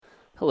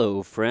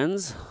Hello,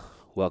 friends.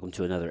 Welcome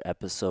to another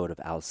episode of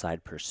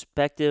Outside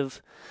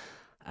Perspective.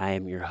 I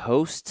am your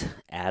host,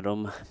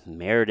 Adam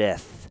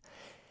Meredith.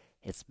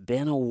 It's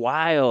been a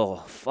while.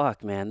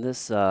 Fuck, man.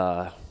 This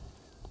whole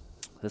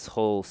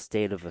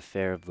state of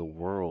affair of the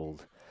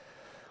world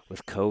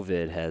with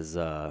COVID has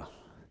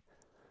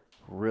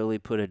really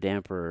put a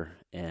damper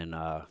in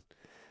the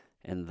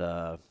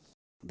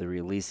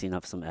releasing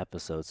of some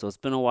episodes. So it's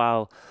been a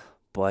while,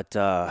 but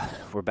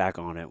we're back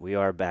on it. We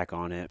are back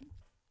on it.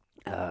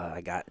 I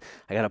got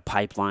a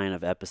pipeline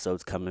of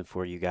episodes coming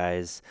for you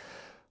guys,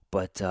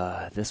 but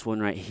this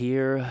one right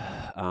here,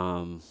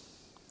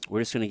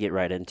 we're just gonna get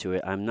right into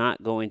it. I'm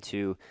not going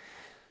to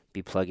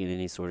be plugging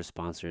any sort of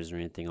sponsors or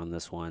anything on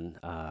this one.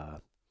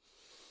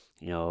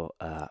 You know,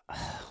 uh,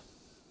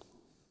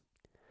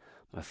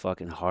 my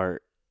fucking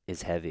heart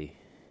is heavy.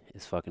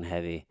 It's fucking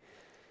heavy,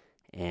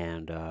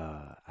 and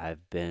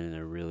I've been in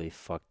a really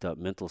fucked up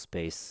mental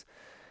space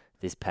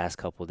these past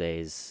couple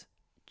days.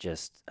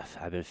 Just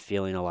I've been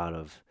feeling a lot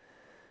of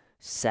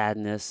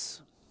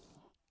sadness,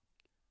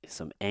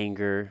 some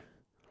anger,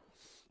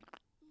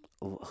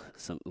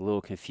 some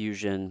little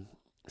confusion,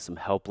 some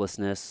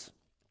helplessness.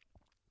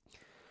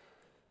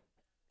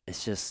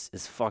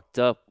 It's fucked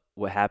up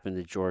what happened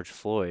to George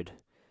Floyd.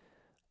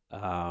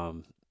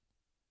 Um,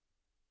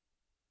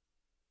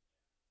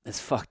 it's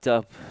fucked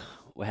up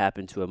what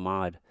happened to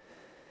Ahmaud.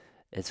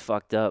 It's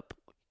fucked up,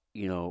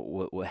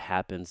 what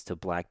happens to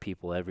black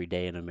people every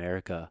day in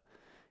America,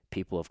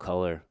 people of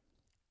color.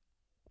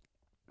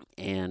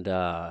 And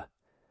I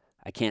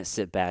can't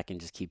sit back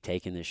and just keep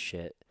taking this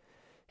shit.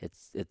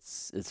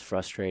 It's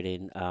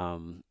frustrating.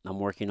 I'm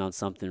working on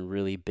something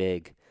really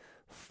big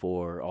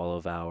for all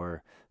of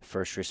our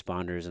first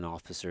responders and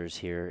officers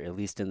here, at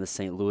least in the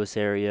St. Louis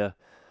area.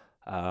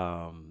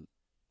 Um,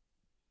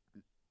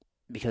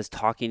 because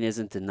talking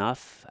isn't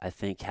enough. I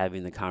think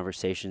having the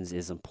conversations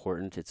is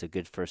important. It's a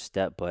good first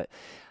step, but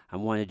I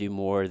want to do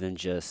more than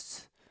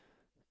just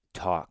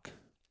talk.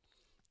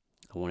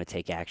 I want to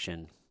take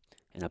action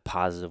in a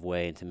positive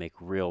way and to make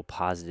real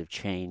positive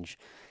change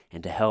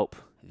and to help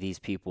these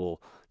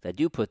people that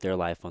do put their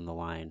life on the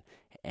line.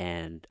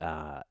 And,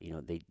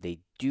 they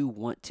do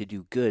want to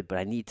do good, but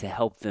I need to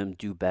help them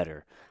do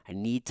better. I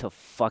need to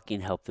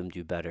fucking help them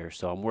do better.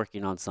 So I'm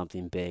working on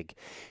something big,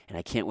 and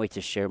I can't wait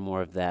to share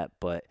more of that.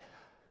 But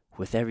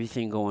with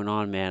everything going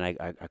on, man,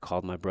 I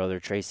called my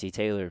brother, Tracy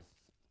Taylor.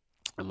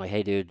 I'm like,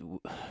 hey, dude,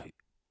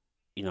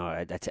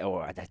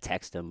 I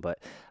text him, but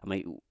I'm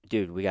like,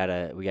 dude, we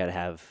gotta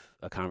have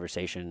a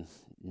conversation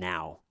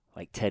now,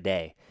 like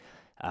today.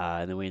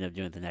 And then we end up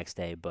doing it the next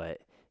day. But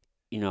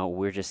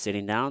we're just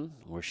sitting down,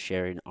 we're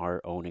sharing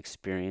our own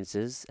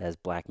experiences as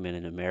black men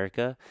in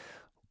America.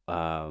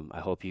 I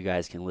hope you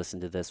guys can listen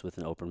to this with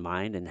an open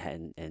mind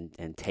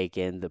and take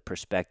in the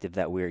perspective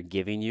that we're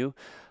giving you,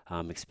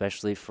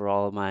 especially for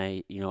all of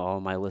my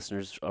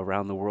listeners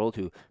around the world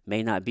who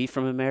may not be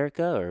from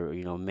America or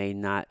may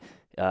not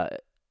uh,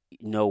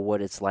 know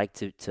what it's like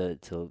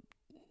to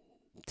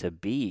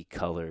be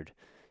colored,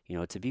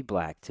 to be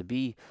black, to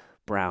be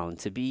brown,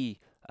 to be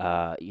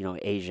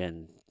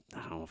Asian.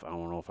 I don't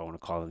know if I want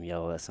to call them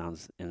yellow. That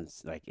sounds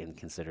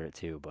inconsiderate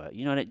too. But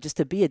just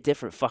to be a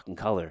different fucking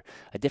color,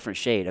 a different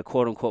shade, a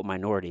quote unquote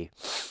minority.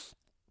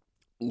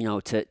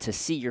 To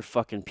see your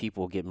fucking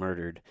people get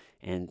murdered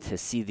and to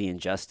see the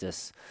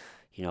injustice.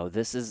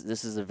 This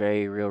is a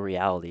very real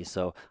reality.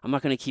 So I'm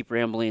not going to keep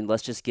rambling.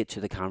 Let's just get to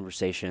the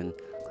conversation.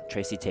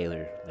 Tracy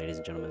Taylor, ladies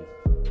and gentlemen.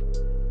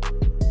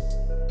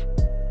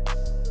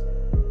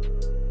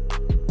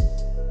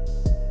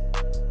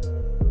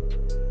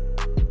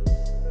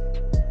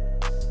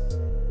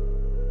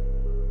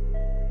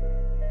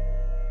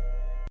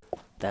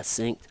 That's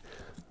synced.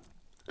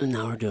 And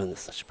now we're doing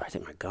this. I should probably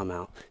take my gum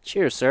out.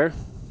 Cheers, sir.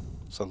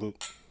 Salute.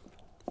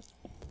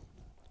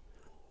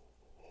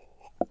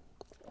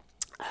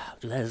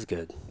 Dude, that is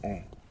good.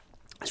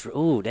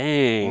 Ooh,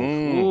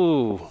 dang.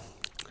 Ooh,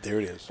 There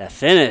it is. that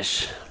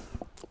finish.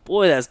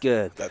 Boy, that's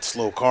good. That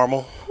slow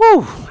caramel,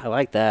 Whew, I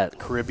like that.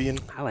 Caribbean.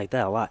 I like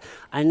that a lot.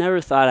 I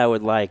never thought I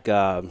would like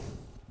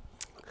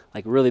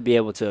really be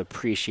able to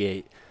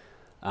appreciate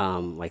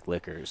like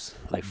liquors,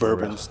 like for real.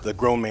 Bourbons, the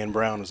grown man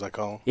brown, as I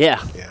call 'em.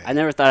 Yeah. Yeah. I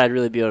never thought I'd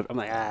really be able to, I'm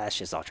like, that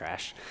shit's all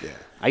trash. Yeah.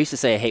 I used to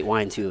say I hate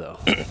wine too, though.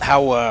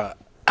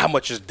 How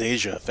much has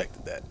Deja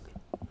affected that?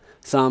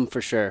 Some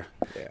for sure.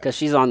 Yeah. Because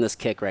she's on this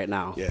kick right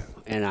now. Yeah.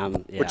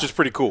 And Which is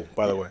pretty cool,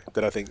 by the way.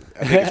 I think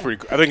it's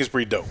pretty. I think it's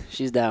pretty dope.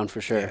 she's down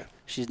for sure. Yeah.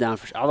 She's down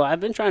for sure. Although I've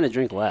been trying to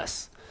drink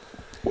less.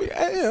 Well,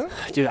 yeah.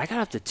 Dude, I got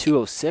up to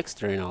 206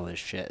 during all this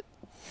shit.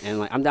 And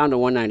like I'm down to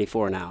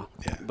 194 now.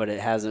 Yeah. But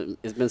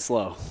it's been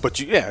slow. But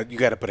you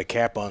got to put a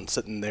cap on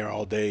sitting there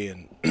all day,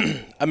 and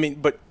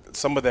but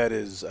some of that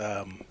is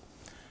you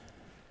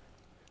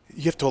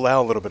have to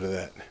allow a little bit of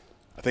that.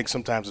 I think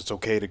sometimes it's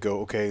okay to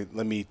go, okay,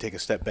 let me take a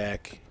step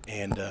back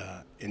and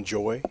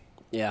enjoy.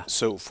 Yeah.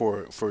 So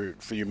for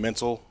your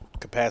mental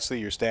capacity,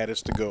 your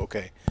status to go,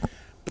 okay,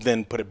 but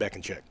then put it back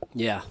in check.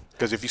 Yeah.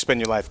 Because if you spend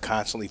your life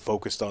constantly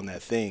focused on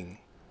that thing,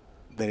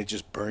 then it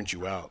just burns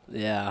you out.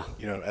 Yeah.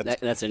 You know,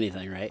 That's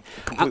anything, right?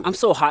 Completely. I'm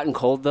so hot and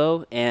cold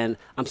though, and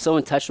I'm so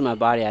in touch with my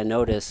body. I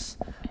notice,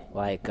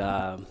 like,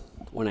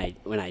 when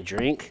I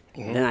drink,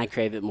 then I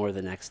crave it more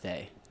the next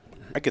day.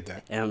 I get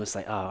that. And I'm just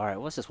like, oh, all right,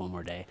 what's just one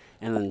more day?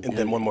 And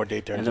then one more day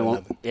turns and then into one,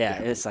 another. yeah,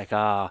 it's like,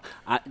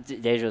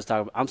 Deja was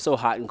talking about, I'm so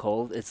hot and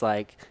cold. It's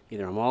like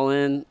either I'm all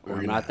in or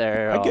I'm you're not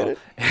there. I get it.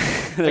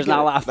 There's not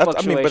a lot of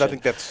fluctuation. but I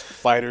think that's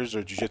fighters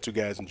or jiu-jitsu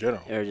guys in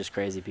general. They're just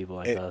crazy people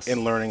like us.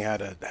 And learning how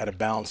to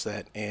balance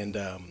that. And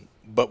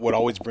but what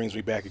always brings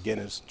me back again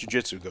is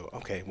jiu-jitsu. Go,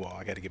 okay, well,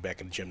 I got to get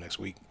back in the gym next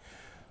week.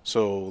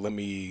 So let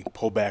me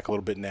pull back a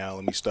little bit now.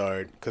 Let me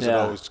start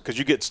because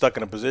you get stuck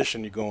in a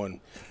position. You're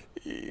going,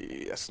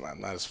 that's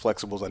not as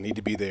flexible as I need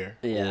to be there.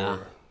 Yeah.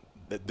 Or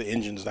the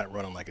engine's not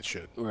running like it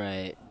should.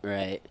 Right.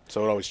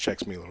 So it always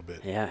checks me a little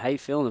bit. Yeah. How you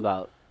feeling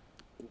about,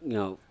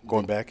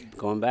 Going back?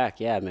 Going back,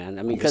 yeah, man.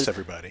 I mean, Miss because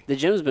everybody. the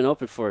gym's been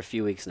open for a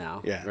few weeks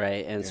now, Yeah.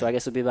 right? And so Yeah. I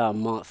guess it'll be about a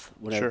month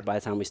Sure. by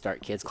the time we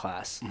start kids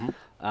class.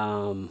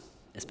 Mm-hmm.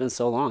 It's been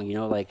so long,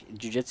 like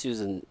jiu-jitsu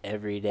is an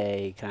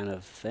everyday kind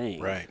of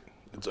thing. Right.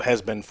 It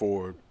has been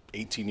for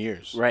 18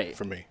 years. Right.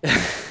 For me.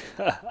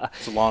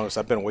 It's the longest.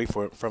 I've been away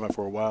from it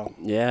for a while.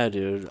 Yeah,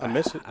 dude. I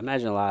miss it. I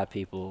imagine a lot of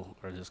people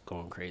are just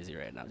going crazy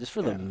right now, just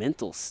for the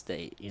mental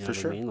state. You know For what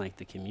sure. I mean? Like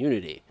the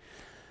community.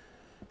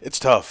 It's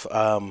tough.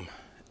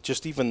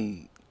 Just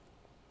even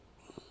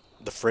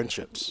the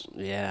friendships.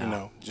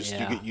 Yeah. You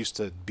Yeah. get used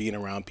to being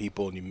around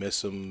people and you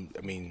miss them.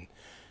 I mean,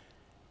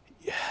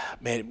 yeah,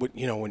 man, when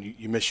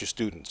you miss your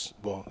students,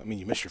 well, I mean,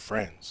 you miss your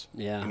friends.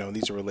 Yeah.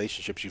 These are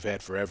relationships you've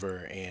had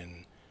forever,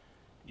 and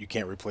you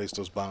can't replace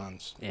those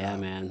bonds. Yeah,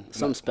 man.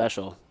 Something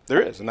special.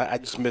 There is, and I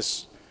just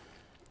miss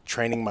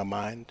training my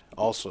mind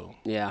also.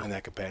 Yeah. In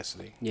that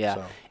capacity. Yeah.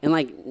 So. And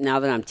like now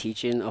that I'm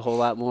teaching a whole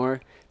lot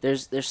more,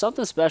 there's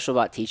something special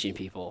about teaching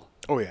people.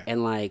 Oh yeah.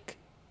 And like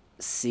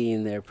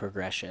seeing their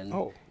progression.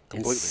 Oh, and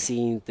completely.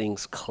 seeing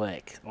things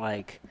click.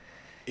 Like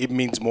It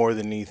means more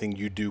than anything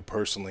you do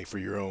personally for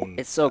your own.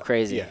 it's so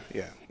crazy.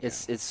 Yeah.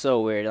 It's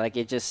so weird. Like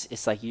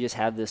it's like you just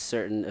have this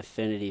certain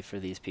affinity for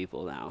these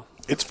people now.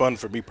 It's fun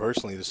for me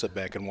personally to sit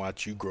back and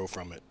watch you grow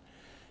from it,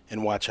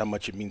 and watch how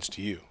much it means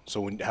to you.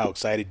 So how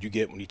excited you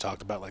get when you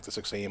talked about like the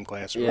 6 a.m.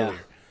 class Yeah.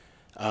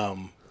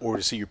 earlier, or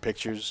to see your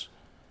pictures,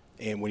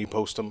 and when you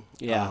post them.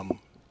 Yeah.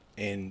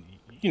 And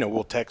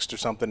we'll text or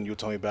something. You'll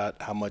tell me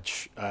about how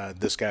much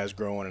this guy's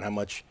growing and how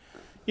much,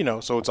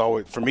 So it's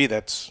always for me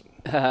that's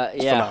Yeah.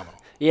 phenomenal.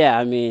 Yeah,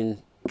 I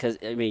mean, because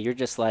you're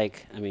just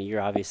like,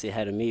 you're obviously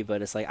ahead of me,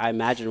 but it's like I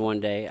imagine one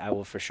day I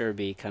will for sure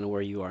be kind of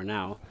where you are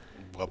now.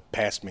 Well,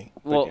 past me.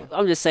 But Well, yeah.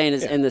 I'm just saying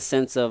is Yeah. in the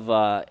sense of,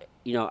 I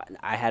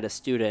had a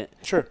student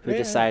Sure. who Yeah.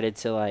 decided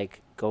to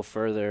like go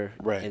further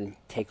Right. and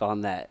take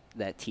on that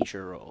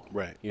teacher role.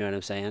 Right. You know what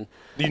I'm saying?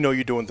 Do you know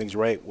you're doing things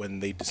right when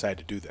they decide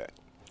to do that?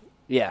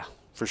 Yeah,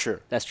 For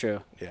sure. that's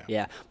true. Yeah.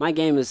 Yeah. My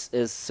game is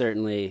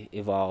certainly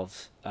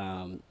evolved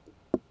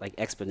like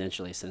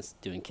exponentially since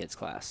doing kids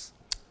class.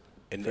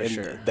 And, For and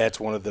sure. that's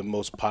one of the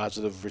most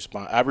positive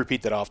response. I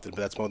repeat that often, but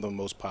that's one of the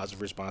most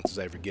positive responses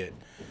I ever get.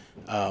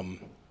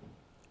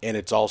 And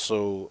it's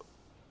also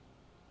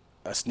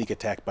a sneak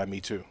attack by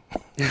me too.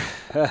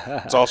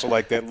 It's also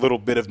like that little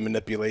bit of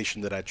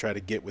manipulation that I try to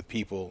get with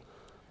people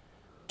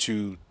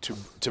to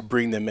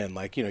bring them in.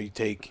 Like you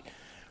take.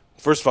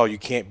 First of all, you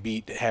can't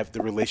have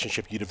the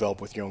relationship you develop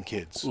with your own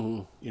kids.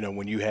 Mm-hmm.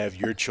 When you have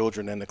your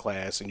children in the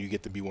class and you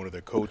get to be one of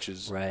their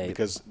coaches. Right.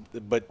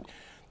 But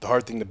the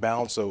hard thing to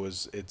balance though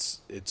is it's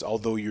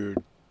although you're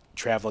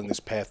traveling this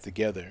path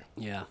together,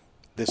 Yeah.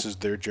 this is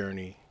their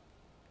journey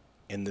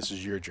and this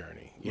is your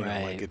journey.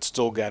 Right. Like it's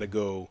still got to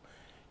go.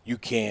 You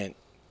can't,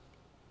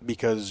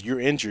 because you're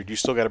injured, you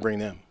still got to bring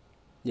them.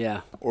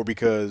 Yeah. Or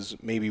because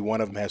maybe one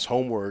of them has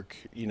homework,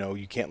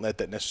 you can't let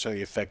that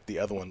necessarily affect the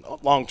other one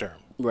long term.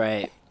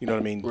 Right. You know what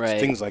I mean? Right.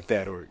 Things like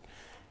that. Or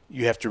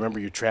you have to remember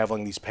you're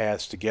traveling these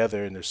paths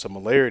together and there's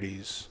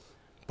similarities,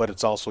 but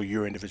it's also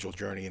your individual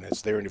journey and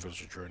it's their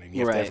individual journey. And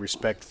you have to Right. have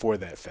respect for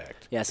that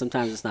fact. Yeah.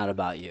 Sometimes it's not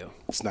about you.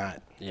 It's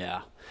not.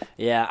 Yeah.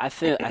 Yeah. I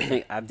think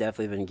I've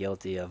definitely been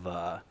guilty of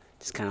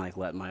just kind of like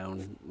let my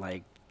own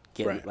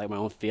Right. like my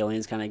own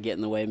feelings kind of get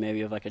in the way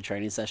maybe of like a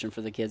training session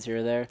for the kids here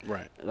or there.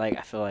 Right. Like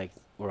I feel like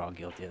we're all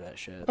guilty of that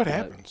shit. But it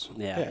happens.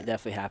 Yeah, Yeah. it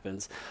definitely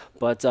happens.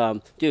 But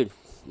dude,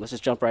 let's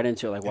just jump right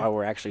into it. Like while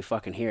we're actually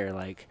fucking here,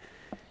 like,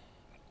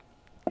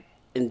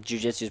 and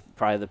jiu-jitsu is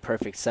probably the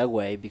perfect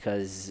segue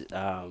because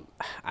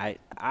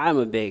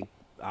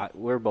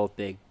we're both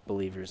big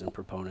believers and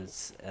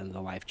proponents in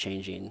the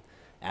life-changing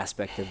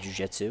aspect of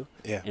jiu-jitsu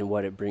Yeah. and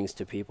what it brings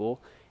to people.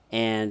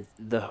 And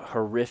the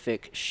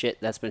horrific shit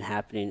that's been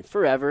happening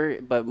forever,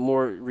 but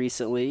more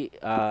recently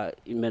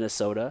in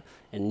Minnesota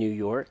and New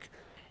York.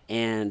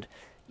 And,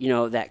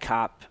 that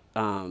cop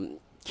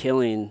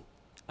killing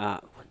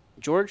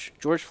George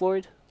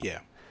Floyd. Yeah.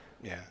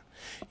 Yeah.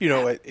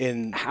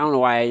 In I don't know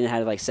why I didn't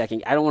have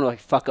second. I don't want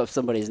to fuck up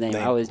somebody's name.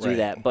 I always do Right,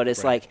 that. But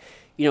it's right.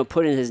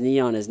 putting his knee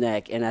on his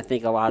neck. And I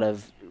think a lot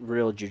of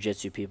real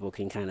jiu-jitsu people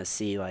can kind of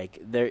see like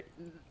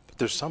But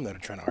there's some that are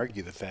trying to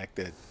argue the fact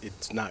that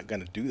it's not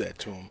going to do that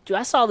to them. Dude,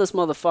 I saw this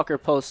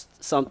motherfucker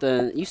post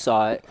something. You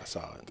saw it. I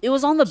saw it. It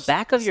was on the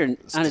back of on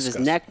his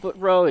disgusting. neck,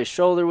 bro. His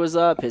shoulder was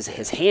up.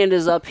 His hand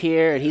is up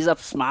here, and he's up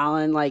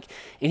smiling and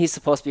he's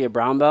supposed to be a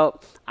brown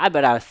belt. I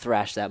bet I would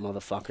thrash that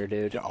motherfucker,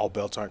 dude. All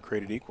belts aren't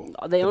created equal.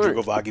 They aren't.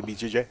 Drugolvagi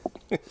BJJ.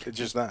 It's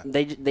just not.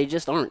 They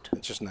just aren't.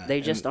 It's just not.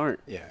 They just aren't.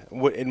 Yeah.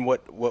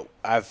 What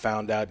I've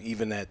found out,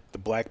 even at the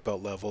black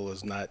belt level,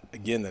 is not,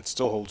 again, that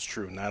still holds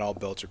true. Not all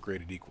belts are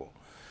created equal.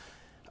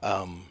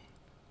 I've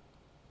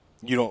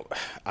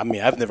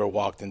never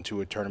walked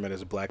into a tournament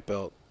as a black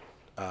belt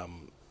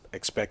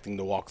expecting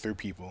to walk through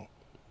people.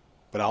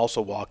 But I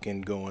also walk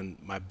in going,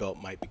 my belt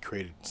might be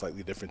created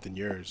slightly different than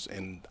yours,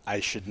 and I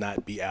should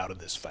not be out of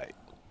this fight.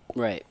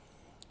 Right.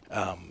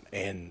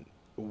 And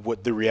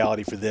what the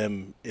reality for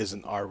them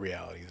isn't our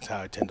reality. That's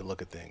how I tend to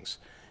look at things.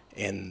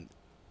 And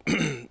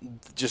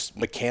just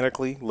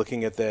mechanically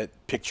looking at that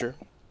picture,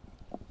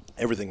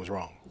 everything was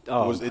wrong.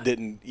 Oh. It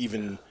didn't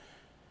even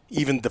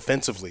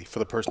defensively for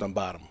the person on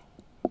bottom,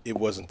 it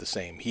wasn't the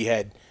same. He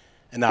had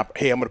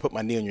hey, I'm going to put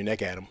my knee on your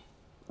neck, Adam.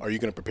 Are you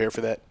going to prepare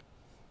for that?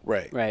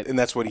 Right. Right. And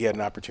that's what he had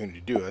an opportunity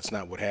to do. That's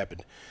not what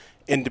happened.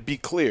 And to be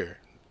clear,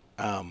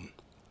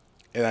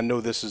 and I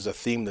know this is a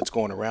theme that's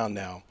going around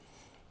now,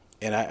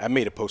 and I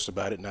made a post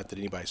about it, not that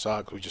anybody saw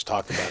it because we just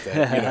talked about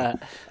that.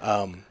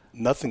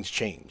 Nothing's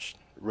changed.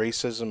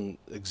 Racism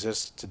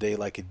exists today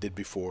like it did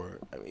before.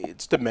 I mean,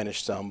 it's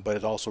diminished some, but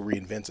it also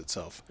reinvents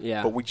itself.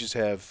 Yeah. But we just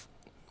have,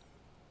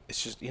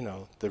 it's just,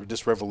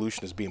 this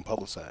revolution is being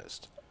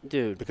publicized.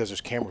 Dude. Because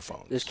there's camera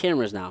phones. There's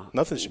cameras now.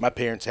 My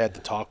parents had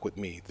to talk with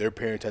me. Their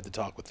parents had to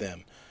talk with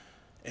them,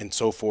 and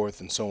so forth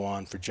and so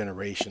on for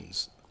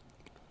generations.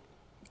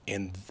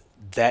 And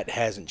that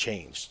hasn't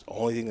changed. The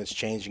only thing that's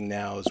changing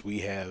now is we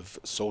have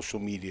social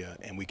media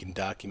and we can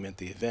document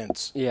the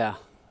events. Yeah.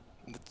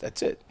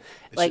 That's it.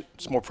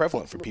 It's more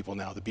prevalent for people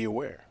now to be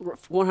aware.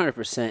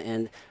 100%.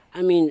 And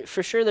I mean,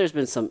 for sure, there's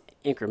been some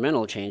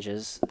incremental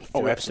changes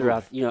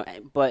throughout,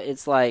 but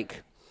it's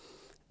like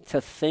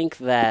to think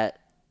that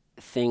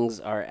things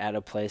are at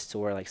a place to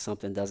where like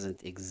something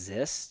doesn't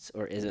exist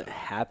or isn't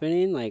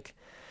happening. Like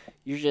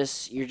you're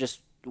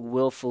just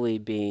willfully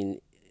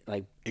being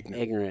like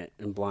ignorant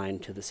and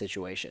blind to the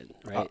situation,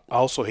 right? I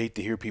also hate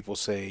to hear people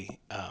say,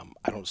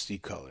 I don't see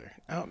color.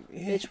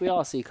 Bitch, we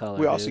all see color.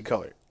 We all see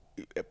color.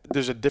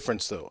 There's a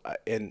difference though,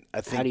 and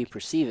I think. How do you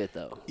perceive it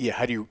though? Yeah,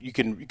 how do you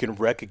can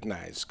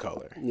recognize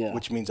color,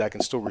 which means I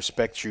can still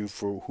respect you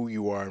for who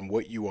you are and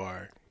what you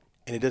are,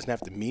 and it doesn't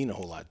have to mean a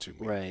whole lot to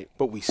me. Right.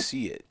 But we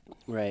see it.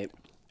 Right.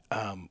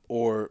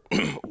 Or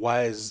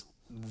why is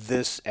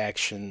this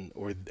action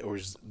or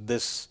is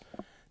this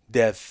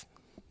death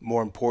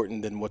more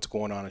important than what's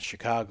going on in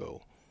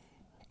Chicago?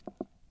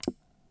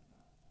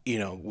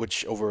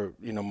 Which over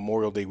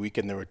Memorial Day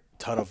weekend there were a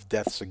ton of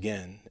deaths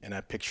again, and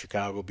I picked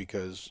Chicago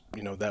because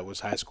that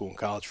was high school and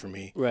college for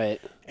me. Right.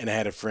 And I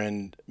had a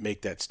friend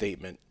make that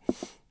statement,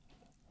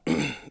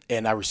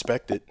 and I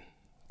respect it,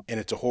 and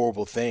it's a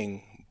horrible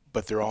thing,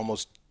 but they're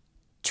almost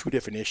two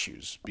different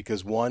issues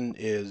because one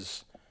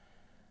is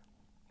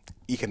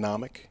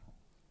economic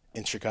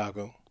in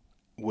Chicago,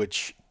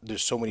 which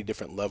there's so many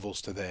different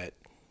levels to that,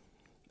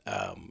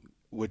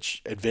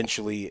 which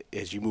eventually,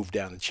 as you move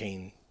down the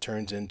chain,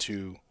 turns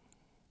into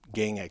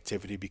gang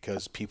activity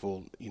because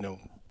people,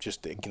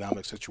 just the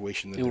economic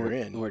situation that they're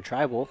in. We're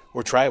tribal.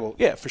 We're tribal,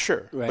 yeah, for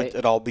sure. Right. But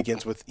it all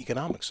begins with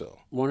economics, though.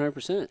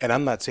 100%. And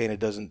I'm not saying it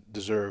doesn't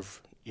deserve,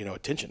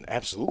 attention.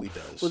 Absolutely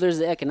does. Well, there's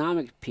the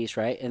economic piece,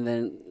 right? And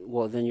then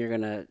you're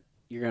gonna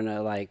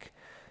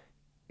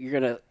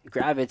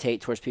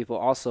gravitate towards people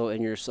also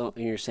in your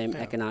same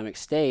economic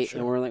state, Sure.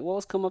 and we're like, well,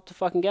 let's come up to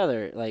fucking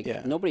together. Like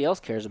nobody else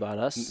cares about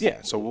us.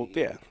 Yeah. So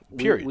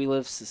period. We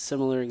live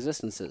similar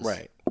existences.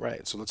 Right.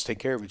 So let's take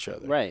care of each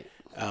other. Right.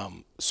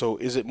 So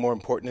is it more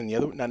important than the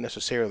other? Not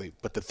necessarily,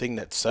 but the thing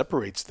that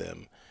separates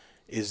them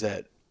is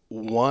that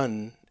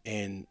one,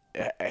 and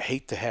I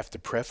hate to have to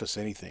preface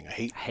anything. I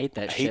hate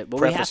that shit,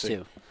 but we have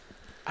to.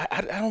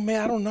 I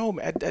don't know,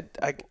 man.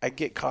 I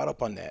get caught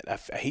up on that. I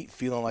hate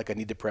feeling like I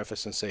need to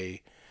preface and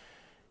say,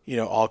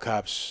 all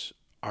cops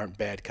aren't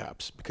bad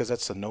cops because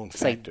that's a known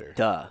factor. Like,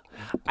 duh.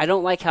 I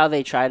don't like how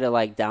they try to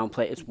like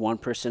downplay it's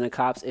 1% of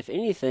cops. If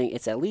anything,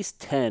 it's at least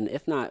 10,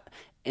 if not.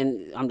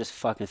 And I'm just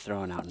fucking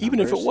throwing out numbers. Even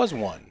if it was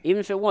one. Even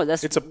if it was,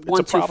 that's it's a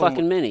too problem.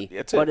 fucking many.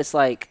 That's but it. It's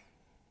like,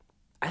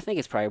 I think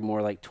it's probably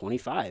more like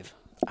 25.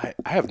 I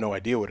have no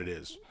idea what it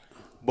is,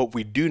 but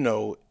we do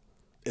know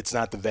it's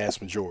not the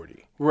vast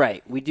majority.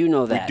 Right. We do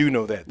know that. We do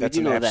know that. That's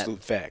an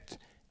absolute fact.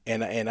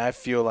 And I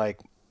feel like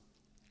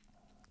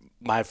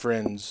my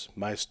friends,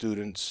 my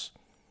students,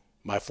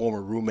 my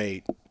former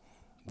roommate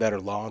that are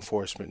law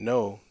enforcement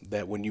know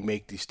that when you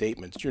make these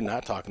statements, you're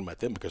not talking about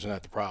them because they're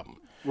not the problem.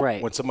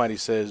 Right. When somebody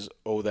says,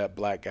 "Oh, that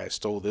black guy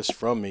stole this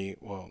from me,"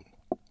 well,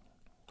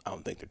 I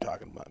don't think they're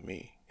talking about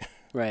me.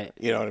 Right.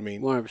 You know what I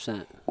mean?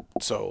 100%.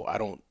 So I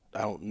don't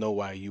know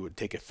why you would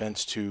take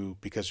offense to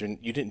because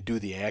you didn't do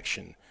the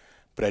action,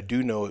 but I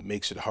do know it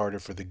makes it harder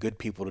for the good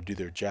people to do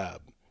their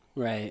job.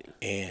 Right.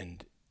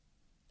 And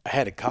I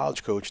had a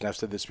college coach, and I've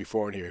said this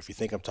before in here. If you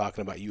think I'm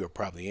talking about you, I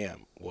probably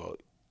am. Well,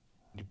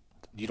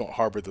 you don't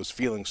harbor those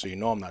feelings, so you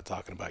know I'm not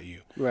talking about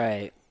you.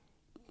 Right.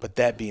 But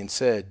that being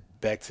said,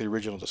 back to the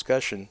original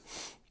discussion,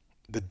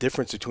 the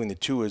difference between the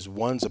two is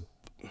one's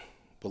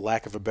for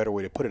lack of a better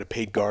way to put it, a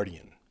paid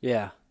guardian.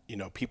 Yeah. You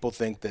know, people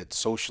think that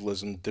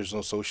socialism, there's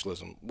no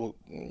socialism. Well,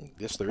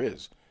 yes, there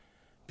is.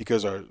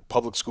 Because our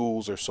public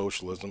schools are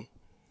socialism,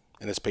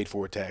 and it's paid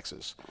for with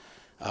taxes.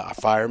 A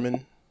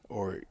fireman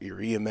or your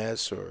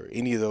EMS or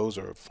any of those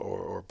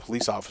or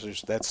police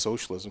officers, that's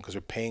socialism because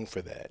they're paying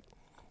for that.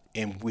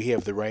 And we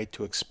have the right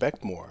to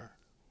expect more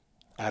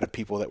out of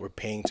people that we're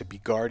paying to be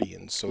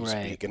guardians, so to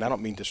speak. And I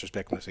don't mean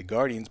disrespect when I say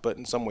guardians, but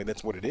in some way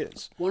that's what it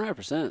is.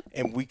 100%.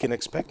 And we can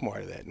expect more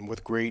out of that. And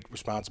with great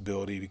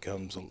responsibility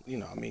becomes, you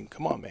know, I mean,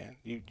 come on, man.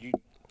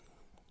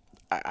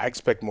 I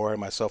expect more out of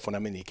myself when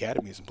I'm in the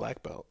academy as a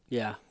black belt.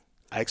 Yeah.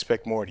 I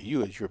expect more to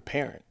you as your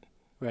parent.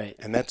 Right.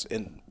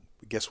 And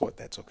guess what?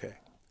 That's okay.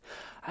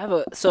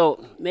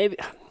 So maybe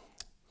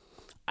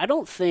I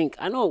don't think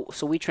I know.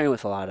 So we train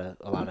with a lot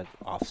of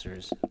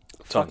officers,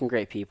 fucking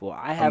great people.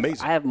 I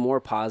have more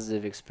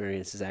positive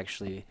experiences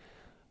actually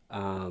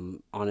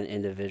on an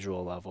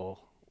individual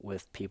level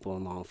with people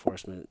in law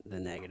enforcement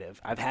than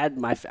negative. I've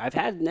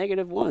had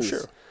negative ones.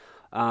 Sure.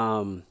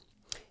 And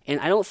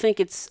I don't think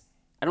it's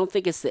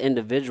the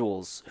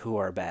individuals who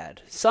are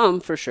bad. Some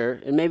for sure,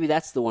 and maybe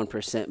that's the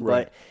 1%.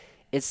 Right. But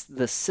it's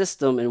the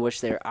system in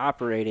which they're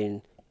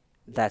operating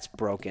that's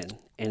broken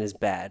and is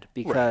bad.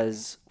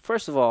 Because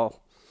first of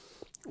all,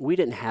 we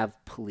didn't have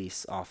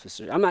police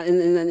officers. I'm not,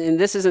 and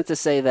this isn't to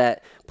say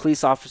that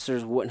police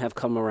officers wouldn't have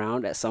come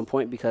around at some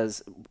point,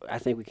 because I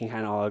think we can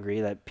kind of all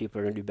agree that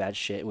people are gonna do bad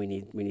shit, and we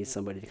need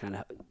somebody to kind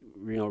of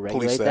regulate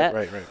Police that.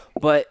 Right.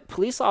 But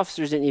police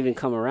officers didn't even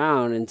come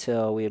around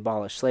until we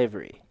abolished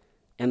slavery,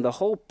 and the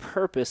whole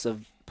purpose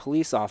of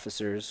police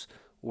officers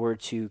were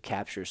to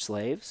capture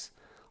slaves,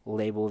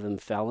 label them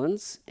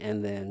felons,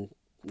 and then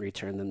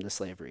return them to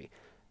slavery.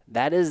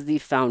 That is the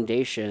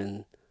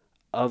foundation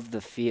of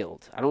the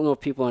field. I don't know if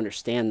people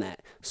understand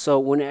that. So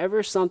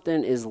whenever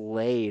something is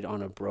laid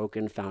on a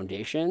broken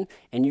foundation,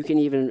 and you can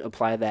even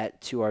apply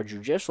that to our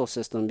judicial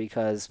system,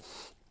 because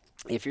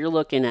if you're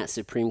looking at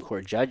Supreme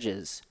Court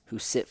judges who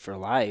sit for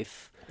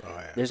life,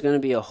 there's going to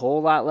be a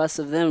whole lot less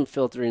of them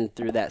filtering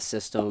through that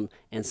system,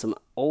 and some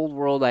old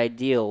world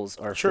ideals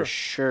are for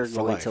sure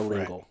going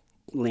to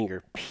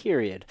linger,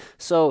 period.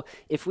 So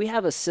if we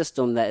have a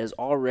system that is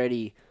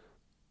already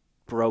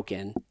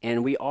broken,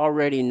 and we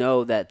already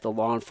know that the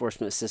law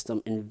enforcement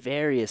system in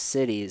various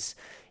cities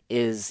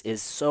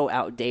is so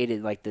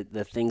outdated, like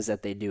the things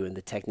that they do and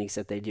the techniques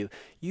that they do,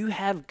 you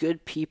have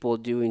good people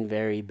doing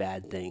very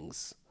bad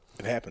things.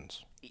 It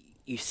happens.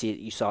 You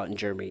saw it in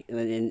Germany,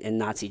 in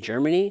Nazi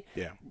Germany.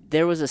 Yeah.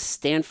 There was a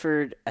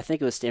Stanford, I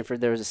think it was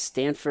Stanford, there was a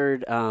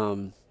Stanford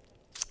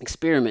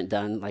experiment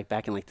done like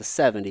back in like the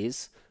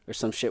 70s or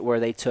some shit, where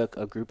they took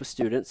a group of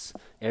students,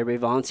 everybody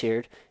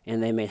volunteered,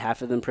 and they made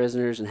half of them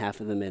prisoners and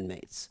half of them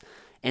inmates.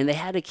 And they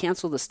had to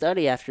cancel the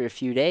study after a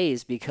few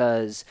days,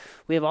 because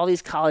we have all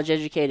these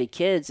college-educated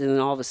kids, and then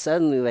all of a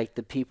sudden, like,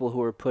 the people who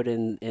were put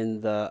in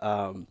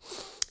the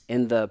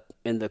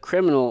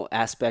criminal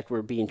aspect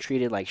were being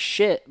treated like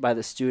shit by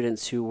the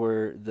students who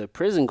were the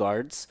prison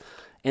guards.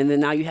 And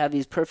then now you have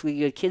these perfectly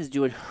good kids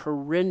doing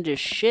horrendous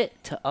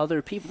shit to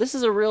other people. This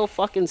is a real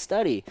fucking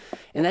study.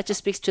 And that just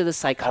speaks to the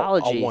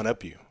psychology I'll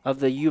one-up you.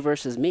 Of the you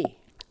versus me.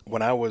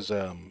 When I was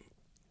in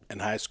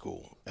high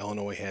school,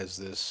 Illinois has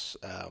this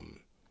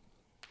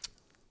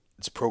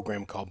it's a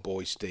program called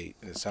Boys State,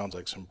 and it sounds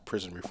like some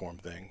prison reform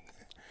thing.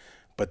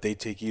 But they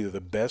take either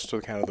the best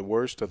or kind of the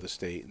worst of the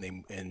state,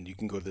 and you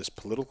can go to this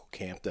political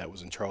camp that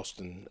was in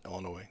Charleston,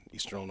 Illinois,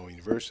 Eastern Illinois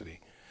University.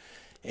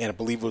 And I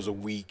believe it was a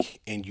week,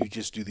 and you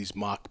just do these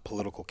mock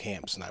political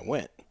camps, and I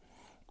went.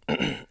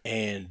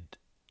 And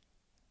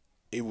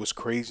it was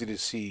crazy to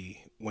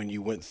see when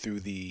you went through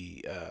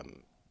the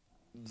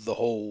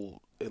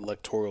whole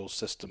electoral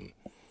system,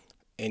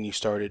 and you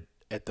started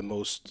at the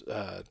most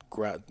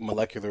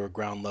molecular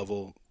ground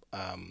level,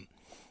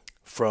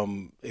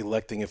 from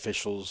electing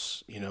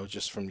officials, you know,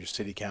 just from your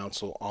city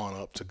council on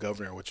up to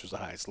governor, which was the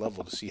highest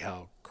level, to see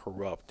how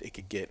corrupt it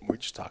could get. And we're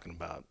just talking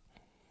about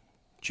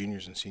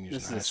juniors and seniors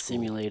in high school.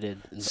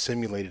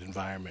 Simulated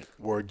environment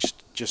where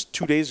just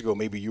 2 days ago,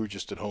 maybe you were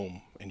just at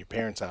home in your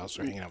parents' house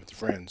or hanging out with your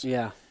friends.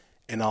 Yeah.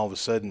 And all of a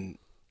sudden,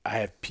 I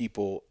have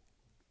people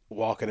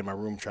walking in my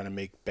room trying to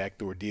make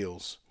backdoor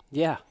deals.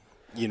 Yeah.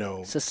 You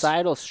know,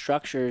 societal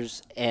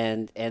structures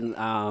and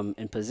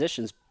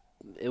positions,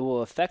 it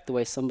will affect the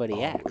way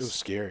somebody acts. It was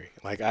scary.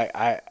 Like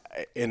I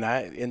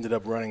ended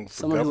up running for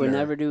someone governor. Who would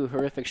never do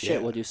horrific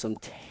shit will do some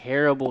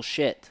terrible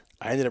shit.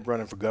 I ended up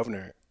running for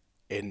governor,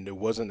 and it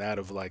wasn't out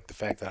of like the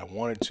fact that I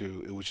wanted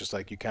to. It was just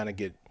like you kind of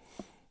get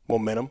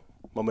momentum.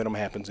 Momentum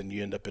happens, and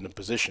you end up in a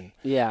position.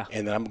 Yeah.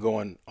 And then I'm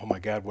going, oh my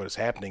God, what is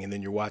happening? And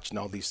then you're watching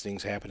all these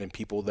things happen, and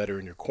people that are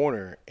in your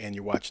corner, and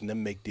you're watching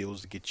them make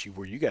deals to get you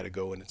where you got to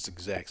go, and it's the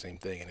exact same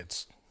thing, and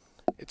it's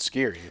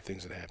scary, the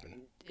things that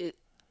happen.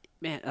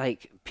 Man,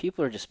 like,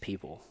 people are just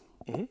people.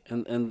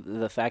 and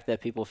the fact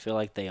that people feel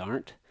like they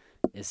aren't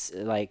is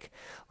like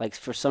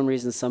for some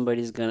reason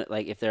somebody's gonna,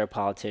 like, if they're a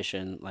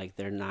politician, like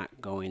they're not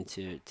going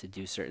to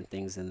do certain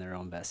things in their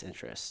own best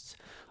interests,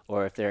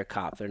 or if they're a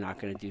cop, they're not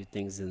going to do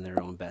things in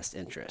their own best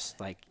interest.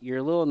 Like, you're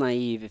a little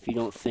naive if you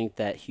don't think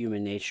that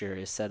human nature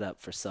is set up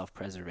for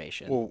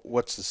self-preservation. Well,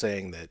 what's the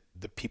saying that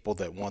the people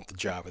that want the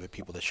job are the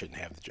people that shouldn't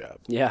have the job?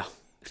 Yeah,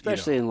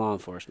 especially in law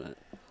enforcement.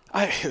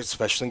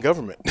 Especially in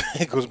government.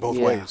 It goes both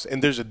ways.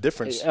 And there's a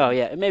difference. Oh,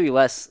 yeah. Maybe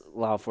less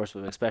law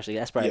enforcement, especially.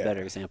 That's probably a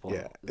better example.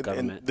 Yeah.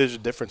 Government. And there's a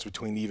difference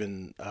between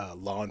even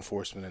law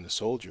enforcement and a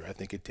soldier. I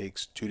think it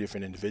takes two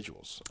different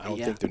individuals. I don't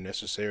think they're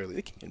necessarily,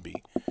 they can be,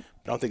 but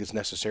I don't think it's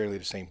necessarily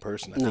the same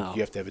person. I think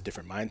you have to have a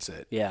different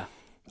mindset. Yeah.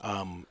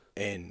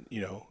 And,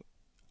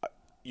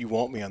 you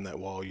want me on that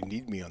wall, you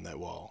need me on that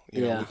wall.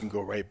 You know, we can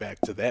go right back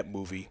to that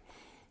movie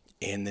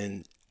and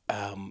then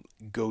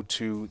go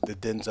to the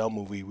Denzel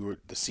movie,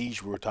 The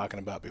Siege we were talking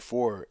about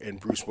before, and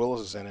Bruce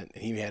Willis is in it,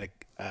 and he had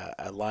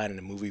a line in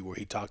the movie where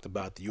he talked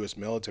about the U.S.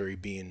 military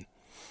being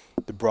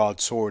the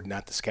broadsword,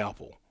 not the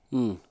scalpel,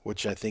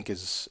 which I think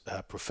is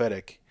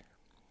prophetic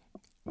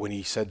when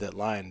he said that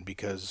line,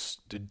 because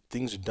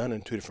things are done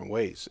in two different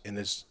ways, and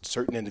there's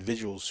certain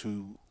individuals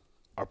who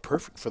are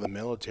perfect for the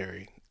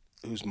military,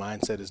 whose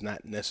mindset is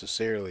not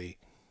necessarily,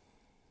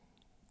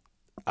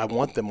 I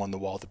want them on the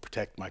wall to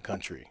protect my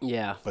country.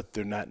 Yeah. But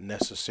they're not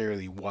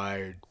necessarily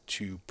wired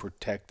to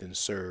protect and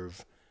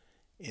serve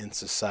in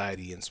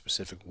society in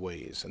specific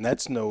ways. And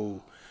that's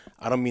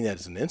I don't mean that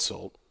as an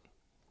insult.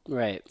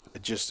 Right.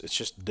 It's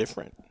just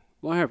different.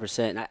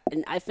 100%.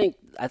 And I think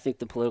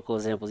the political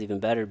example is even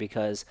better,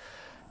 because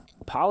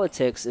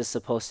politics is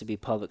supposed to be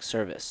public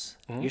service.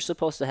 You're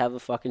supposed to have a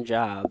fucking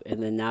job,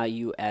 and then now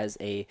you as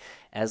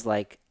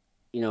like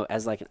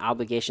an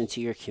obligation to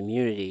your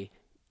community,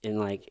 and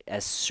like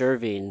as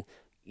serving,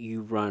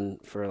 you run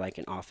for like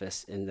an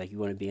office, and like you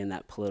want to be in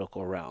that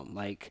political realm.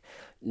 Like,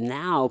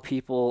 now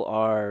people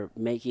are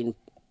making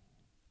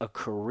a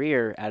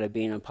career out of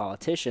being a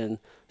politician,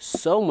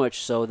 so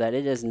much so that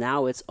it is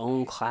now its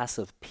own class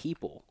of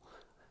people.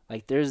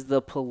 Like, there's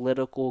the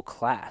political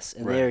class,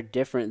 and they are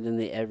different than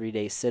the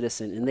everyday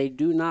citizen, and they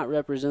do not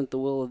represent the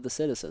will of the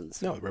citizens.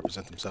 No, they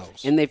represent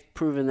themselves. And they've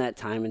proven that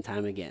time and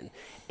time again.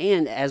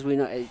 And as we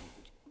know,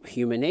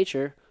 human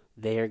nature,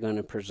 they are going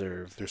to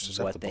preserve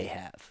what they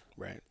have.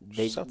 Right.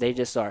 They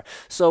just are.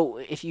 So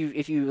if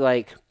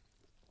you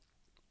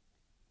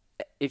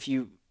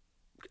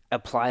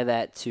apply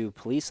that to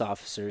police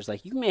officers,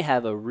 like, you may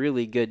have a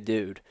really good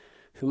dude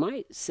who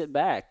might sit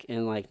back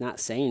and like not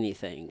say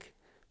anything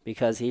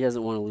because he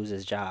doesn't want to lose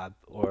his job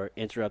or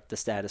interrupt the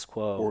status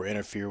quo or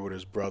interfere with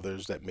his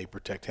brothers that may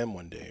protect him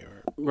one day,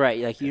 or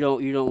right. Like, you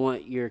don't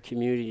want your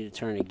community to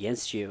turn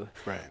against you.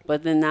 Right.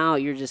 But then now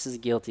you're just as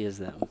guilty as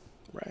them.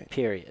 Right.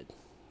 Period.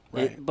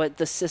 Right. But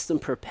the system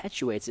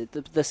perpetuates it.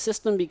 The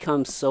system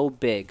becomes so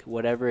big,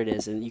 whatever it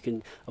is, and you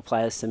can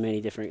apply this to many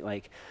different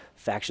like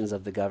factions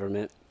of the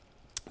government.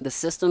 The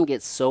system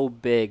gets so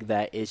big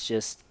that it's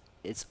just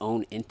its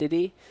own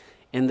entity,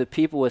 and the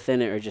people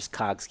within it are just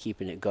cogs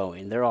keeping it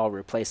going. They're all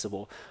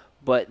replaceable,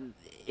 but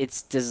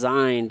it's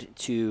designed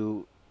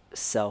to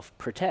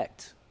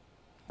self-protect.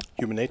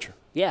 Human nature.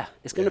 Yeah,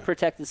 it's going to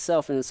protect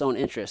itself in its own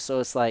interest.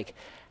 So it's like,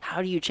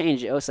 how do you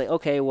change it? Oh, it's like,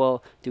 okay,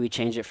 well, do we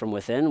change it from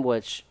within?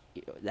 Which,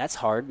 that's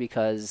hard,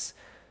 because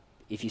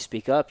if you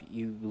speak up,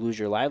 you lose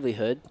your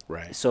livelihood.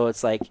 Right. So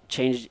it's like,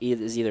 change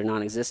is either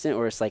non-existent,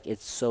 or it's like,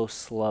 it's so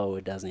slow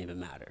it doesn't even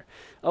matter.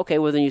 Okay,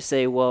 well, then you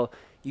say, well,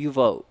 you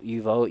vote,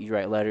 you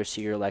write letters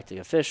to your elected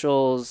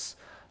officials.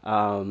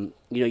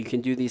 You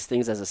can do these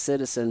things as a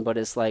citizen, but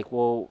it's like,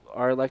 well,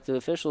 our elected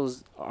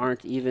officials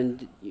aren't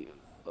even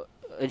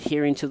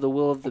adhering to the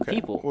will of the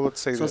people. Well,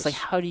 let's say so it's like,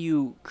 how do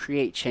you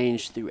create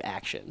change through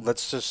action?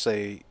 Let's just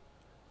say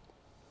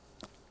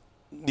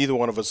neither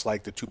one of us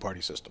like the two-party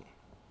system.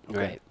 Okay?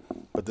 Right.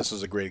 But this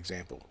is a great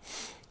example.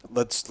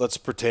 Let's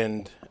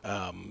pretend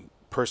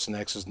person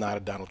X is not a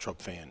Donald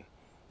Trump fan,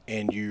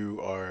 and you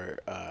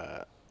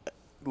are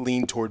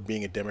lean toward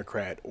being a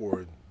Democrat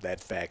or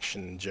that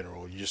faction in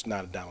general. You're just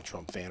not a Donald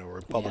Trump fan or a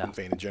Republican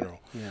fan in general.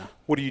 Yeah.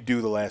 What do you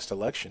do the last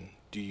election?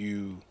 Do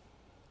you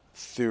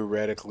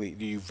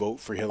vote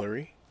for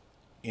Hillary?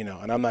 And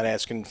I'm not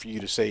asking for you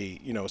to say,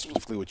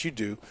 specifically what you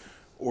do,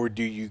 or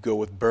do you go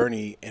with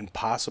Bernie and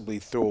possibly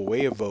throw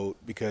away a vote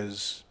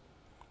because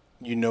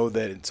you know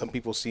that some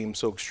people see him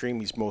so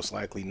extreme he's most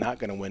likely not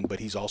going to win, but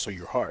he's also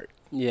your heart.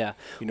 Yeah.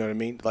 You know what I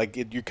mean? Like,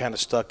 you're kind of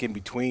stuck in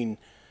between.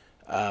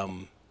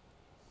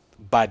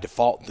 By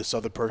default, this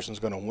other person's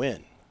going to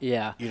win.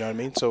 Yeah. You know what I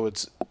mean? So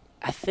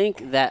I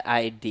think that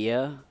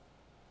idea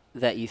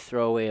that you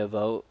throw away a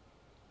vote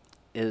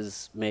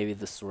is maybe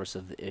the source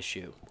of the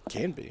issue.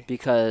 Can be.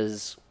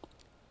 Because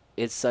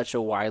it's such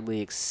a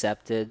widely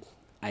accepted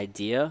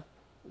idea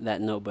that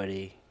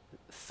nobody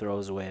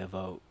throws away a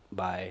vote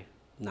by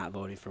not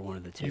voting for one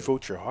of the two. You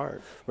vote your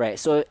heart. Right.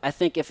 So I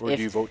think if do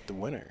you vote the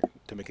winner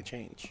to make a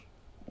change?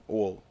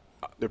 Well,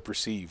 they're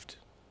perceived.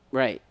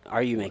 Right.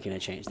 Are you making a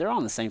change? They're all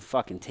on the same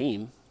fucking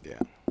team. Yeah.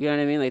 You know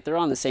what I mean? Like they're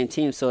on the same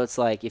team, so it's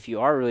like if you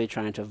are really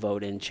trying to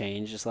vote in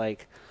change, it's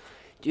like,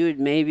 dude,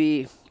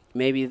 maybe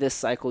this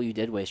cycle you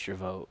did waste your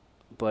vote,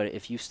 but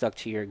if you stuck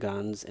to your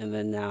guns and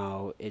then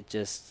now it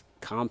just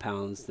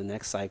compounds the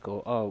next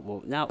cycle. Oh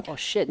well, now oh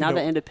shit, You now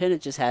the know,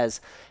 independent just has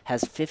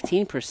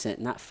 15%,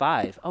 not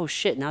 5. Oh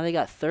shit, now they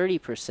got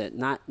 30%,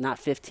 not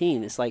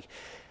 15. It's like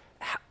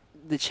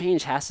the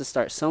change has to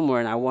start somewhere,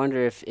 and I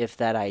wonder if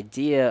that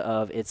idea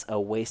of it's a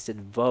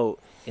wasted vote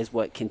is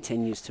what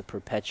continues to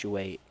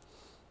perpetuate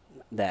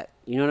that.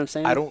 You know what I'm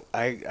I saying? don't.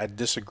 I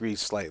disagree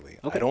slightly.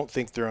 I Okay, don't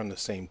think they're on the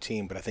same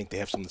team, but I think they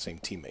have some of the same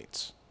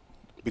teammates.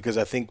 Because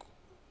I think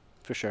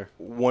for sure.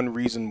 one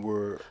reason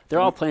They're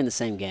all playing the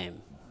same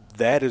game.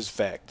 that is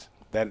fact.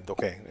 That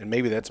okay, and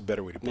maybe that's a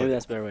better way to put Maybe it.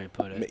 that's a better way to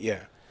put it.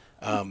 Yeah,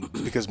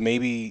 because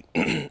maybe,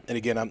 and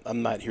again,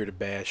 I'm not here to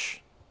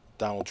bash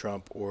Donald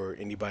Trump or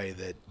anybody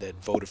that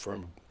voted for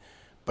him,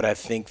 but I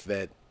think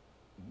that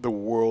the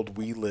world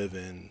we live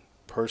in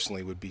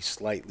personally would be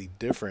slightly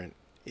different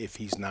if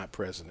he's not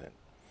president.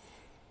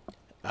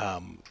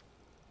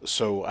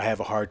 So I have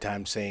a hard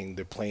time saying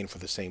they're playing for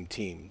the same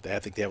team. I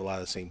think they have a lot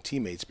of the same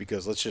teammates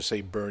because let's just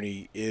say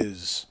Bernie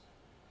is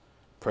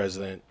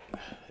president,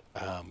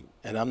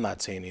 and I'm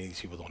not saying any of these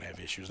people don't have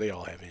issues. They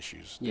all have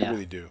issues. They Yeah.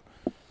 really do.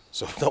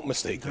 So don't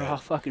mistake They're that. all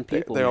fucking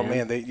people, They're all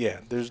man.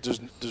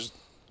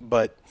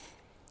 but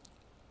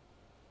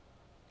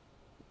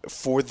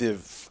for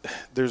there's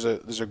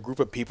a group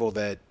of people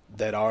that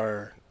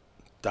are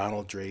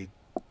Donald J.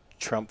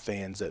 Trump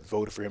fans that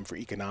voted for him for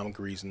economic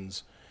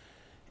reasons.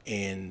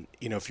 And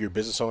if you're a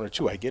business owner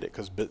too, I get it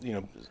because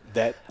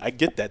that I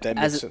get that makes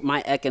As sense.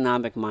 my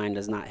economic mind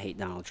does not hate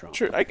Donald Trump.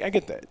 Sure, I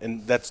get that,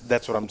 and that's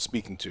what I'm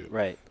speaking to.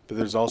 Right. But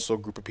there's also a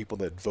group of people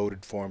that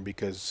voted for him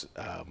because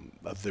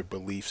of their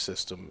belief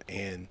system,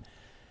 and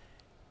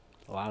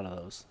A lot of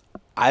those.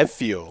 I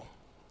feel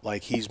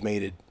like he's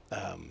made it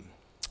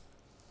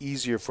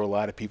easier for a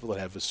lot of people that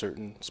have a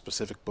certain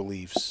specific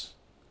beliefs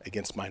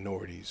against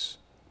minorities.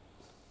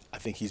 I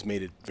think he's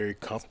made it very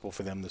comfortable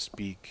for them to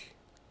speak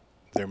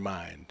their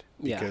mind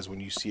Yeah. because when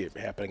you see it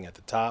happening at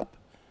the top,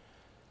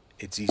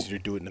 it's easier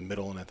to do it in the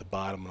middle and at the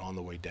bottom and on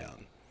the way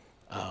down.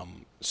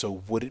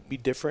 So would it be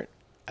different?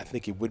 I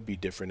think it would be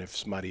different if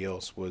somebody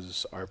else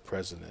was our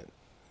president.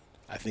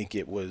 I think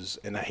it was,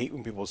 and I hate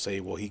when people say,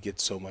 well, he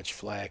gets so much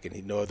flack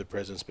and no other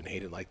president's been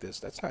hated like this.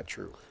 That's not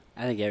true.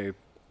 I think every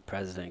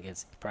president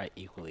gets probably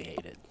equally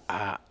hated.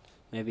 Uh,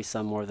 Maybe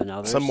some more than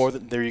others. Some more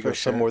than there you For go.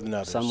 Some sure. more than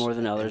others. Some more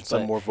than And others,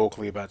 some but more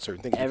vocally about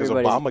certain things. Because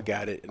everybody's- Obama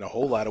got it in a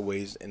whole lot of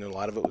ways, and a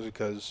lot of it was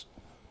because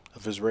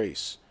of his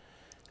race.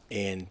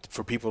 And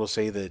for people to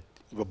say that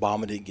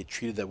Obama didn't get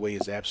treated that way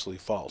is absolutely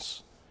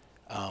false.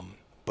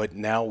 But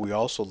now we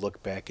also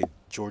look back at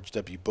George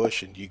W.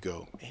 Bush, and you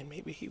go, man,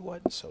 maybe he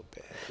wasn't so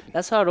bad.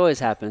 That's how it always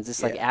happens.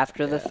 It's like Yeah,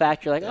 after the yeah,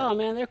 fact, you're like, yeah. oh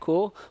man, they're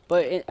cool.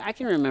 But I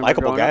can remember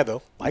Likeable growing guy up,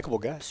 though. Likeable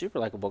guy. super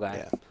likable guy.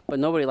 Yeah. But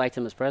nobody liked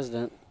him as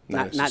president.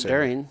 Not Not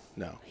necessarily. during.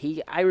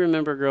 No. I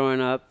remember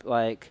growing up,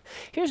 like,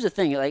 here's the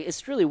thing, like,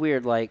 it's really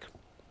weird, like,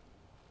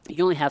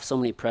 you only have so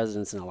many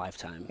presidents in a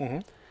lifetime. Mm-hmm.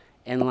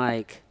 And,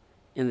 like,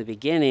 in the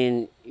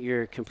beginning,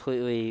 you're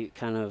completely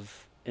kind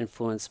of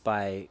influenced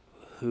by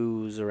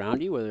who's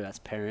around you, whether that's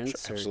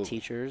parents Sure, or absolutely.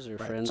 teachers or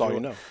Right. friends. That's all or, you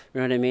know. You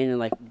know what I mean? And,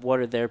 like, what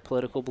are their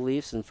political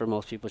beliefs? And for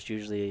most people, it's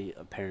usually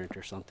a parent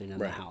or something in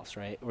Right. the house,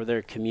 right? Or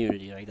their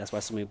community. Like, that's why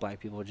so many black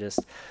people just,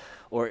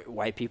 or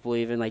white people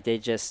even, like, they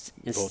just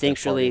their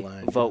instinctually party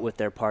line, vote yeah. with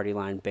their party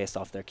line based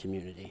off their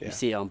community. Yeah. You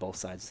see it on both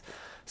sides.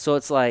 So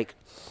it's like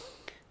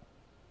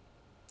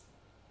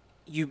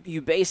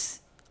you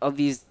base of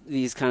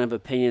these kind of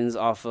opinions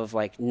off of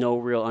like no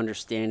real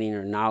understanding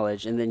or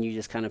knowledge, and then you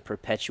just kind of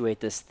perpetuate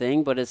this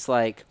thing. But it's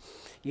like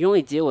you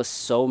only deal with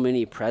so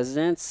many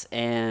presidents,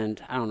 and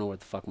I don't know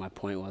what the fuck my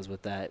point was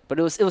with that. But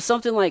it was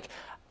something like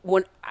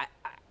when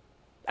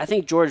I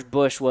think George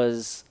Bush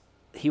was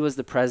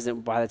the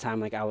president by the time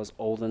like I was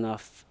old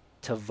enough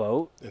to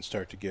vote And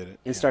start to get it.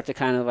 and start to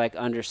kind of like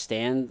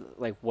understand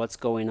like what's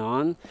going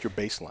on. Your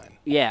baseline.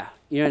 Yeah,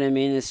 you know what I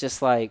mean? It's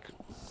just like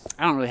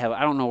I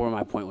don't know where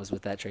my point was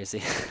with that,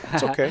 Tracy.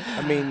 It's okay.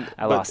 I mean,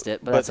 I lost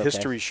it, but that's okay.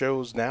 history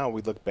shows now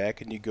we look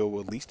back and you go,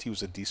 well, at least he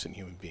was a decent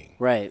human being.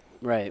 Right.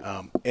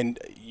 And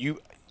you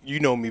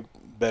know me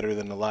better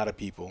than a lot of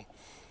people.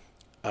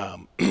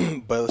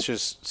 But let's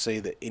just say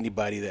that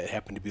anybody that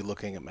happened to be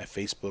looking at my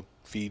Facebook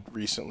feed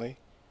recently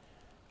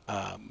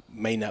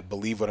may not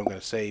believe what I'm going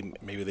to say.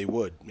 Maybe they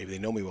would. Maybe they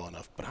know me well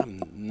enough. But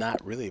I'm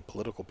not really a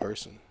political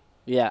person.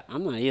 Yeah,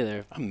 I'm not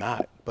either. I'm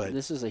not. But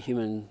This is a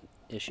human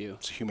issue.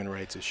 it's a human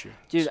rights issue.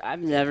 Dude,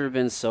 I've never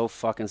been so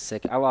fucking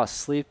sick. I lost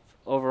sleep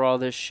over all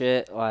this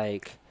shit.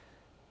 Like,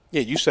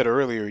 Yeah, you said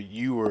earlier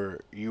you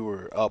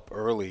were up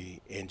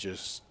early and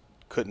just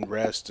couldn't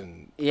rest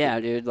and yeah,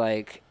 dude,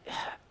 like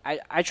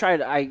I try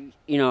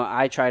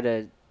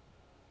to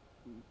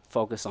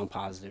focus on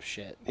positive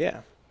shit.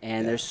 yeah.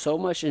 And there's so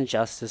much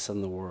injustice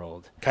in the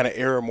world. Kind of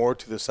err more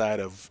to the side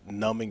of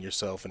numbing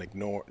yourself and I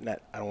don't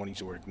want to use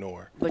the word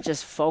ignore. But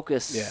just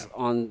focus Yeah.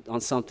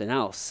 on something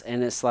else.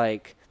 And it's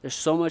like there's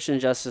so much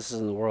injustice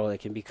in the world, it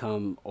can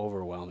become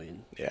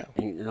overwhelming. Yeah.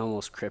 And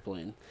almost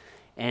crippling.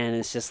 And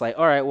it's just like,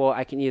 all right, well,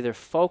 I can either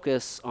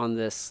focus on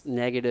this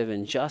negative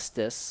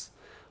injustice,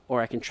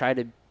 or I can try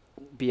to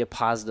be a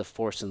positive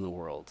force in the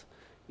world.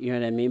 You know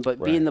what I mean?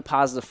 But being Right. the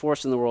positive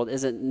force in the world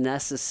isn't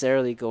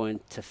necessarily going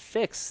to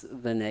fix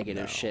the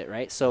negative shit,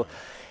 right? So,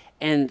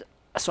 and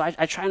so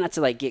I try not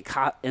to like get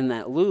caught in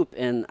that loop.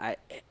 And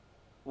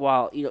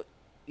while you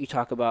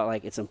talk about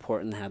like it's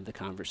important to have the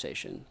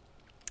conversation,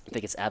 I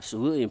think it's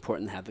absolutely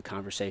important to have the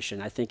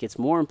conversation. I think it's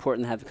more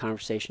important to have the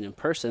conversation in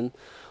person,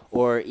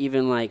 or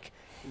even like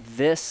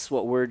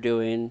what we're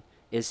doing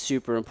is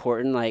super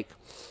important. Like,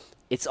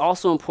 it's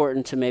also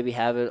important to maybe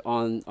have it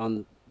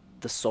on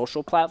the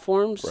social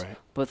platforms. Right.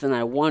 But then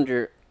I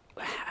wonder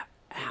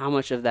how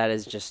much of that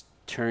is just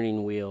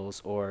turning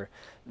wheels, or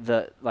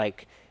the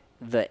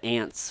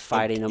ants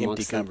fighting Empty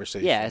amongst them.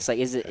 conversation. Yeah, it's like,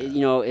 is it,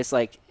 it's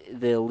like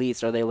the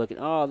elites, are they looking,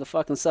 oh, the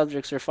fucking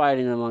subjects are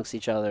fighting amongst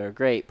each other.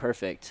 Great,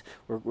 perfect.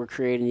 We're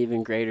creating an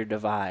even greater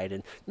divide.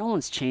 And no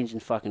one's changing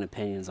fucking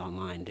opinions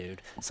online,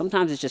 dude.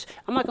 Sometimes it's just,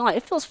 I'm not gonna lie,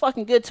 it feels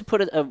fucking good to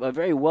put a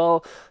very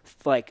well,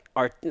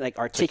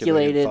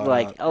 articulated, thought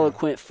out,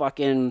 eloquent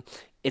fucking,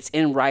 it's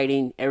in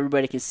writing,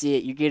 everybody can see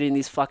it, you're getting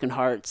these fucking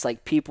hearts,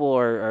 like people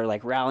are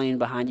like rallying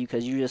behind you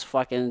because you just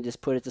fucking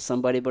just put it to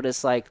somebody. But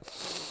it's like,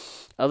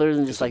 other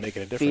than just Doesn't like make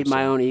any feed difference,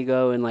 my though. own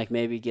ego and like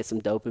maybe get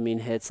some dopamine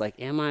hits, like,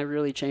 am I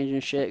really changing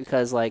shit?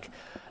 Because like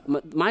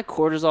my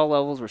cortisol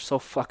levels were so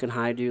fucking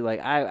high, dude. Like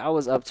I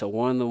was up to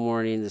 1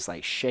 a.m, just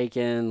like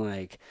shaking,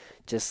 like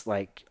just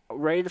like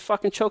ready to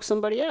fucking choke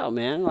somebody out,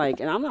 man. Like,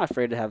 and I'm not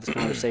afraid to have this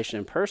conversation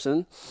in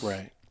person.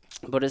 Right.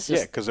 But it's Yeah,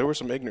 just, because there were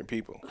some ignorant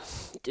people.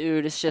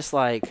 dude, it's just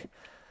like,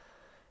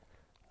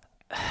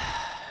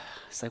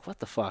 it's like, what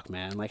the fuck,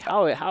 man? Like,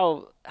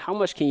 how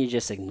much can you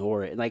just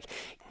ignore it? Like,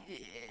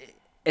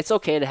 it's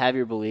okay to have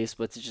your beliefs,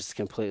 but to just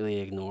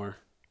completely ignore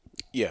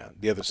Yeah,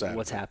 the other side.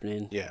 what's of it.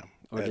 happening. Yeah.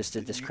 Or just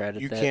to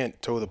discredit you that.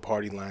 can't toe the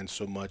party line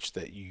so much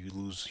that you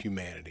lose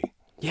humanity.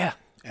 Yeah.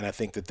 And I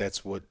think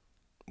that's what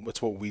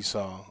we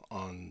saw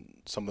on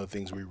some of the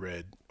things we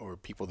read, or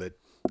people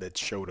that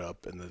showed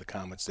up and the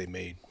comments they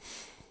made,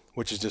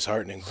 which is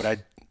disheartening.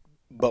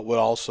 But what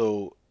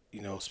also,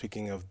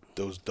 speaking of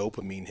those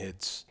dopamine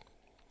hits,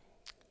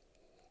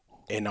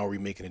 and are we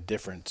making a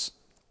difference?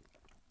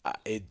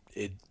 It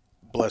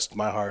blessed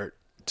my heart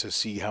to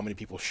see how many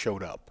people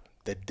showed up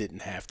that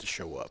didn't have to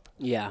show up.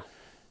 Yeah.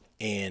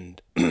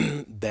 And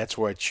that's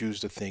where I choose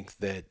to think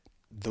that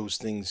those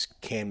things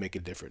can make a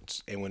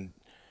difference. And when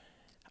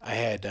I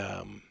had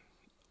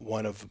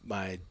one of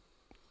my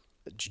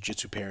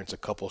jiu-jitsu parents, a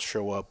couple,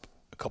 show up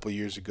a couple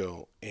years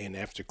ago, and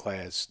after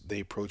class, they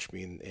approached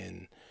me,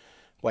 and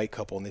white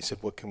couple, and they said,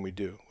 what can we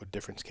do? What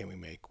difference can we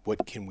make?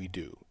 What can we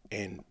do?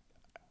 And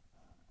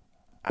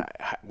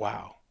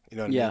wow. You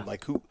know what I mean?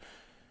 Like,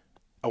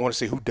 I want to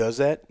say who does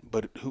that,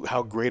 but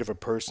how great of a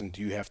person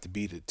do you have to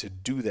be to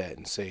do that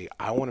and say,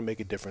 I want to make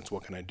a difference.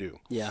 What can I do?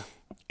 Yeah.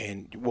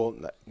 And well,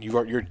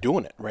 you're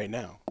doing it right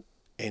now,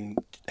 and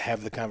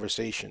have the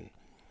conversation.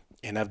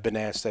 And I've been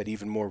asked that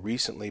even more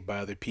recently by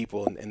other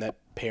people, and that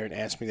parent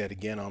asked me that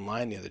again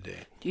online the other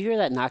day. Do you hear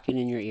that knocking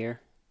in your ear?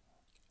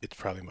 It's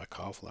probably my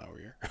cauliflower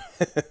ear.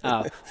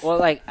 Oh, well,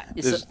 like,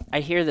 I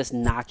hear this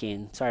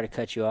knocking. Sorry to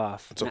cut you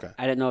off. It's okay.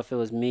 I didn't know if it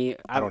was me.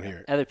 I don't hear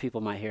it. Other people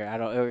might hear it. I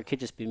don't, or it could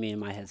just be me in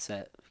my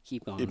headset.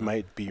 Keep going. It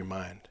might be your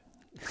mind.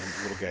 And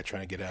the little guy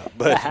trying to get out.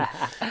 But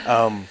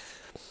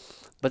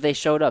but they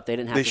showed up. They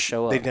didn't have to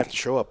show up. They didn't have to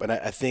show up. And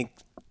I think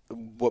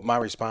what my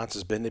response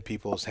has been to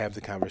people is have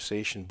the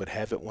conversation, but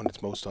have it when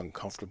it's most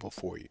uncomfortable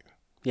for you.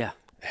 Yeah.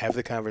 Have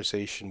the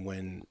conversation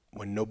when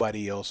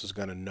nobody else is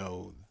going to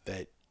know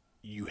that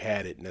you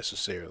had it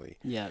necessarily.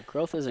 Yeah,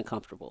 growth isn't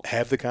comfortable.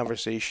 Have the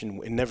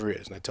conversation. It never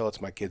is. And I tell it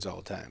to my kids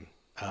all the time.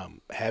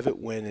 Have it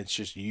when it's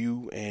just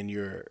you and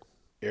your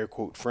air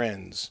quote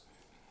friends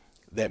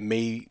that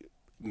may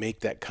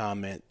make that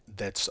comment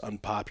that's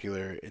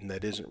unpopular and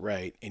that isn't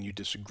right, and you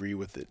disagree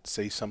with it.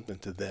 Say something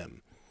to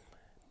them.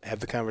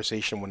 Have the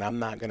conversation when I'm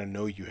not going to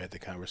know you had the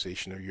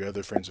conversation, or your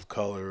other friends of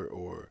color,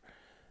 or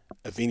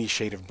of any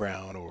shade of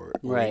brown, or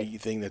Right.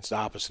 anything that's the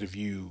opposite of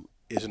you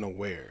isn't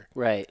aware.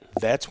 Right.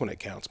 That's when it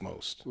counts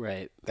most.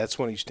 Right. That's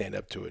when you stand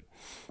up to it.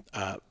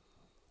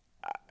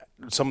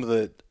 Some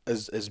of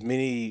as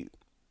many,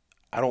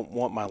 I don't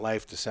want my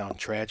life to sound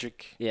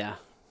tragic, Yeah.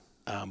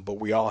 but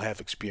we all have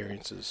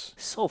experiences,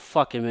 So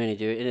fucking many,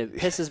 dude. And it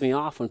pisses me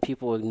off when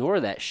people ignore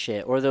that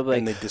shit. Or they'll be like,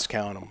 and they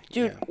discount them.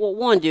 dude,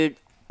 well, dude,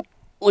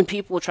 when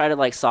people try to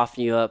like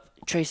soften you up,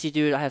 Tracy,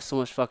 dude, I have so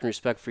much fucking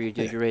respect for you,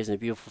 dude. Yeah. You're raising a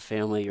beautiful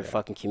family. You're a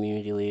fucking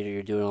community leader.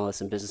 You're doing all this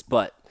in business.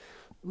 But,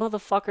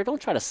 motherfucker, don't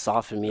try to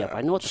soften me up.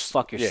 I know what the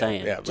fuck you're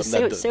saying. Just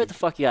say what the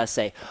fuck you gotta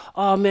say.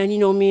 Oh, man, you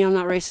know me. I'm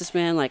not racist,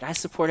 man. Like, I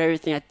support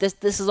everything.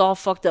 This is all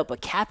fucked up.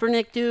 But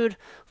Kaepernick, dude,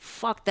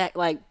 fuck that.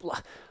 Like,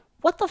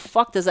 What the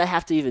fuck does that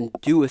have to even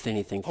do with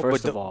anything?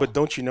 First of all, but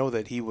don't you know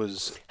that he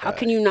was? how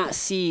can you not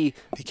see?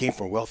 He came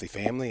from a wealthy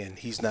family, and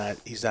he's not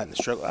in the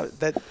struggle.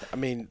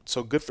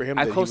 So good for him.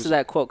 I that posted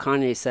that quote.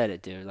 Kanye said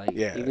it, dude. Like,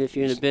 Yeah, even if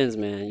you're in a Benz,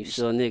 man, you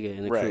still a nigga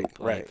in a right, coupe.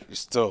 right. Like,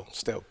 Still,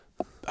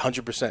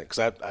 100%. Because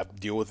I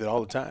deal with it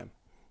all the time,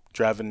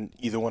 driving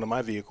either one of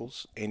my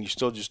vehicles, and you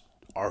still just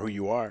are who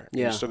you are. And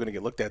Yeah. You're still going to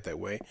get looked at that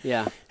way.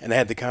 yeah, And I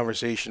had the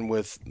conversation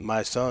with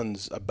my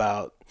sons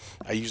about.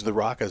 I use The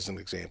Rock as an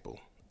example,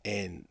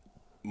 and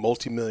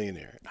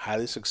multimillionaire,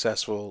 highly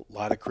successful, a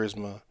lot of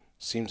charisma,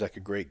 seems like a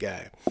great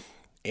guy.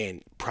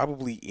 And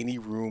probably any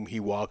room he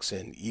walks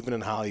in, even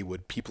in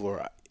Hollywood, people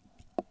are,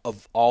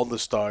 of all the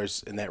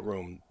stars in that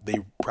room, they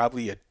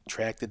probably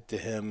attracted to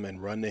him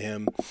and run to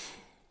him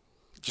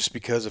just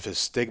because of his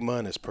stigma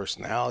and his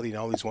personality and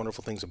all these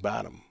wonderful things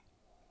about him.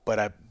 But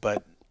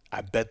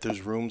I bet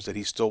there's rooms that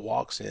he still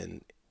walks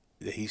in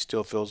that he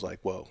still feels like,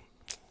 well,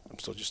 I'm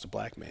still just a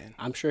black man.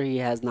 I'm sure he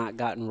has not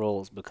gotten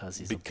roles because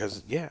he's.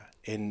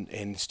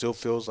 And still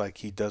feels like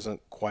he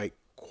doesn't quite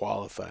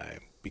qualify,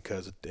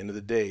 because at the end of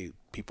the day,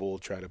 people will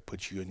try to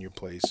put you in your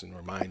place and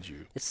remind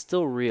you. It's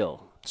still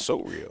real.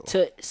 So real.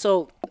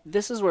 So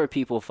this is where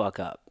people fuck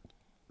up.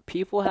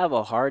 People have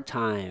a hard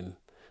time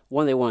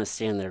when they want to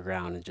stand their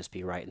ground and just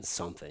be right in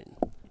something,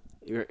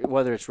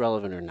 whether it's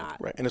relevant or not.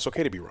 Right, and it's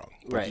okay to be wrong,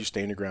 but Right. you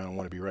stay in your ground and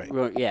want to be right.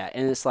 Yeah,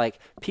 and it's like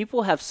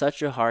people have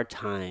such a hard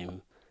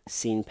time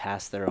seeing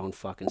past their own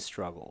fucking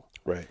struggle.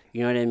 Right.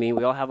 You know what I mean?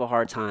 We all have a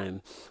hard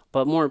time.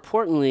 But more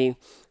importantly,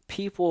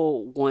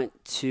 people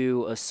want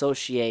to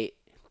associate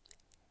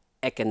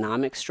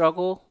economic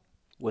struggle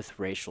with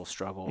racial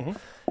struggle.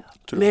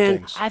 Two different Man,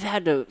 things. I've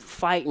had to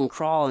fight and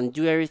crawl and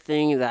do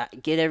everything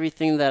get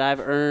everything that I've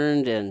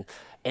earned, and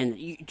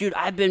dude,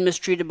 I've been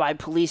mistreated by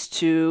police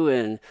too,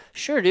 and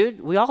sure, dude,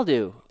 we all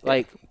do.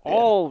 Like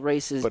all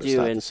races But it's do,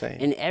 not and the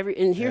same.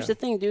 and here's the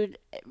thing, dude.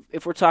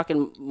 If we're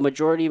talking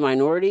majority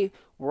minority,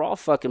 we're all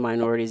fucking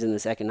minorities in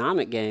this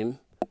economic game.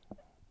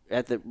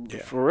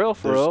 For real.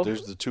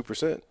 There's the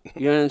 2%.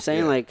 You know what I'm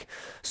saying? Yeah. Like,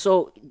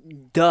 so,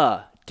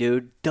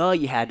 dude,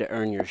 you had to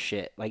earn your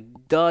shit. Like,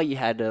 you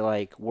had to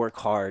like work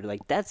hard.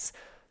 Like, that's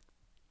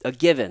a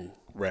given.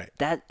 Right.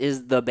 That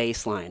is the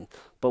baseline.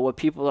 But what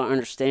people are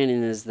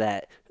understanding is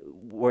that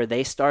where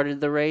they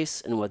started the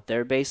race and what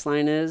their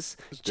baseline is,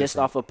 just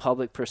different. off of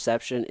public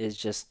perception, is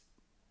just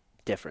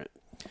different.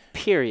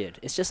 Period.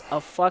 It's just a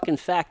fucking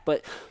fact.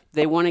 But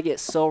they want to get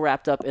so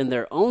wrapped up in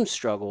their own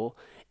struggle,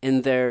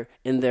 in their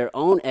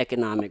own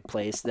economic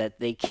place, that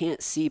they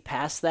can't see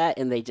past that,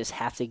 and they just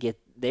have to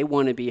they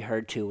want to be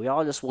heard too. We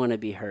all just want to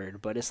be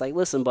heard. But it's like,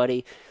 listen,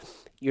 buddy,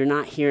 you're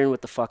not hearing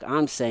what the fuck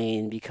I'm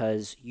saying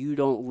because you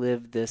don't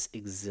live this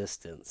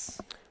existence.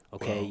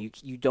 Okay? Well,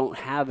 you don't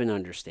have an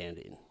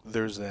understanding.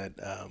 There's that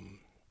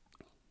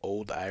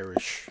old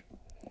Irish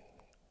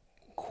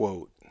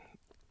quote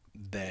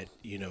that,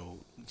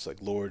 it's like,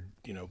 Lord,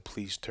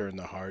 please turn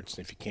the hearts,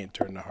 and if you can't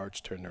turn the hearts,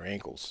 turn their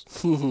ankles,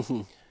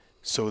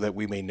 so that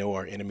we may know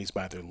our enemies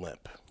by their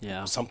limp.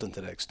 Yeah. Something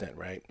to that extent,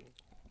 right?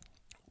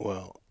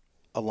 Well,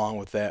 along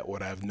with that,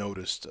 what I've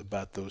noticed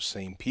about those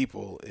same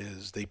people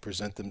is they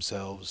present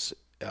themselves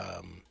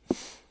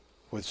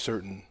with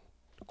certain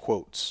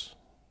quotes,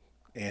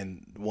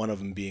 and one of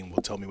them being,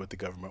 well, tell me what the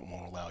government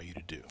won't allow you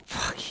to do.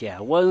 Fuck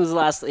yeah. When was the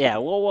last? Yeah.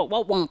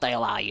 What won't they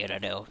allow you to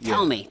do?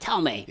 Tell me.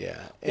 Yeah.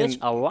 It's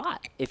And a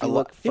lot. If you lot,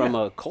 look from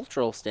yeah. a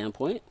cultural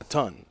standpoint. a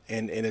ton.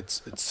 And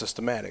it's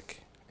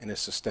systematic, and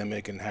it's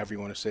systemic, and however you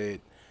want to say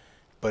it,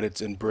 but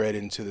it's inbred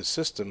into the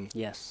system.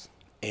 Yes.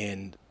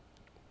 And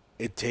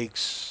it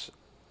takes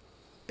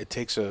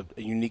a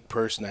unique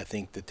person, I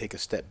think, to take a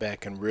step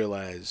back and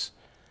realize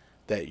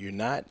that you're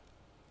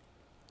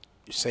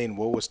saying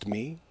woe is to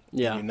me.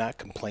 Yeah. And you're not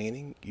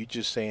complaining. You're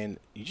just saying,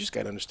 you just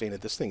got to understand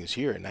that this thing is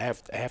here, and I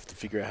have to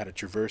figure out how to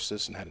traverse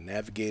this and how to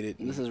navigate it.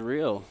 This is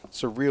real.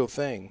 It's a real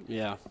thing.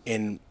 Yeah.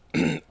 And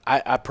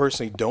I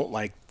personally don't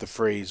like the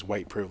phrase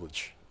white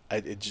privilege.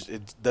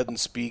 It doesn't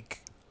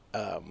speak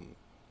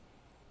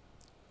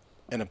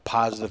in a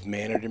positive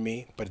manner to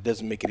me, but it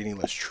doesn't make it any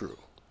less true.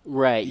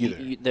 Right.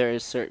 Either. There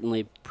is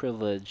certainly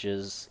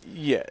privileges.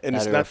 Yeah, and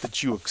it's that are not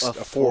that you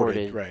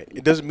afforded, right?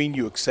 It doesn't mean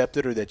you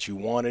accepted or that you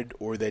wanted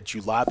or that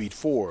you lobbied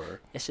for.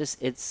 It's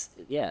just,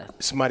 yeah.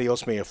 Somebody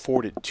else may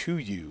afford it to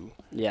you.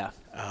 Yeah.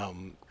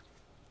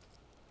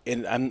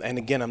 And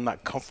again, I'm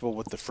not comfortable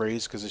with the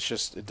phrase because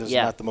it's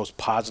Yeah. not the most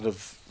positive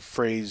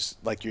phrase,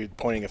 like you're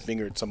pointing a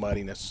finger at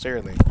somebody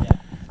necessarily. Yeah.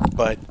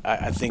 But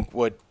I think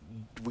what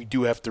we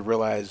do have to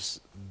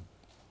realize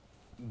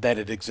that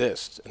it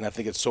exists, and I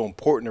think it's so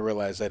important to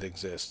realize that it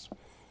exists.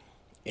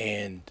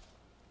 And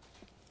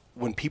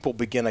when people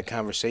begin a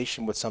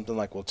conversation with something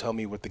like, well, tell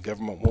me what the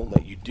government won't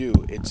let you do,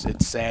 it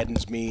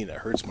saddens me and it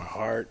hurts my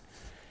heart.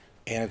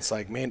 And it's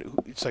like, man,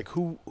 it's like,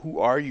 who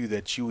are you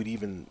that you would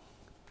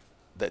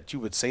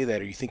say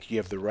that, or you think you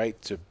have the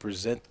right to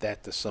present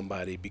that to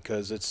somebody,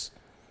 because it's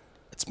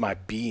my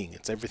being,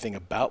 it's everything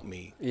about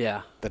me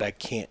Yeah. that I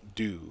can't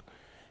do.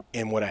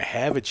 And what I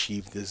have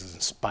achieved is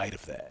in spite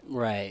of that.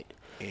 Right.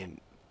 And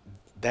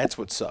that's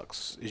what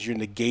sucks, is you're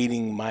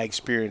negating my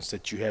experience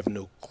that you have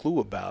no clue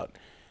about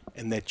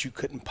and that you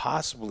couldn't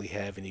possibly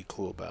have any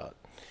clue about.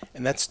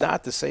 And that's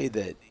not to say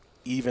that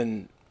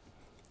even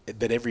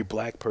that every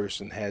black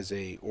person has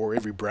or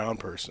every brown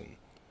person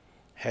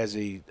has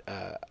a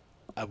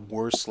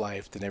worse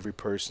life than every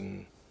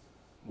person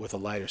with a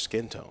lighter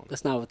skin tone.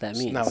 That's not what that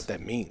means. It's not what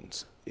that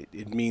means.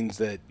 It means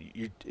that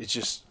it's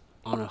just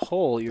on a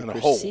whole, you're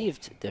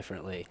perceived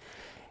differently.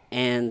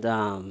 And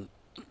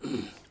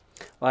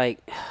like,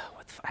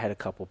 I had a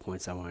couple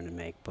points I wanted to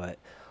make, but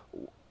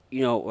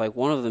like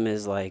one of them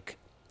is like,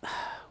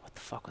 what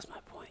the fuck was my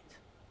point?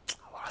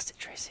 I lost it,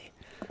 Tracy.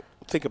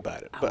 Think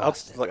about it.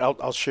 But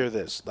I'll share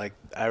this. Like,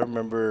 I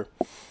remember,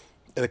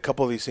 and a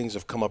couple of these things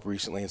have come up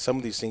recently, and some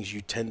of these things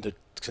you tend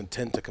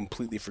to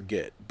completely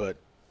forget. But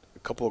a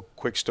couple of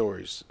quick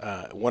stories.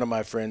 One of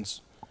my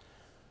friends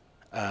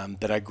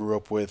that I grew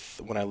up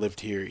with when I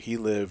lived here,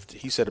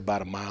 he said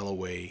about a mile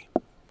away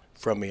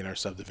from me in our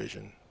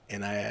subdivision.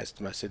 And I asked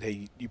him, I said,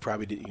 hey, you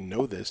probably didn't even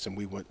know this. And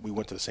we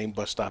went to the same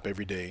bus stop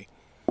every day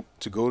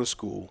to go to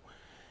school.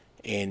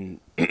 And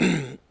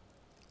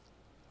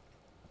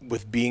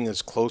with being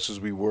as close as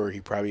we were, he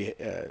probably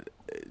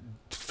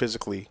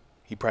physically,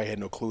 he probably had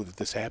no clue that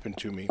this happened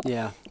to me.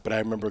 Yeah. But I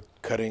remember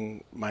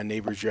cutting my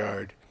neighbor's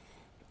yard,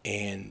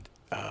 and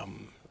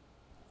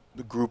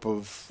the group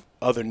of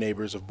other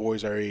neighbors of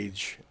boys our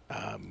age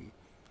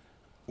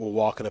were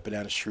walking up and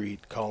down the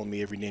street, calling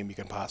me every name you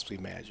can possibly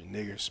imagine: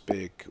 nigger,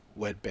 spick,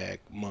 wetback,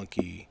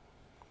 monkey.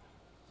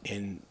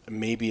 And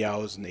maybe I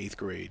was in 8th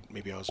grade.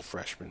 Maybe I was a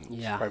freshman.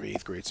 Yeah. Probably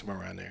 8th grade, somewhere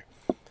around there.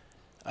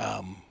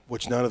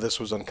 Which none of this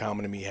was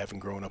uncommon to me, having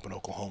grown up in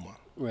Oklahoma.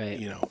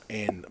 Right.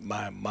 And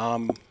my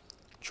mom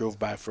drove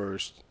by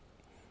first.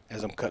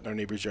 As I'm cutting our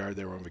neighbor's yard,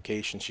 they were on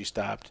vacation. She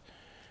stopped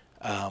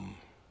and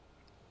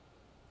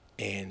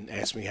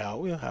asked me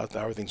how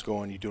everything's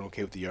going. You doing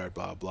okay with the yard,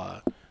 blah,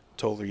 blah.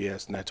 Told her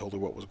yes, and I told her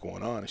what was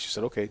going on. And she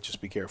said, okay, just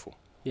be careful.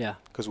 Yeah.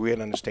 Because we had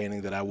an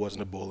understanding that I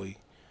wasn't a bully,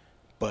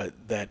 but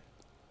that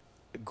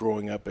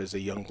growing up as a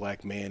young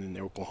black man in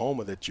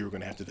Oklahoma, that you were going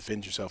to have to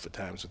defend yourself at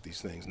times with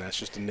these things. And that's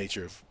just the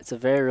nature of... It's a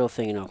very real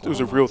thing in Oklahoma. It was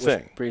a real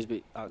thing. Brings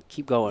me, I'll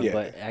keep going,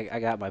 but I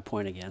got my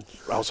point again.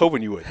 I was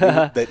hoping you would.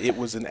 That it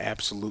was an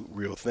absolute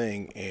real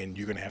thing, and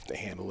you're going to have to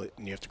handle it,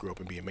 and you have to grow up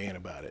and be a man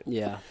about it.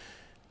 Yeah.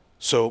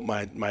 So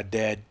my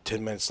dad,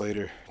 10 minutes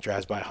later,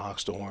 drives by,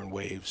 honks the horn,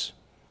 waves,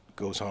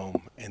 goes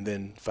home. And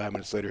then 5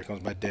 minutes later,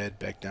 comes my dad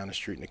back down the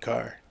street in the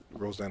car,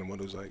 rolls down the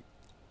window, is like,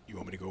 you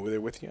want me to go over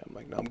there with you? I'm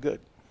like, no, I'm good.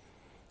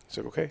 He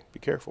said, okay, be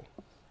careful.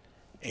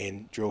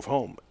 And drove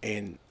home.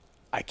 And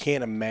I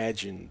can't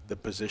imagine the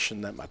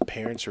position that my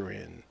parents are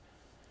in,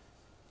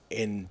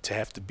 and to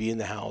have to be in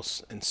the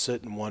house and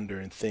sit and wonder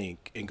and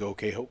think and go,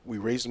 okay, we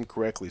raised him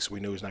correctly, so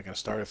we know he's not going to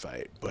start a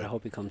fight. But I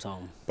hope he comes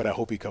home. But I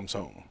hope he comes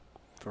home.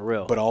 For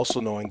real. But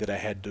also knowing that I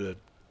had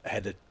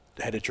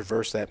to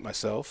traverse that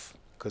myself,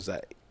 because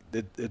I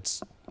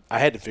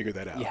had to figure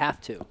that out. You have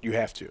to. You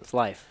have to. It's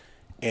life.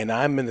 And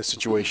I'm in the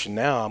situation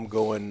now, I'm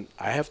going,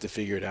 I have to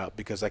figure it out,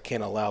 because I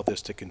can't allow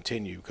this to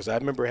continue. Because I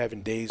remember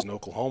having days in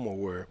Oklahoma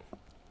where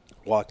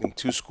walking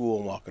to school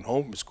and walking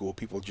home from school,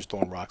 people are just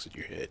throwing rocks at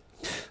your head.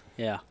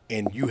 Yeah.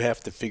 And you have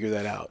to figure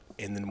that out.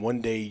 And then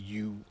one day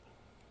you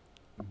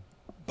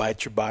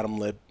bite your bottom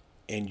lip,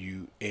 and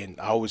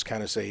I always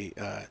kind of say,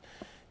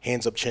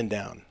 hands up, chin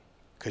down,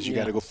 because you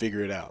got to go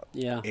figure it out.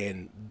 Yeah.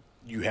 And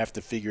you have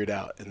to figure it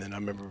out. And then I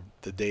remember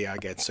the day I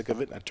got sick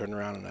of it, and I turned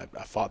around and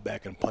I fought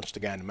back and punched the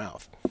guy in the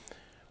mouth.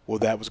 Well,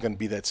 that was going to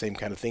be that same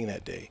kind of thing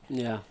that day.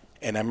 Yeah.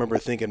 And I remember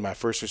thinking my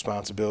first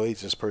responsibility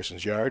is this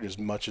person's yard. As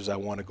much as I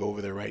want to go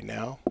over there right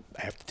now,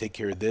 I have to take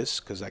care of this,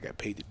 because I got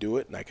paid to do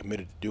it, and I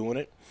committed to doing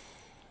it.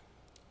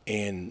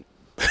 And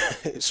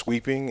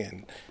sweeping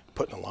and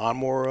putting a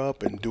lawnmower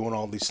up and doing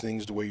all these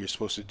things the way you're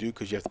supposed to do,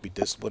 because you have to be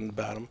disciplined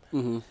about them.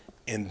 Mm-hmm.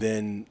 And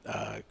then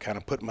kind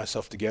of putting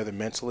myself together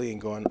mentally and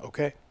going,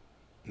 okay,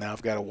 now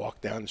I've got to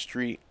walk down the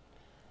street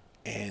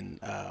and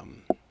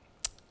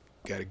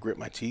got to grit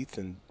my teeth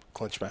and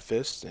clench my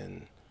fists,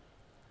 and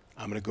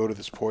I'm going to go to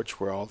this porch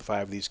where all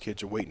 5 of these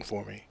kids are waiting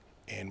for me,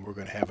 and we're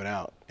going to have it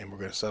out, and we're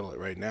going to settle it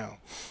right now.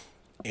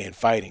 And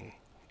fighting.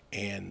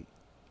 And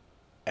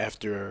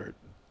after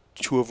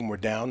 2 of them were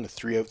down, the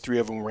three of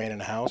them ran in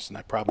the house, and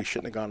I probably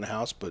shouldn't have gone in the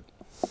house, but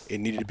it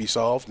needed to be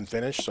solved and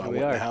finished, so I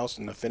went in the house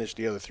and I finished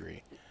the other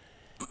 3,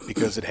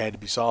 because it had to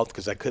be solved,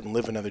 because I couldn't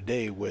live another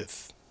day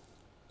with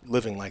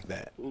living like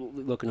that.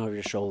 Looking over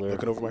your shoulder.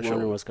 Looking over my shoulder.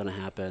 Wondering what's going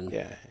to happen.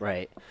 Yeah.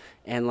 Right.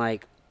 And,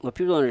 like, what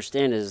people don't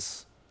understand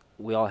is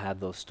we all have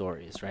those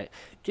stories, right?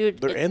 Dude.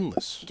 They're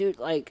endless. Dude,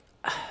 like,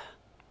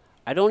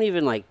 I don't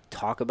even, like,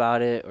 talk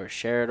about it or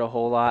share it a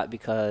whole lot,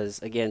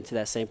 because, again, to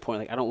that same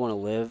point, like, I don't want to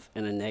live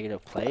in a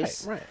negative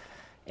place. Right.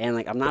 And,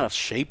 like, I'm not it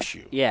shapes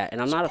you. Yeah,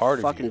 and I'm not a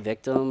fucking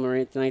victim or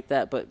anything like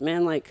that. But,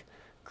 man, like,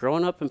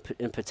 growing up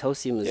in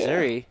Potosi,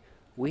 Missouri,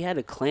 we had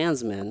a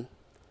Klansman.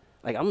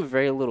 Like, I'm a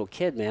very little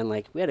kid, man.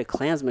 Like, we had a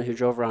Klansman who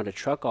drove around a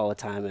truck all the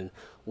time, and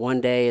one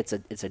day it's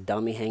a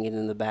dummy hanging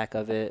in the back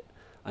of it.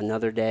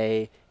 Another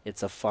day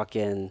It's a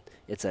fucking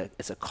it's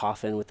a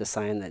coffin with the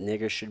sign that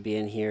niggers should be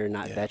in here,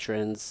 not Yeah.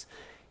 veterans.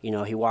 You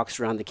know, he walks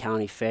around the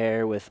county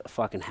fair with a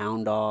fucking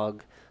hound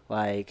dog.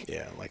 Like,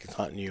 Yeah, like it's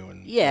hunting you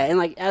and yeah, and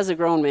like as a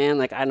grown man,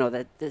 like I know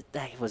that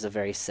was a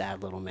very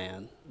sad little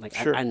man. Like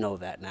sure, I know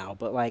that now,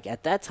 but like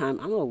at that time,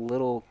 I'm a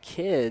little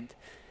kid,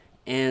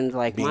 and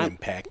like being my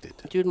impacted.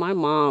 dude, my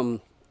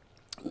mom,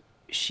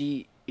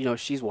 she, you know,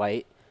 she's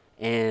white,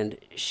 and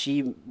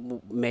she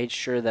made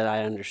sure that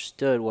I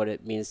understood what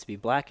it means to be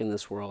black in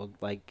this world.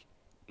 Like,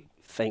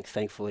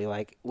 thankfully,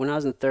 like when I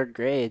was in third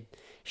grade,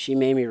 she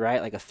made me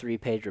write like a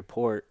 3-page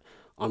report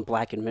on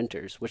black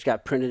inventors, which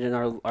got printed in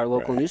our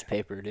local Right,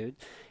 newspaper, dude.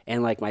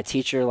 And like my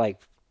teacher like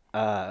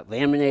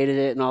laminated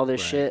it and all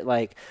this right. shit.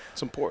 Like,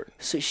 It's important.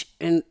 so she,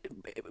 and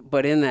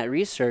but in that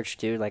research,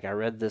 dude, like I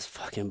read this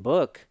fucking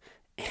book,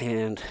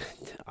 and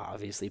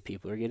obviously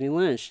people are getting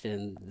lynched,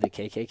 and the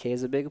KKK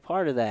is a big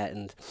part of that.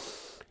 And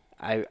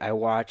I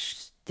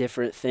watched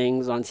different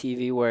things on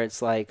TV where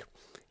it's like,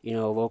 you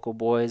know, local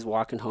boys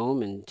walking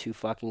home and two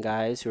fucking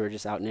guys who are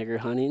just out nigger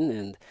hunting,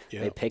 and they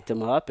Yeah. picked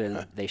him up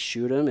and they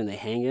shoot him and they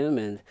hang him.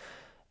 And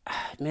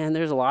man,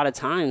 there's a lot of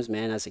times,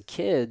 man, as a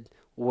kid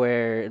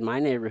where in my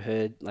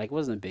neighborhood, like it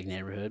wasn't a big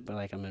neighborhood, but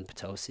like I'm in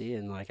Potosi,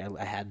 and like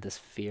I had this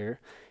fear,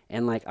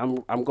 and like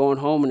I'm going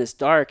home and it's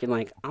dark, and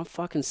like I'm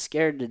fucking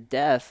scared to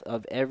death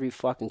of every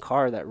fucking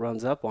car that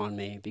runs up on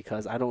me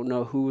because I don't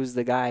know who is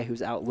the guy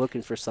who's out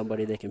looking for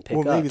somebody they can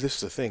Well, pick maybe up. this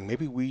is the thing.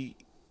 Maybe we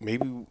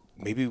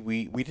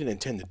didn't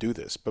intend to do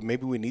this, but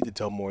maybe we need to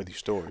tell more of these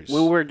stories.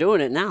 When we're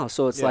doing it now, Yeah.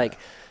 so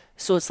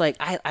it's like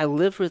I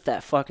lived with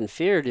that fucking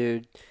fear,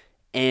 dude,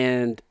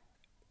 and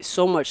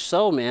so much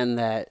so, man,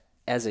 that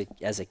as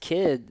a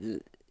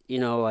kid, you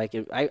know, like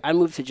I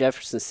moved to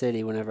Jefferson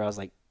City whenever I was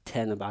like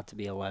 10, about to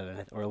be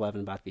 11, or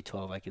 11, about to be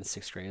 12, like in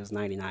sixth grade. It was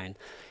 99,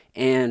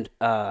 and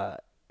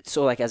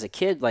so like as a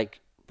kid, like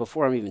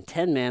before I'm even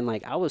 10, man,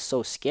 like I was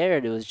so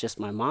scared. It was just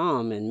my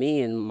mom and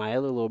me and my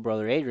other little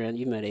brother Adrian.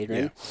 You met Yeah.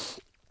 Adrian.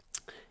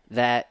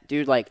 That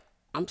dude, like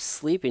I'm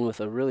sleeping with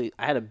I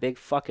had a big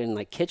fucking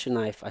like kitchen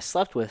knife I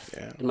slept with,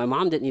 Yeah. and my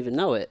mom didn't even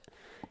know it.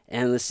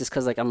 And it's just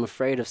because like I'm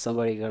afraid of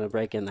somebody gonna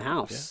break in the Yeah.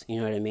 house. You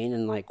know what I mean?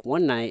 And like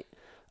one night,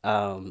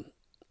 um,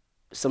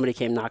 somebody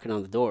came knocking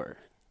on the door.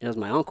 It was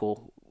my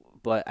uncle,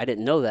 but I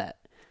didn't know that.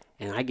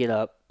 And I get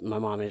up. My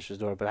mom answers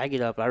the door, but I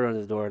get up. I run to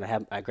the door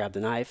and I grab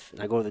the knife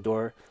and I go to the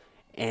door,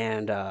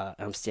 and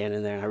I'm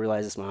standing there and I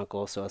realize it's my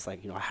uncle. So it's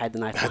like, you know, I hide the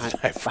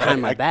knife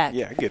behind my back.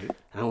 Yeah, I get it.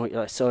 I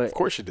don't, so Of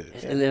course you did.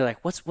 Yeah. and they're like,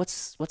 what's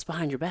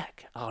behind your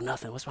back? Oh,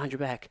 nothing. What's behind your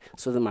back?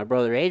 So then my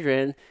brother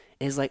Adrian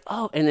is like,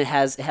 oh, and it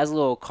has a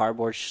little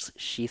cardboard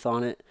sheath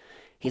on it.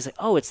 He's like,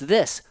 oh, it's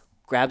this.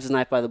 Grabs the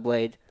knife by the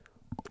blade,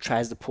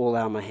 tries to pull it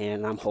out of my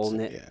hand, and I'm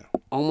holding it. Yeah.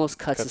 Almost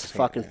cuts his his hand,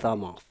 fucking yeah.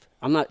 thumb off.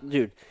 I'm not,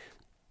 dude.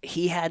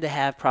 He had to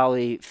have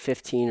probably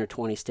 15 or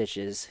 20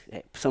 stitches.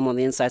 Some on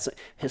the inside. So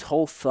his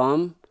whole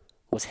thumb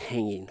was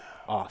hanging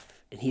off,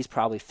 and he's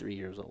probably 3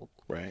 years old,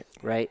 Right.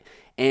 right?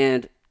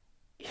 And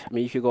I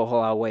mean, you could go a whole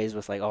lot of ways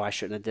with like, oh, I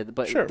shouldn't have did that.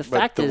 But Sure, the but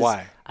fact the is,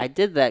 why? I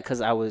did that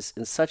because I was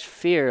in such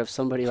fear of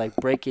somebody like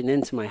breaking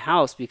into my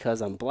house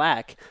because I'm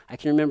black. I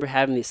can remember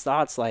having these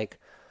thoughts like,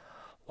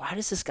 why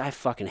does this guy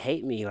fucking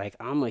hate me? Like,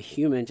 I'm a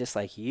human just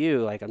like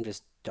you. Like, I'm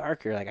just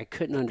darker. Like, I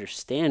couldn't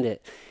understand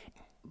it.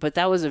 But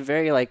that was a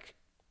very like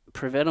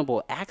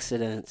preventable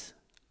accident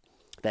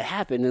that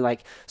happened, and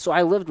like, so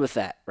I lived with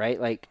that, right?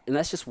 Like, and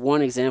that's just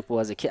one example.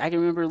 As a kid, I can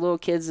remember little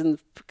kids and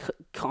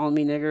calling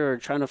me nigger or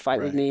trying to fight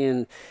with Right. me,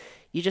 and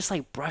you just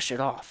like brush it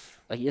off.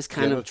 Like, you just You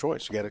kind have no of,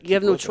 choice. You got to. you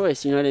have no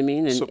choice. You know what I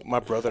mean? And So my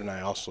brother and I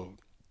also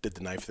did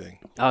the knife thing.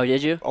 oh,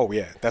 did you? Oh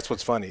yeah, that's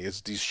what's funny.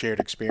 It's these shared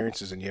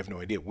experiences, and you have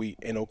no idea. We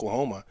in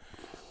Oklahoma,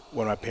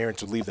 when my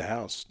parents would leave the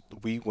house,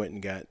 we went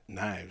and got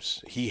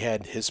knives. He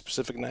had his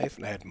specific knife,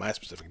 and I had my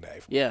specific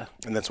knife. Yeah,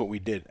 And that's what we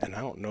did. And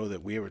I don't know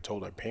that we ever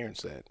told our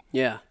parents that,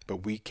 yeah, but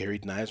we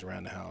carried knives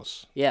around the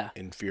house yeah,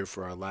 in fear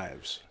for our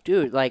lives.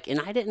 dude. Like, and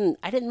I didn't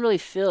really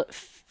feel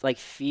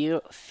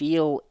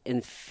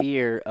in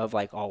fear of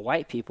like all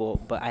white people,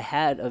 but I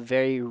had a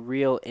very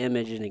real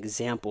image and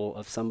example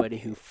of somebody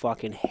who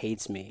fucking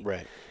hates me,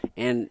 Right.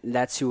 and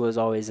that's who was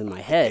always in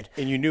my head.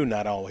 And you knew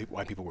not all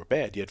white people were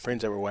bad. You had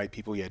friends that were white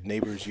people. You had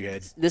neighbors. You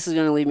had This is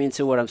going to lead me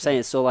into what I'm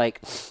saying. So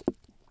like,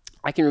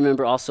 I can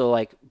remember also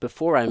like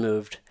before I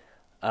moved,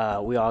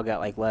 we all got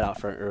like let out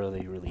for an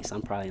early release.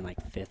 I'm probably in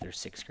like fifth or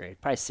sixth grade,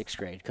 probably sixth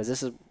grade, because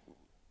this is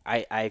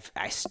I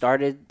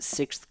started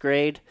sixth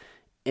grade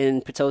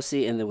in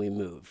Potosi, and then we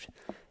moved,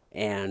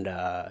 and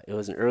it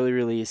was an early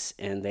release,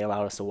 and they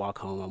allowed us to walk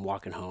home. I'm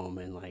walking home,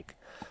 and like,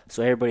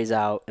 so everybody's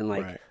out, and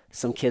like. Right.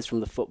 Some kids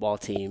from the football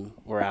team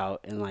were out,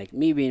 and like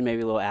me being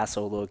maybe a little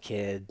asshole little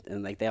kid,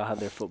 and like they all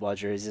have their football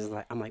jerseys.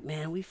 Like I'm like,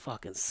 man, we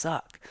fucking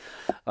suck.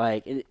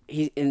 Like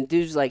and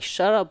dude's like,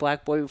 shut up,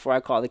 black boy, before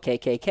I call the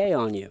KKK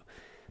on you.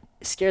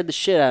 It scared the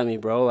shit out of me,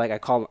 bro. Like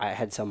I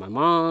had to tell my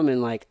mom,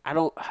 and like I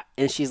don't.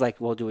 And she's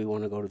like, well, do we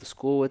want to go to the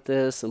school with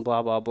this, and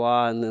blah blah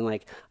blah. And then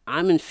like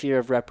I'm in fear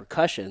of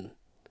repercussion,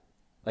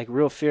 like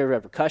real fear of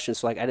repercussion.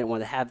 So like I didn't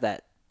want to have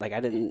like, I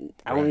don't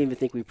even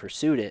think we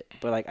pursued it,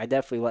 but like, I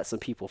definitely let some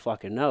people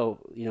fucking know,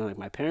 you know, like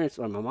my parents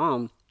or my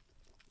mom.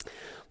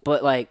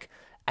 But like,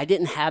 I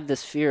didn't have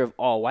this fear of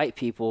all white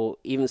people,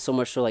 even so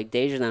much so like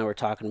Deja and I were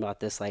talking about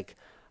this. Like,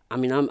 I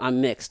mean,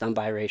 I'm mixed, I'm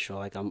biracial,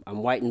 like I'm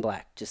white and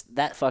black, just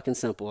that fucking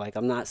simple. Like,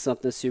 I'm not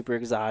something super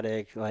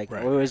exotic. Like,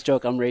 Right. we always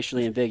joke I'm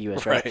racially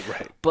ambiguous, right?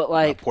 Right. But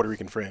like, Puerto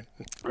Rican friend.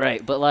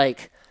 right, but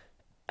like,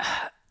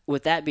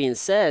 with that being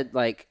said,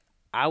 like,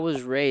 I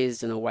was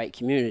raised in a white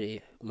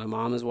community. My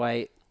mom is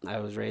white. I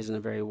was raised in a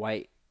very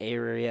white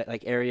area.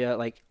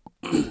 Like,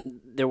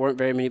 there weren't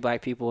very many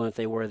black people, and if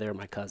they were, they were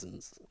my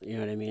cousins. You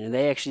know what I mean? And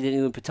they actually didn't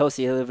live in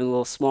Potosi. They live in a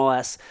little small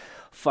ass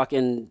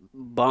fucking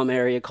bum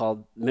area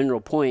called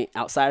Mineral Point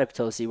outside of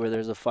Potosi, where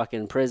there's a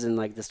fucking prison.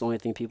 Like, that's the only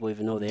thing people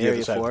even know the The area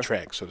other side for. of the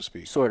track, so to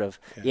speak. Sort of,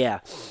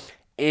 yeah.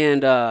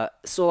 And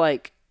so,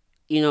 like,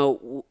 you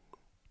know,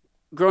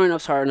 growing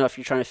up's hard enough.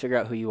 You're trying to figure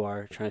out who you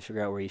are, trying to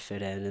figure out where you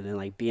fit in, and then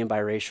like being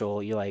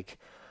biracial,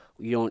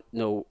 you don't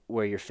know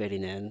where you're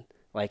fitting in.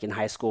 Like in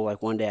high school,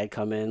 like one day I'd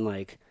come in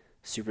like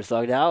super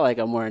thugged out, like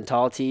I'm wearing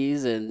tall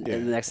tees, and the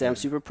next day I'm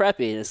super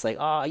preppy, and it's like,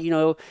 oh, you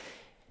know,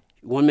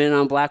 1 minute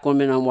I'm black, 1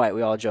 minute I'm white.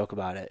 We all joke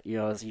about it, you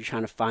know. So you're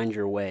trying to find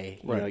your way,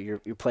 you know, your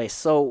place.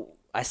 So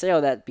I say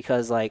all that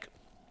because like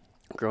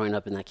growing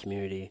up in that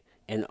community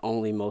and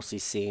only mostly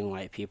seeing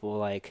white people,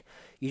 like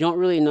you don't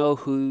really know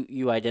who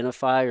you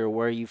identify or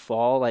where you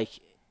fall. Like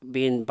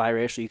being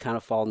biracial, you kind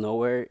of fall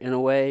nowhere in a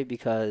way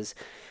because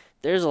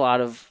there's a lot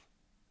of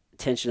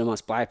tension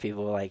amongst black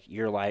people, like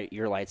you're light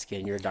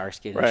skin, you're dark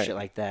skin, and shit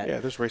like that. Yeah,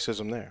 there's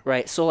racism there.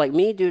 Right. So like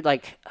me, dude,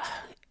 like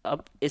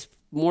it's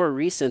more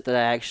recent that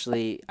I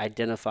actually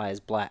identify as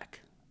black,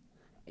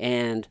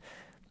 and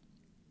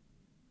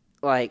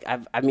like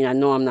I mean, I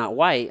know I'm not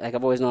white. Like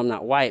I've always known I'm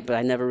not white, but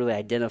I never really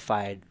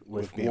identified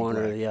with one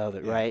black. or the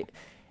other, right?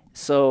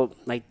 So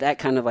like that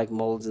kind of like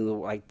molds in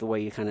the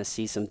way you kind of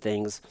see some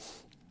things,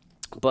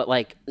 but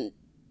like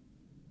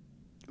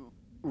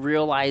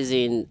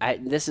realizing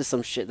this is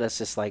some shit that's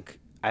just like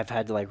I've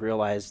had to like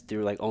realize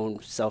through like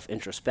own self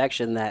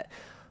introspection that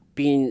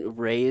being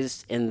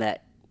raised in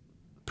that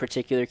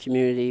particular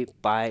community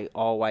by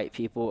all white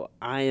people,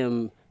 I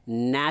am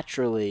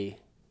naturally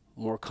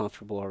more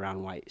comfortable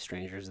around white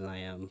strangers than I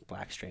am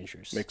black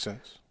strangers. Makes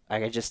sense.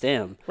 Like I just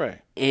am. Right.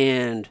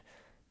 And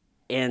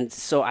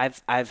so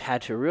I've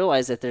had to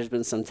realize that there's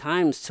been some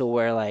times to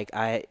where like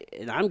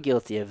I'm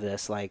guilty of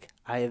this. Like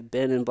I have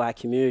been in black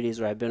communities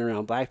where I've been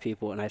around black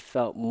people and I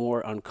felt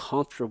more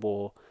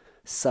uncomfortable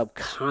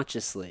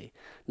subconsciously,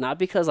 not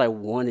because I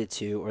wanted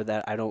to or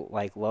that I don't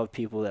like love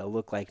people that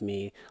look like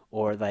me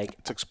or like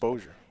It's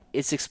exposure.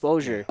 It's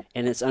exposure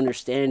and it's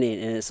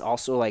understanding, and it's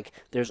also like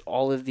there's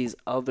all of these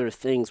other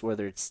things,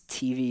 whether it's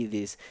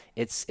TV,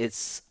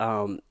 it's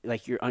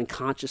like you're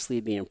unconsciously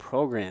being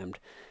programmed.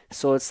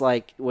 So it's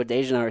like what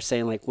Deja and I were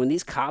saying, like when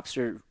these cops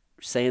are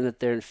saying that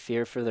they're in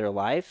fear for their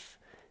life,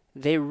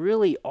 they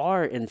really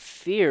are in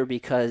fear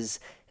because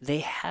they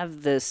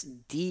have this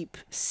deep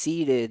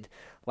seated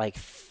like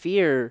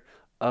fear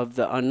of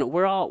the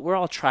we're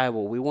all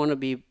tribal. We want to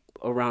be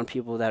around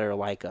people that are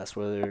like us,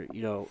 whether,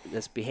 you know,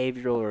 that's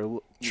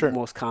behavioral or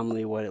most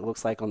commonly what it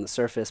looks like on the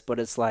surface. But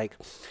it's like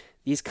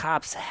these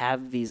cops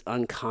have these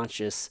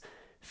unconscious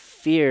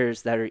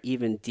fears that are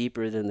even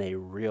deeper than they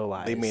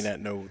realize. They may not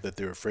know that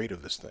they're afraid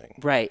of this thing.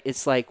 Right.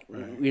 It's like,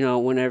 you know,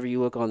 whenever you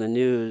look on the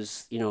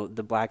news, you know,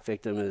 the black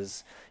victim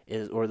is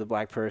or the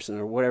black person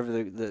or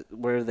whatever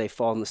wherever they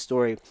fall in the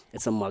story,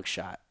 it's a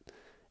mugshot.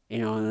 You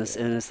know, and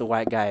it's the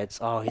white guy. It's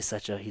he's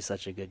such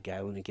a good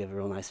guy. Let me give a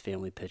real nice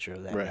family picture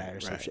of that guy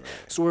or some shit. Right.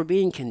 So we're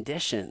being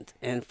conditioned,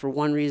 and for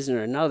one reason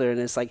or another, and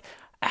it's like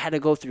I had to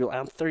go through.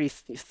 I'm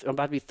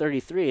about to be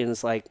 33, and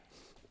it's like,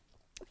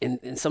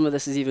 and some of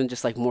this is even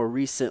just like more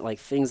recent, like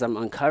things I'm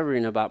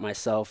uncovering about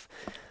myself.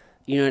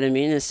 You know what I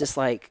mean? It's just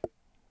like,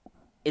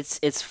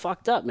 it's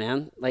fucked up,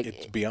 man. Like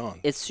it's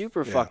beyond. It's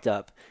super fucked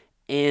up,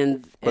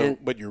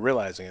 but you're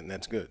realizing it, and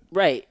that's good.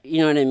 Right. You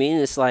know what I mean?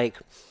 It's like,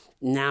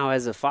 now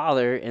as a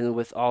father and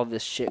with all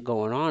this shit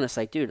going on, it's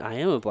like, dude, I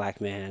am a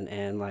black man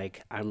and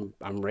like I'm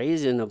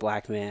raising a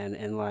black man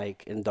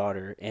and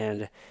daughter,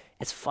 and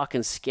it's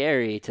fucking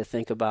scary to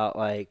think about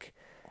like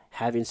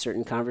having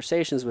certain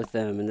conversations with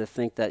them and to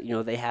think that, you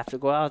know, they have to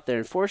go out there.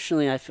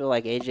 Unfortunately, I feel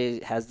like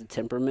AJ has the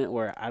temperament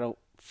where I don't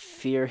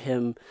fear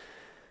him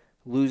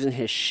losing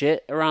his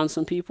shit around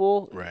some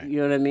people. Right. You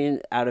know what I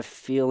mean? Out of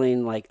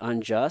feeling like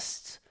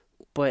unjust.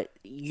 But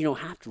you don't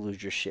have to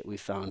lose your shit, we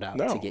found out,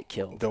 to get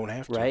killed. Don't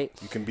have to. Right?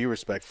 You can be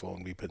respectful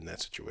and be put in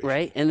that situation.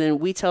 Right? And then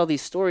we tell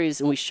these stories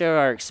and we share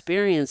our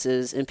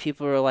experiences, and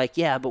people are like,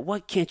 yeah, but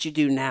what can't you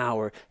do now?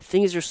 Or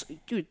things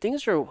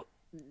are,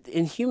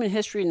 in human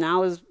history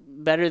now is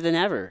better than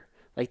ever.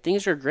 Like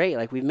things are great.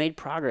 Like we've made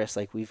progress.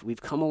 Like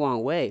we've come a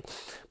long way.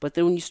 But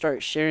then when you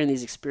start sharing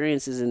these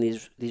experiences and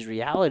these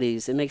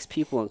realities, it makes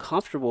people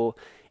uncomfortable.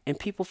 and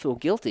people feel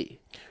guilty.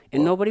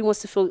 And nobody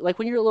wants to feel like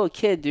when you're a little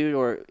kid, dude,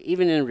 or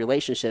even in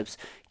relationships,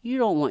 you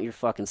don't want your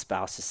fucking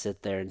spouse to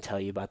sit there and tell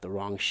you about the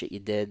wrong shit you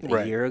did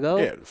a year ago.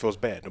 Yeah, it feels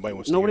bad.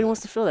 Nobody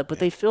wants to feel that, but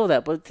they feel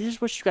that. But this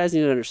is what you guys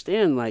need to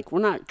understand. Like,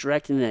 we're not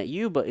directing it at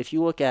you, but if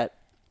you look at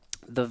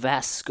the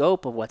vast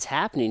scope of what's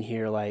happening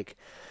here, like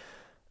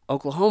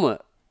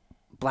Oklahoma,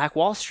 Black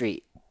Wall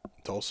Street,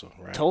 Tulsa,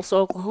 right? Tulsa,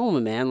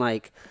 Oklahoma, man.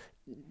 Like,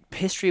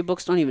 history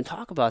books don't even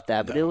talk about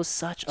that, but it was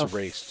such a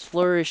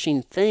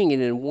flourishing thing,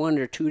 and in 1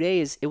 or 2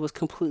 days, it was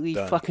completely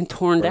fucking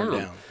torn down.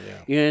 Yeah.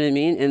 You know what I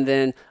mean? And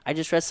then I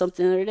just read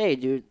something the other day,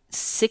 dude.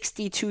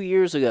 62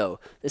 years ago,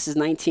 this is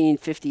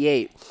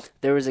 1958,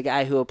 there was a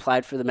guy who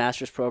applied for the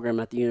master's program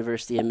at the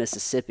University of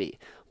Mississippi,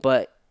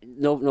 but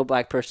no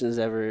black person has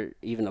ever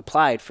even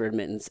applied for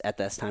admittance at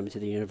that time to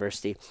the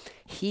university.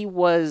 He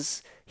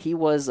was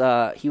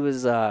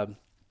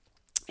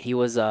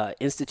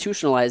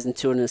institutionalized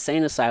into an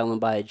insane asylum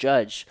by a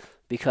judge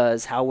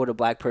because how would a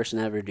black person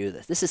ever do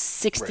this? This is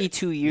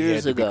 62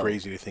 years ago. He had to be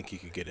crazy to think he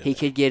could get in. He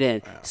could get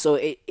in. Wow. So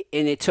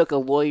it took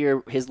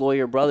his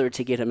lawyer brother,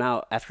 to get him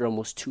out after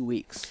almost 2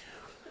 weeks.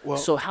 Well,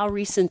 so how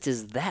recent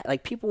is that?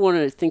 Like, people want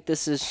to think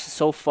this is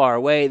so far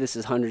away. This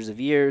is hundreds of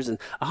years, and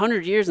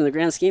 100 years in the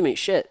grand scheme ain't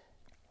shit.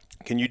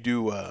 Can you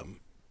do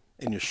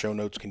in your show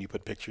notes? Can you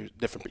put pictures?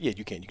 Yeah,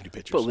 you can. You can do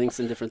pictures. Put links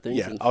and different things.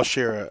 Yeah, I'll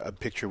share a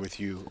picture with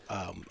you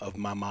of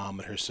my mom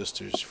and her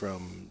sisters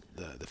from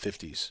the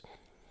 50s,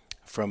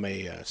 from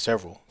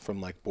several, from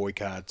like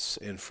boycotts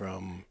and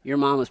from. Your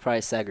mom was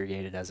probably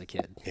segregated as a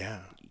kid.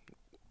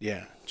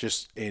 Yeah.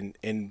 Just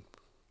in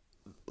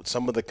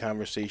some of the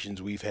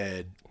conversations we've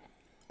had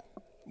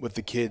with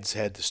the kids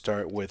had to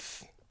start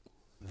with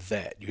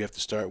that. You have to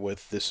start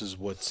with, this is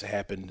what's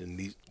happened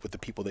with the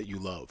people that you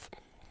love.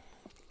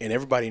 And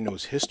everybody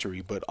knows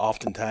history, but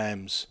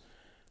oftentimes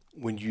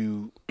when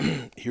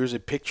here's a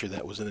picture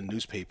that was in a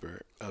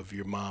newspaper of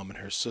your mom and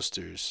her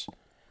sisters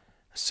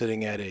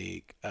sitting at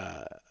a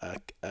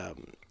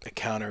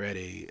counter at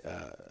a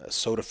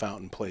soda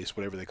fountain place,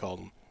 whatever they call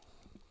them,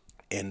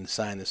 and the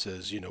sign that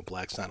says,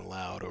 black's not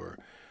allowed, or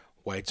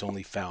white's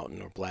only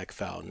fountain, or black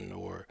fountain,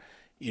 or,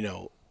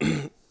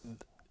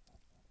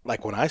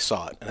 like when I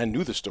saw it and I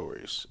knew the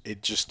stories,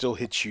 it just still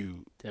hits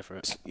you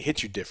different.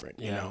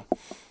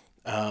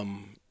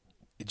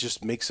 It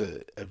just makes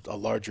a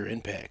larger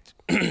impact.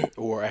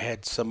 Or I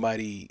had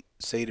somebody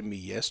say to me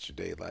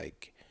yesterday,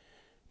 like,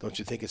 don't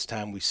you think it's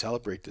time we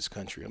celebrate this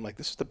country? I'm like,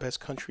 this is the best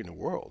country in the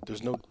world.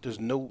 There's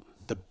no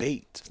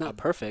debate. It's not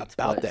perfect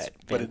about that,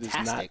 but it is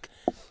not.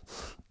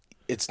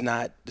 It's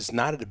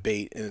not a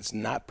debate, and it's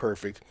not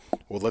perfect.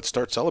 Well, let's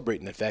start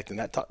celebrating the fact and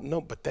not talk.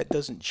 No, but that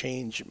doesn't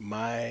change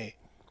my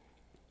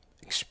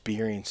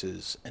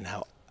experiences and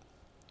how.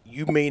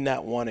 You may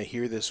not want to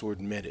hear this or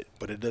admit it,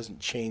 but it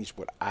doesn't change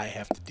what I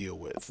have to deal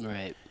with.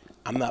 Right.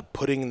 I'm not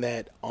putting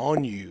that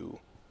on you,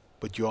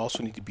 but you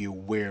also need to be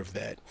aware of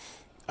that.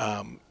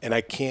 And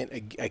I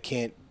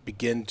can't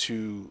begin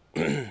to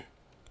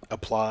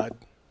applaud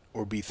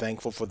or be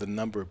thankful for the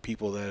number of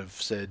people that have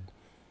said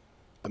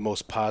the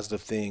most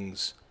positive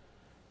things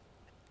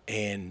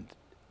and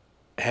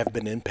have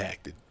been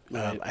impacted.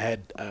 Right. I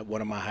had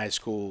one of my high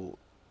school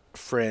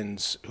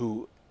friends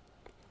who.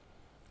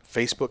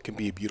 Facebook can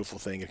be a beautiful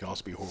thing. It can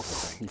also be a horrible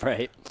thing.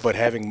 Right. But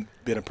having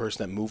been a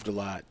person that moved a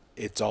lot,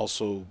 it's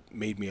also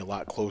made me a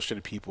lot closer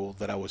to people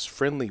that I was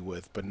friendly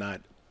with, but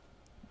not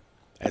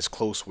as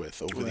close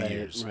with over the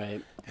years.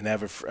 Right. And I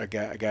have a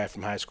guy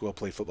from high school I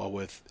play football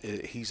with.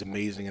 He's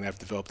amazing, and I've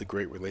developed a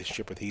great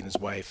relationship with he and his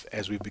wife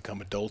as we've become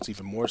adults,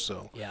 even more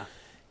so. Yeah.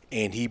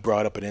 And he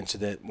brought up an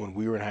incident when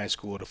we were in high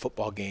school at a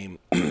football game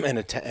and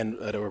at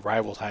a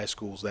rival high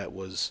schools that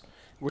was,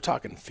 we're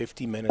talking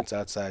 50 minutes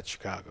outside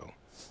Chicago.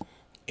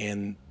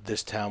 And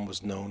this town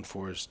was known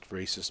for its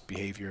racist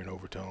behavior and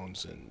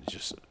overtones, and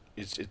just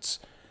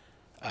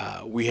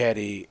we had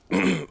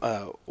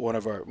one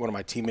of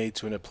my teammates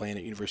who ended up playing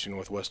at University of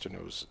Northwestern.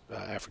 It was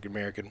African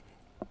American,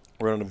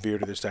 running a veer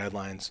to their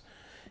sidelines,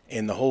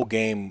 and the whole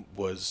game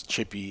was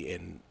chippy,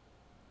 and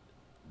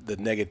the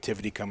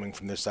negativity coming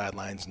from their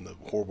sidelines and the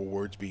horrible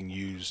words being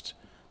used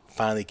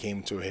finally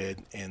came to a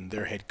head. And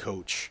their head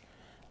coach,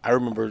 I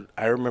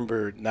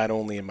remember not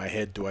only in my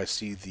head do I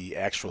see the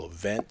actual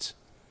event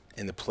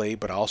in the play,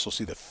 but I also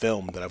see the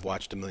film that I've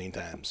watched a million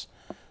times.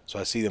 So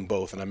I see them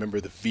both, and I remember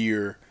the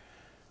veer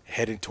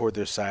heading toward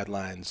their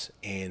sidelines,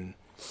 and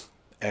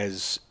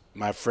as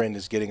my friend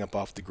is getting up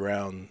off the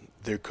ground,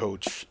 their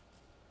coach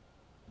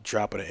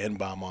dropping an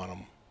N-bomb on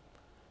him,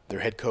 their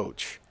head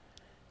coach,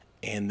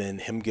 and then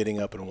him getting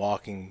up and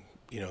walking,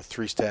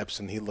 3 steps,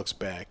 and he looks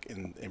back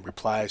and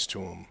replies to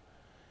him,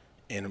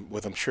 and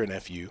with, I'm sure, an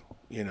FU,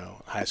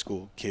 high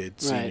school kid,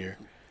 senior.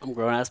 Right. I'm a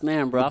grown-ass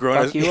man, bro. I'll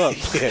fuck you up.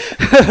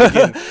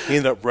 Yeah. He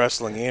ended up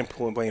wrestling and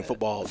playing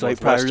football. So he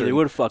probably really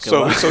would have fucked him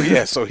up. So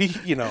he,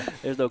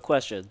 There's no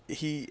question.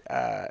 He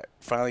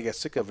finally got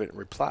sick of it and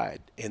replied.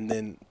 And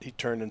then he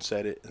turned and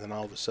said it. And then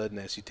all of a sudden,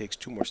 as he takes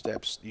 2 more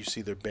steps, you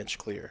see their bench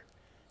clear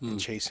and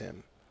chase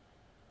him.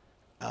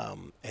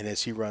 And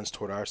as he runs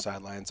toward our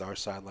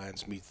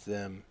sidelines meets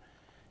them.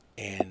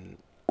 And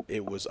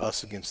it was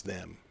us against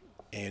them,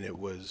 and it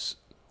was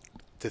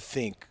to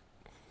think.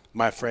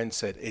 My friend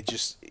said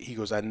he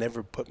goes, I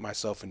never put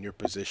myself in your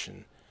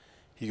position.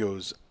 He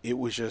goes, it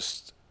was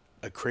just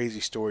a crazy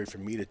story for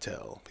me to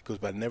tell. He goes,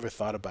 but I never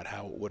thought about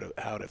how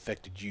it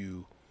affected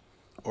you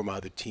or my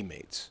other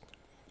teammates.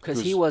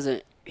 Because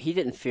he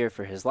didn't fear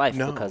for his life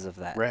because of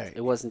that. Right.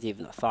 It wasn't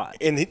even a thought.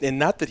 And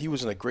not that he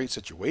was in a great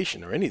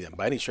situation or anything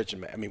by any stretch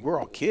of, I mean, we're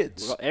all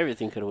kids. Well,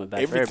 everything could have went bad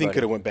for Everything everybody.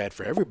 could have went bad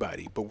for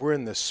everybody. But we're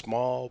in this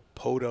small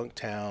podunk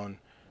town,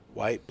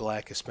 white,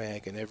 black,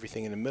 Hispanic, and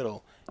everything in the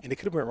middle, and it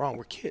could have went wrong.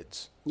 We're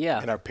kids. Yeah.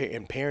 And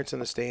and parents in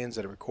the stands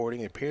that are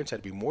recording, and parents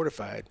had to be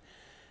mortified.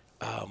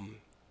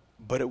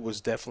 But it was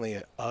definitely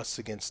us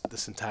against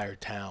this entire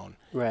town.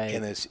 Right.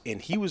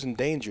 And he was in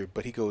danger,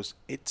 but he goes,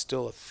 it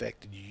still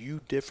affected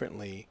you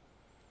differently.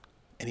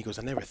 And he goes,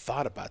 I never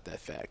thought about that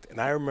fact. And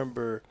I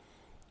remember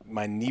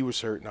my knee was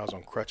hurt, and I was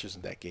on crutches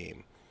in that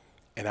game.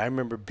 And I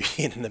remember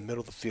being in the middle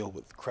of the field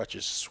with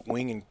crutches,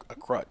 swinging a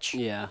crutch.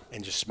 Yeah.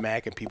 And just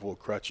smacking people with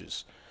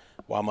crutches.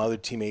 While my other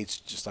teammates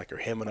just like are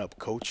hemming up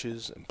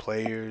coaches and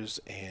players.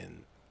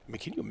 And, I mean,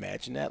 can you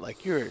imagine that?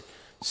 Like, you're a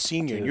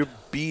senior, and you're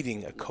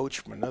beating a coach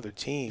from another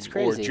team. It's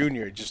crazy. Or a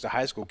junior, just a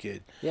high school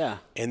kid. Yeah.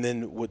 And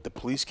then the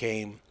police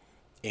came,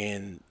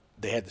 and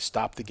they had to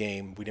stop the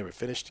game. We never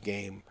finished the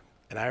game.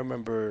 And I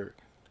remember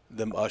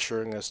them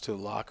ushering us to the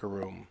locker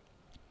room.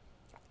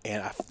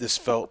 And I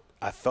felt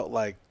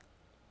like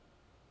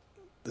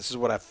this is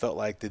what I felt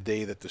like the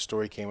day that the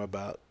story came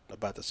about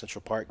the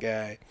Central Park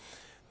guy,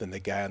 then the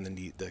guy on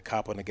the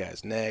cop on the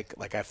guy's neck.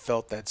 Like, I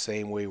felt that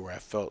same way, where I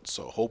felt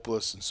so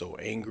hopeless and so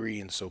angry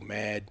and so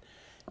mad.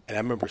 And I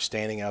remember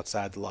standing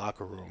outside the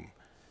locker room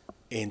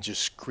and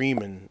just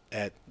screaming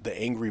at the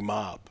angry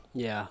mob.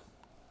 Yeah.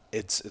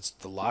 It's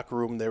the locker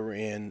room they were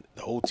in.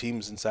 The whole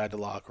team's inside the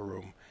locker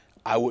room.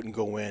 I wouldn't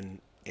go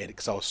in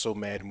because I was so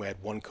mad, and we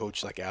had one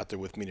coach like out there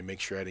with me to make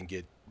sure I didn't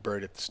get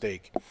burned at the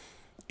stake.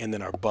 And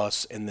then our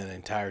bus, and then the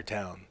entire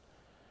town.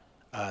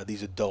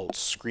 These adults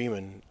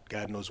screaming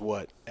God knows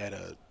what at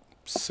a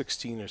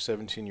 16 or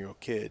 17-year-old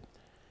kid.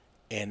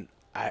 And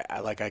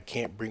I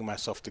can't bring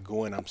myself to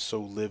go in. I'm so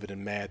livid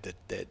and mad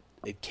that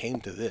it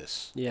came to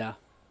this. Yeah.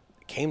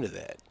 It came to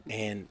that.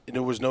 And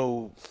there was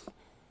no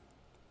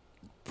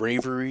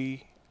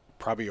bravery,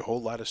 probably a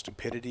whole lot of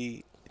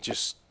stupidity. It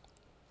just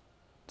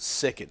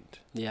sickened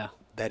Yeah.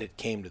 that it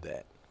came to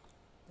that.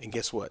 And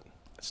guess what?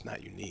 It's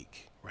not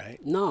unique, right?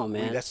 No, I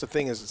man. mean, that's the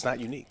thing, is it's not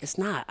unique. It's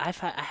not. I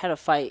had a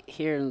fight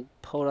here in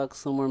Podunk,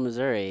 somewhere,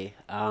 Missouri,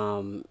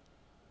 and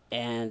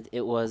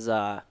it was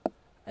I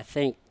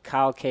think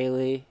Kyle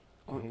Cayley,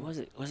 or was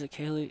it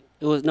Cayley?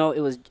 It was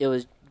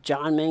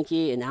John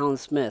Mankey and Alan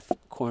Smith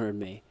cornered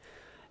me,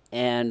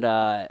 and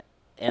I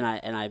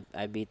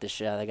beat the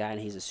shit out of the guy,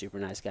 and he's a super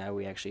nice guy.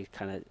 We actually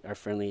kind of are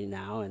friendly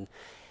now,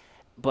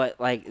 but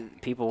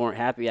like, people weren't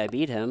happy I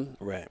beat him.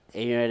 Right.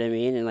 You know what I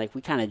mean? And like,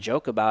 we kind of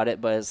joke about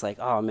it, but it's like,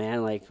 oh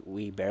man, like,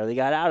 we barely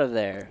got out of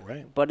there.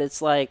 Right. But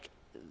it's like,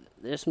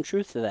 there's some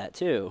truth to that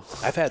too.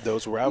 I've had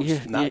those where I was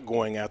Yeah, not yeah.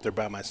 going out there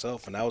by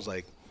myself, and I was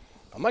like,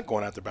 I'm not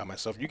going out there by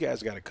myself. You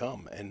guys got to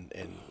come. And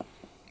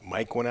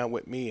Mike went out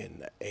with me,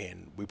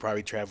 and we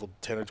probably traveled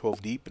 10 or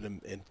 12 deep.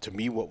 And to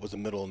me, what was the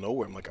middle of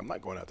nowhere, I'm like, I'm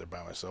not going out there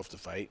by myself to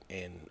fight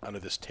and under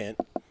this tent.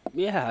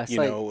 Yeah, it's You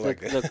like, know,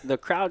 like- the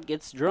crowd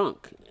gets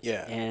drunk.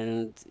 Yeah.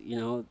 And,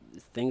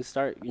 things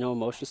start,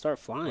 emotions start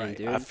flying, Right.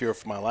 dude. I fear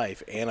for my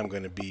life, and I'm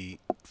going to be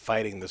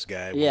fighting this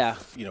guy Yeah.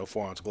 with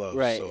 4-ounce gloves.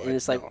 Right. So And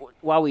it's like,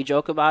 while we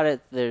joke about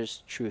it,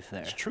 there's truth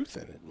there. there's truth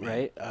in it, man.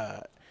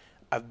 Right.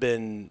 I've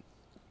been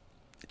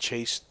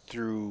chased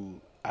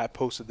through. I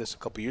posted this a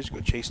couple years ago.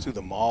 Chased through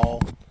the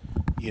mall,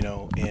 in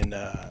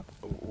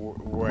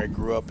where I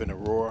grew up in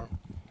Aurora.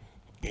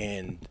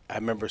 And I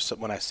remember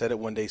when I said it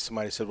one day,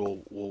 somebody said,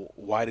 "Well,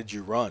 why did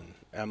you run?"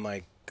 I'm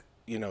like,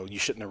 you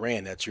shouldn't have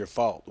ran. That's your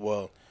fault.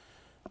 Well,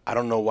 I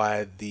don't know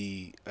why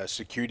the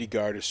security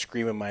guard is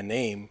screaming my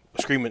name.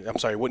 I'm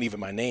sorry, it wasn't even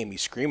my name.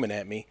 He's screaming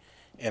at me.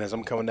 And as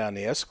I'm coming down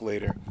the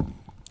escalator,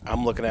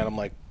 I'm looking at him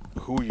like,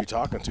 who are you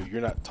talking to?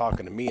 You're not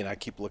talking to me. And I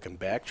keep looking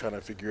back, trying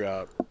to figure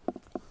out,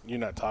 you're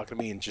not talking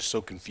to me, and just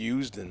so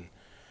confused. And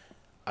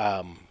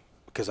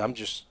because I'm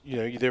just,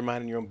 you're there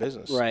minding your own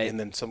business. Right. And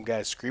then some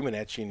guy's screaming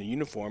at you in a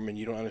uniform, and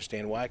you don't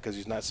understand why, because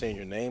he's not saying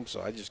your name.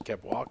 So I just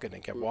kept walking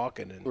and kept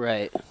walking. And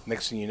Right.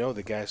 next thing you know,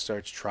 the guy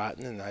starts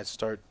trotting, and I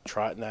start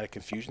trotting out of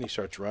confusion. He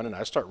starts running.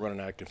 I start running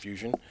out of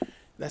confusion. And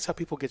that's how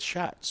people get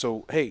shot.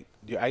 So, hey,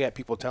 I got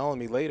people telling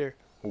me later,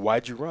 well,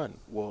 why'd you run?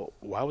 Well,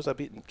 why was I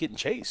getting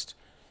chased?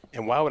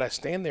 And why would I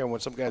stand there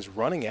when some guy's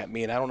running at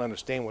me and I don't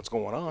understand what's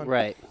going on?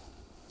 Right.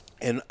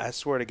 And I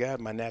swear to God,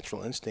 my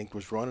natural instinct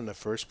was run in the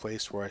first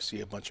place where I see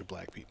a bunch of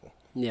black people.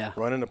 Yeah.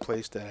 Run in a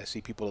place that I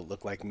see people that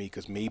look like me,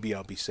 because maybe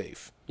I'll be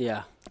safe.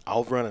 Yeah.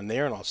 I'll run in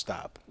there and I'll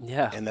stop.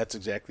 Yeah. And that's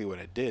exactly what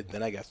I did.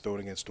 Then I got thrown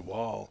against the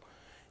wall,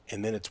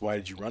 and then it's, why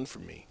did you run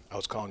from me? I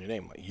was calling your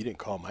name. Like, you didn't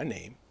call my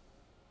name.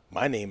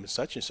 My name is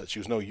such and such. She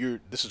goes, no,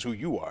 this is who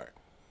you are.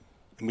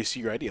 Let me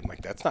see your ID. I'm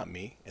like, that's not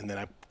me. And then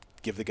I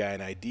give the guy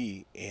an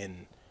ID,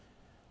 and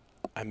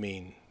I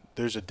mean,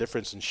 there's a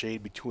difference in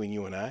shade between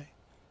you and I,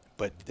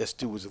 but this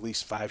dude was at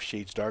least 5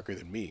 shades darker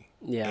than me.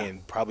 Yeah.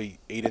 And probably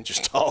 8 inches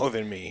taller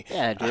than me.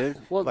 Yeah, dude.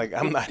 Well, Like,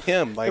 I'm not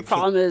him. Like, the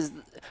problem is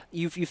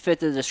you fit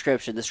the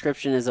description.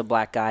 Description is a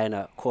black guy in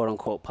a quote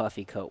unquote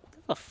puffy coat.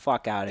 Get the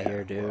fuck out of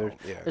here, dude. well,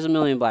 yeah. There's a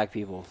million black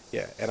people.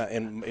 yeah,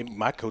 and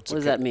my coat's What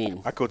does that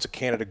mean? My coat's a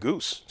Canada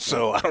Goose,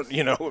 so I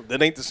don't,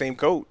 that ain't the same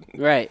coat.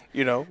 Right.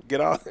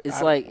 Get off.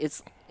 It's like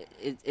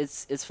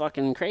it's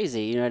fucking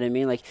crazy. You know what I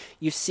mean? Like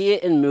you see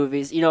it in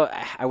movies.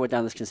 I went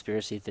down this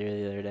conspiracy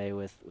theory the other day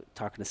with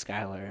talking to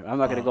Skylar. I'm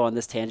not gonna go on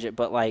this tangent,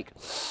 but like,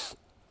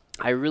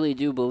 I really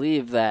do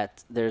believe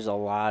that there's a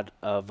lot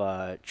of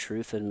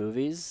truth in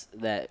movies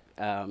that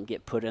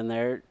get put in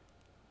there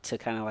to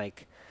kind of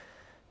like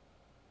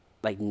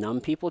numb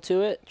people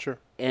to it. Sure.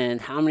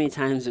 And how many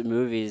times in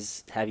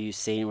movies have you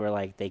seen where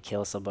like they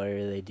kill somebody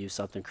or they do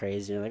something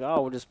crazy and you're like,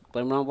 oh, we'll just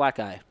blame it on a black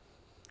guy.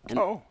 And,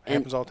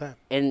 happens all the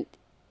time.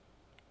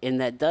 And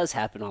that does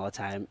happen all the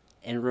time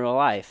in real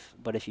life.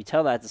 But if you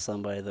tell that to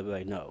somebody, they'll be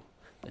like, no,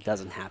 it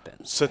doesn't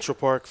happen. Central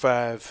Park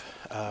 5.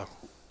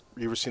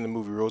 You ever seen the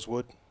movie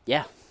Rosewood?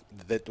 Yeah.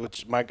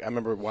 I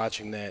remember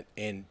watching that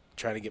and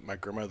trying to get my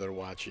grandmother to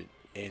watch it,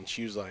 and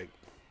she was like,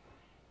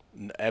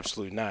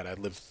 absolutely not.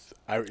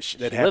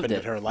 That happened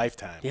in her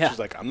lifetime. Yeah. She's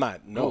like, I'm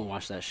not. No one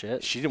watched that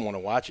shit. She didn't want to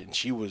watch it, and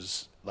she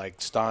was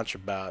like staunch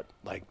about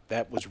like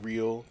that was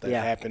real. That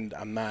happened.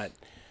 I'm not.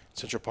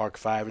 Central Park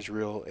 5 is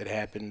real. It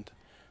happened.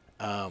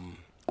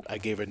 I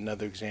gave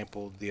another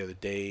example the other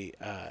day.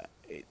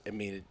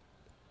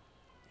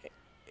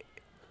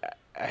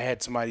 I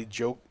had somebody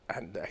joke.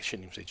 I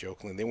shouldn't even say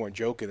jokingly. They weren't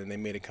joking, and they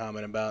made a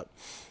comment about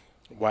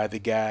why the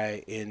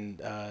guy in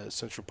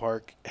Central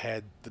Park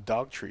had the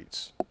dog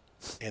treats,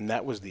 and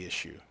that was the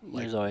issue.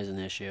 There's always an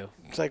issue.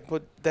 It's like,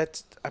 but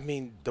that's. I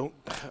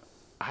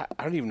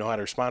don't even know how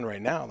to respond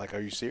right now. Like, are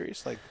you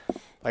serious?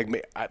 Like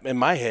in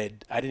my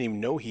head, I didn't even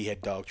know he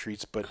had dog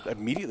treats, but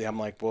immediately I'm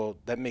like, well,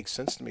 that makes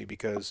sense to me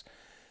because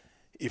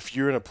if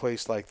you're in a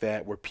place like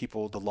that where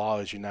the law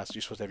is you're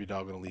supposed to have your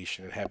dog on a leash,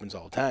 and it happens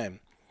all the time.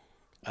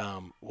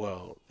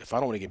 Well, if I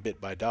don't want to get bit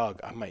by a dog,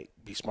 I might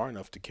be smart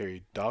enough to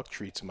carry dog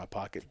treats in my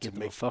pocket Get to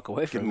the fuck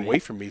away from get them me. away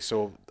from me.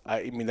 So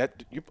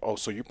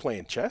so you're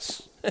playing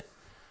chess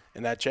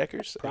and not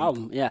checkers?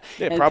 Problem, yeah.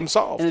 Yeah, problem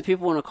solved. And then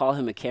people want to call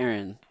him a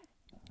Karen,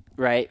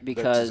 right?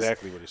 Because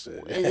that's exactly what he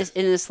said.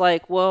 and it's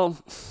like, well,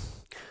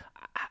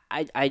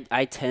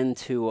 I tend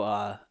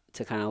to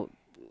kind of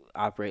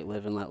operate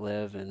live and let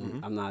live,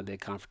 and I'm not a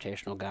big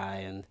confrontational guy,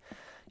 and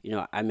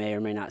I may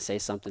or may not say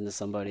something to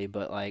somebody,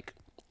 but like,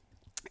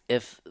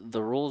 if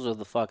the rules are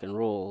the fucking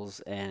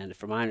rules, and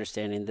from my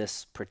understanding,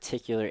 this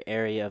particular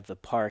area of the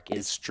park It's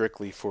is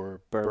strictly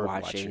for bird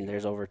watching.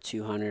 There's over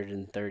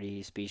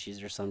 230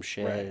 species or some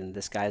shit, Right. and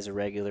this guy's a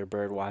regular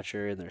bird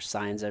watcher, and there's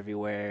signs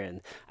everywhere,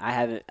 and I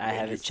haven't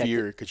checked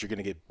because you're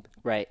gonna get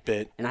right,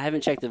 bit. and I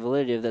haven't checked the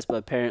validity of this, but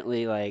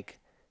apparently, like,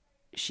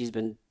 she's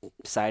been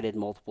cited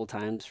multiple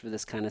times for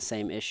this kind of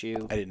same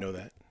issue. I didn't know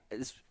that.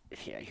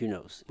 Yeah, who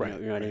knows? Right.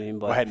 You know what I mean?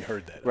 But Well, I hadn't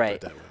heard that. right. I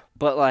thought that way.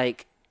 But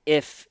like,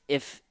 if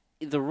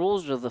the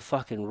rules are the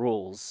fucking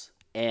rules,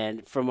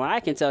 and from what I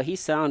can tell, he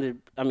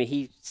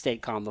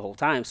stayed calm the whole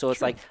time. So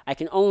it's like I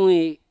can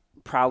only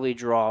probably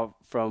draw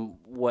from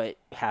what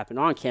happened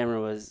on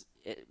camera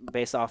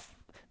based off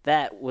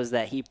that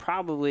he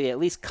probably at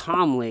least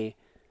calmly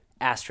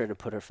asked her to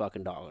put her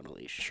fucking dog on a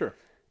leash. Sure.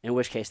 In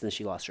which case, then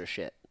she lost her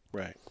shit.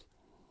 Right.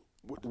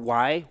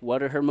 Why?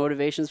 What are her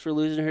motivations for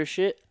losing her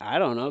shit? I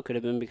don't know. Could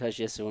have been because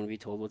she just didn't want to be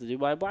told what to do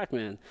by a black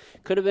man.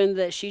 Could have been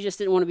that she just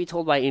didn't want to be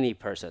told by any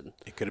person.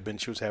 It could have been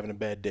she was having a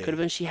bad day. Could have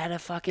been she had a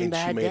fucking and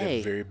bad she made day.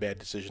 a very bad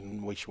decision in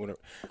the way she went.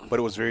 But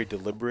it was very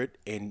deliberate,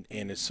 and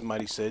as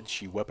somebody said,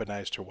 she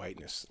weaponized her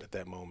whiteness at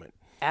that moment.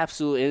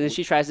 Absolutely. And then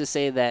she tries to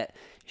say that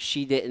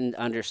she didn't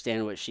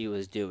understand what she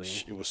was doing.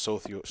 It was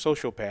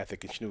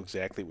sociopathic, and she knew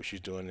exactly what she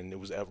was doing, and it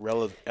was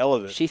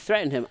relevant. She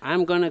threatened him.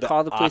 I'm going to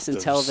call the police and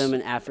tell octaves them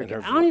in in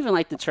African. her I don't even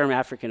like the term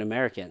African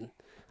American.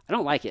 I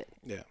don't like it.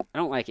 Yeah. I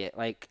don't like it.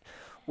 Like,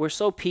 we're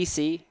so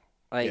PC.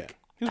 Like, Yeah.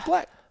 He was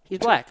black. He's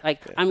black.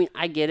 Like, I mean,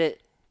 I get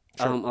it.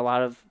 Sure. A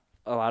lot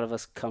of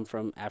us come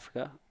from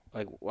Africa.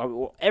 Like,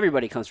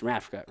 everybody comes from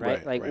Africa, right?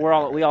 Right, like,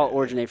 right, we all right,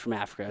 originate from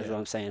Africa. Is what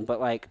I'm saying.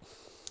 But like,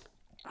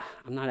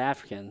 I'm not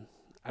African.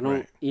 I don't.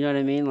 Right. You know what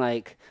I mean?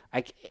 Like,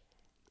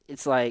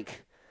 it's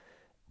like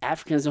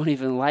Africans don't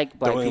even like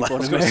black people in I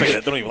was America. going to say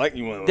that. Don't even like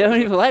you. They don't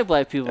even like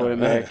black people in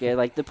America.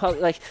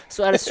 Like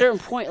so at a certain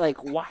point,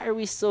 like, why are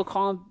we still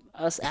calling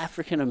us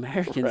African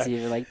Americans Right.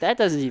 even? Like, that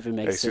doesn't even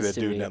make Hey, see sense that to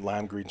dude me. in that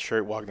lime green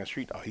shirt walking down the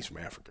street? Oh, he's from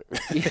Africa.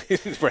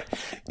 He's Like-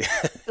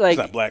 he's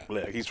not black.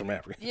 He's from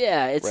Africa.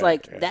 Yeah, it's Right,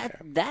 like yeah,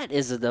 that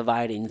is a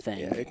dividing thing.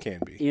 Yeah, it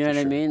can be. You know for what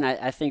I sure. mean?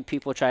 I think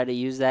people try to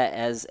use that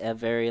as a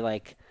very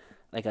like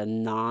a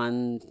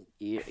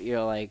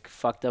like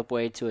fucked up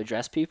way to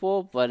address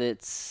people, but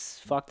it's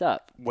fucked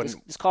up.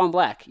 Just call them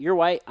black. You're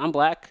white. I'm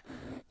black.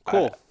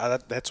 Cool.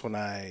 That's when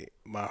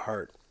my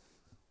heart,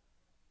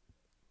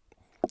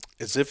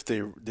 as if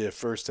the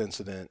first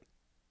incident,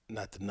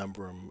 not to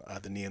number them,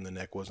 the knee in the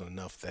neck wasn't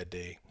enough that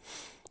day.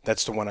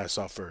 That's the one I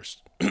saw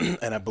first.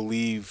 And I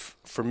believe,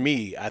 for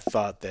me, I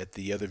thought that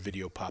the other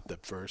video popped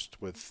up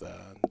first with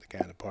the guy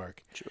in the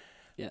park. Sure.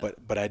 Yeah.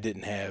 But I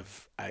didn't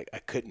have, I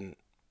couldn't,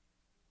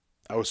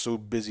 I was so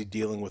busy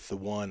dealing with the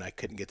one, I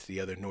couldn't get to the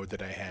other, nor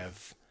did I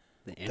have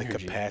The the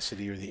energy.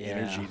 capacity or the Yeah.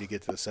 energy to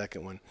get to the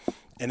second one.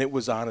 And it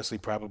was honestly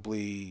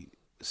probably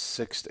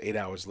 6 to 8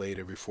 hours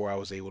later before I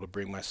was able to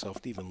bring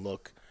myself to even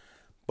look.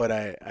 But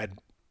I'd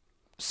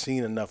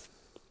seen enough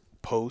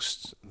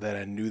posts that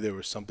I knew there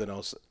was something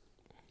else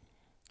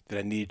that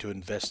I needed to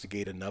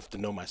investigate enough to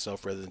know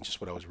myself rather than just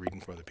what I was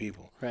reading from other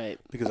people. Right.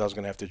 Because I was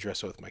going to have to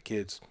address it with my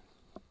kids.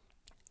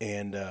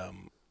 And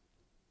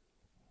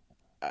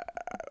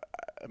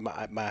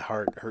my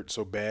heart hurt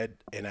so bad.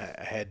 And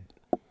I had,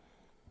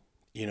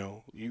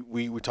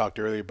 we talked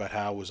earlier about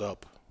how I was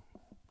up,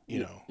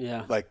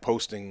 Yeah. like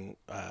posting,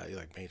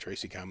 like, man,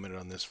 Tracy commented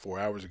on this 4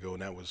 hours ago,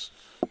 and that was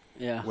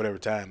Yeah. whatever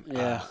time.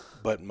 Yeah.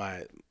 But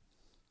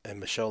and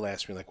Michelle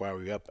asked me, like, why were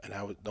we up? And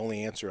the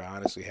only answer I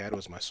honestly had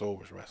was my soul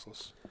was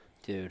restless.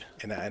 Dude.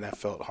 And I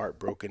felt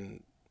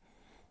heartbroken.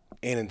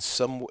 And in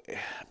some way,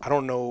 I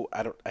don't know.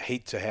 I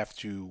hate to have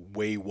to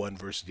weigh one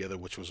versus the other,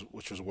 which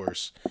was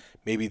worse.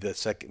 Maybe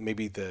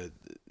the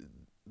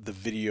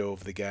video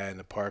of the guy in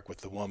the park with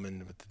the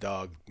woman with the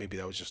dog. Maybe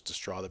that was just the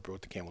straw that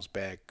broke the camel's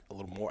back a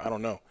little more. I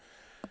don't know.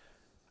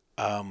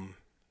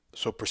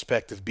 So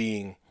perspective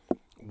being,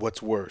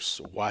 what's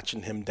worse,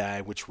 watching him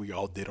die, which we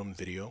all did on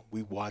video.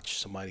 We watched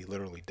somebody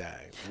literally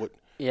die.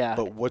 Yeah.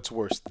 But what's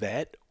worse,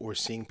 that or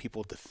seeing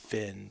people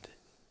defend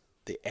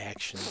the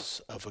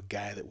actions of a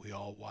guy that we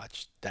all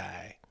watched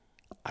die?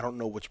 I don't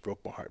know which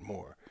broke my heart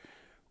more.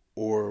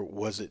 Or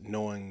was it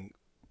knowing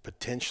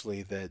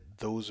potentially that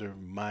those are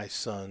my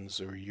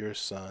sons or your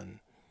son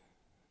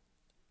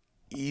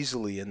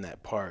easily in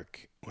that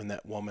park when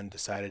that woman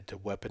decided to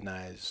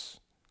weaponize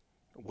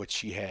what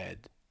she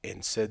had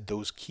and said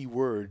those key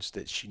words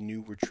that she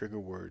knew were trigger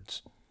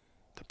words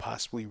to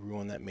possibly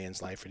ruin that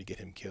man's life or to get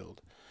him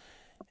killed.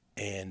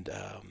 And,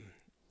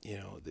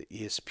 the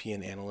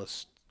ESPN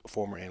analyst,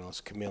 former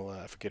analyst,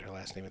 Camilla, I forget her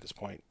last name at this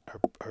point,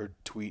 her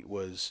tweet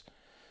was,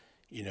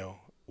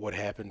 what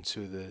happened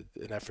to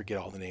and I forget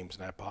all the names,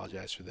 and I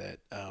apologize for that.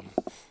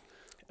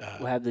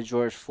 What happened to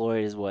George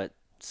Floyd is what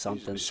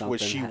something.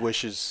 What she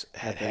wishes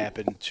had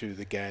happened to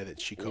the guy that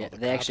she called the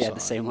They cops actually had on.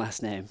 the same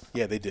last name.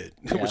 Yeah, they did.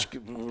 Yeah. Which, I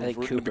think in the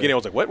Cooper. beginning, I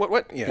was like,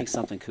 what? Yeah. I think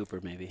something Cooper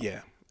maybe.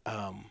 Yeah.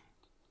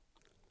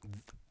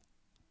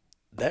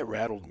 That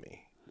rattled me.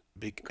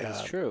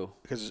 It's true.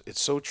 Because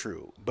it's so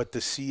true. But to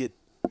see it,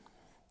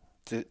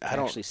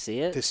 Actually see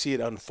it? To see it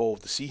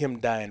unfold, to see him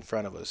die in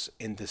front of us,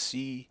 and to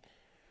see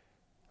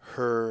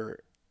her,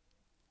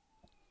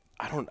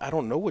 I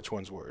don't know which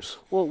one's worse.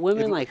 Well,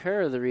 women like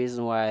her are the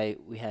reason why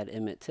we had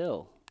Emmett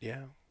Till.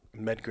 Yeah.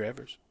 Medgar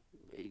Evers.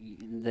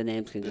 The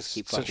names can just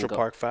keep fucking Central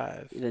Park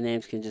 5. The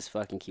names can just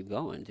fucking keep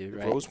going, dude,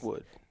 right?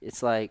 Rosewood.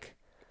 It's like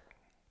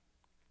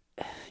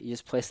you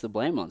just place the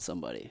blame on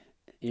somebody.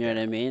 You know what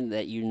I mean?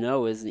 That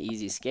is an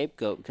easy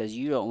scapegoat because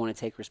you don't want to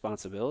take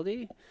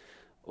responsibility,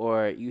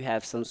 or you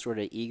have some sort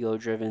of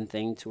ego-driven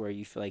thing to where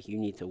you feel like you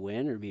need to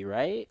win or be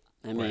right.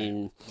 I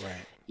mean,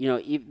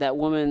 right. That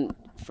woman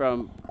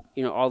from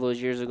all those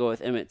years ago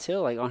with Emmett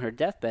Till, like on her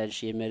deathbed,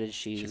 she admitted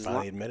she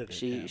finally admitted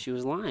it. She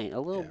was lying.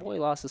 A little boy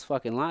lost his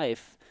fucking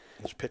life.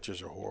 Those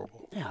pictures are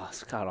horrible. Yeah,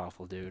 it's god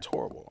awful, dude. It's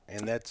horrible,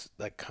 and that's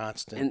like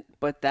constant.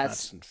 But that's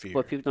constant fear.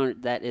 what people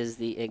don't. That is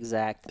the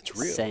exact It's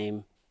real.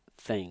 same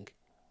thing,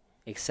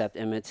 except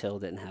Emmett Till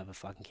didn't have a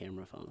fucking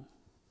camera phone.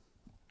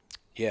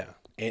 Yeah,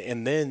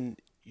 and then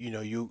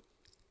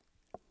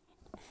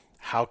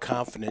how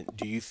confident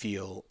do you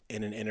feel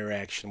in an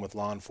interaction with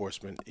law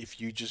enforcement if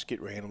you just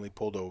get randomly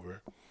pulled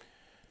over?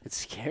 It's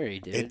scary,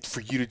 dude. For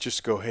you to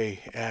just go,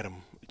 hey,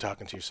 Adam, you're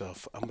talking to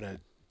yourself, I'm going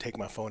to take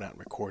my phone out and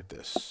record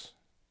this.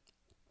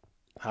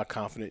 How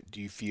confident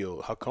do you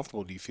feel? How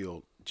comfortable do you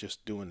feel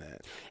just doing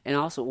that? And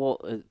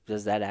also,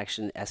 does that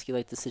action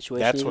escalate the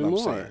situation That's even what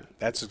I'm more? saying.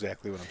 That's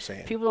exactly what I'm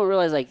saying. People don't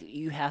realize, like,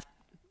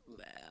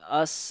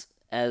 us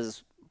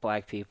as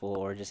black people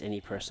or just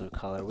any person of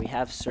color, we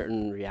have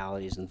certain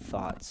realities and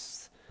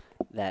thoughts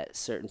that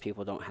certain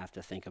people don't have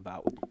to think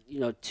about.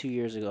 2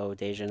 years ago,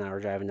 Deja and I were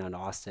driving down to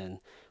Austin.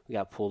 We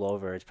got pulled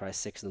over. It's probably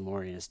 6 in the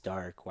morning. It's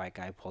dark. White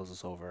guy pulls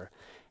us over.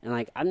 And,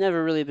 like, I've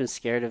never really been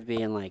scared of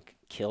being, like,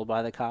 killed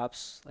by the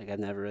cops. Like, I've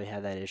never really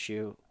had that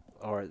issue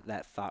or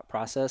that thought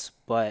process.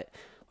 But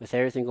with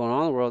everything going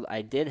on in the world,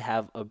 I did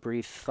have a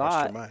brief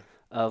thought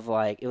of,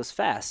 like, it was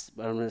fast.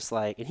 But I'm just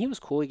like, and he was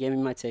cool. He gave me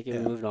my ticket.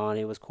 We moved on.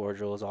 He was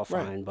cordial. It was all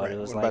fine. But it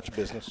was what like, about your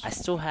business? I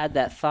still had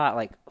that thought,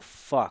 like,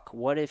 fuck,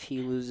 what if he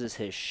loses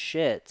his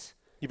shit?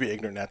 You'd be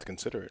ignorant not to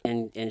consider it.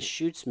 And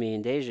shoots me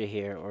and Deja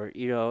here, or,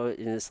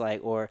 and it's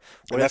like, or...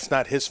 And that's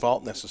not his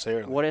fault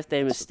necessarily. What if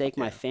they mistake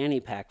my fanny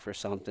pack for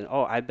something?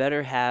 Oh, I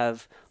better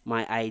have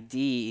my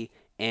ID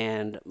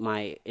and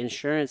my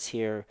insurance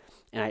here,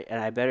 and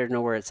I better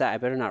know where it's at. I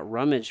better not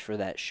rummage for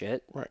that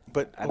shit. Right,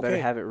 but I better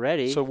have it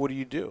ready. So what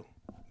do?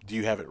 Do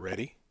you have it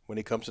ready when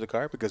he comes to the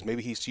car? Because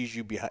maybe he sees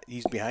you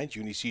he's behind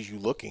you and he sees you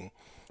looking,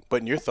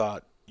 but in your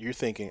thought, you're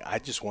thinking, I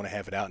just want to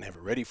have it out and have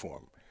it ready for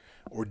him.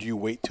 Or do you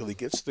wait till he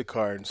gets to the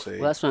car and say,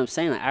 Well, that's what I'm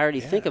saying. Like, I already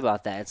think Yeah.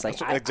 about that. It's like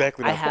That's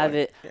exactly I my have point.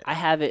 it. Yeah. I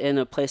have it in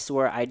a place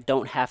where I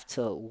don't have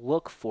to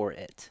look for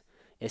it.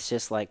 It's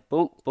just like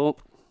boom, boom,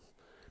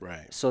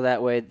 Right. so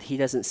that way he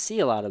doesn't see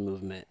a lot of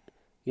movement.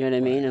 You know what I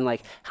mean? Right. And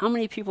like, how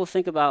many people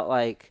think about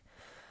like,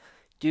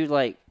 dude,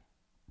 like,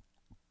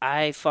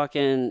 I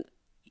fucking,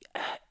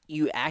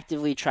 you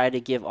actively try to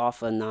give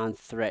off a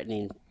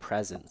non-threatening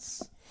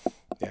presence.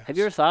 Yeah. Have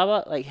you ever thought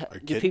about like, Are you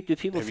do kidding?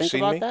 people Have you think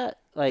seen about me? that?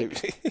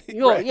 Like,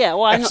 Right. yeah,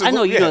 well, I know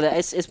Absolutely, you know yeah.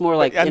 that. It's more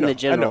like I in know, the I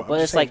general, know. I'm but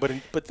just it's saying,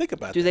 like, but think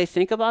about do that. they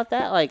think about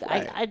that? Like,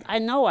 Right. I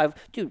know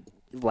dude,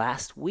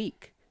 last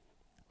week,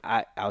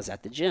 I was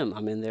at the gym.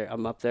 I'm in there.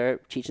 I'm up there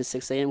teaching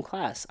 6 a.m.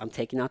 class. I'm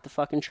taking out the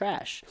fucking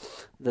trash.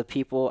 The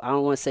people, I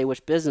don't want to say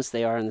which business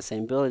they are in the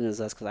same building as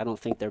us because I don't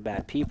think they're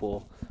bad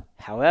people.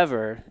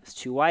 However, it's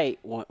two white,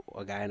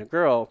 a guy and a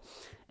girl,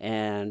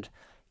 and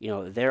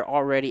they're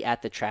already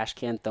at the trash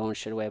can throwing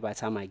shit away by the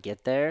time I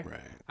get there. Right.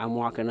 I'm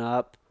walking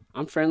up.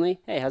 I'm friendly.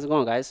 Hey, how's it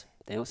going, guys?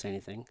 They don't say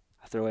anything.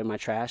 I throw away my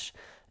trash.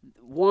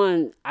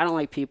 One, I don't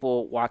like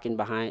people walking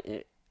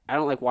behind. I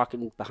don't like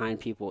walking behind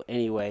people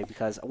anyway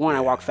because one,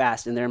 I walk Yeah.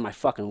 fast and they're in my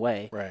fucking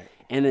way. Right.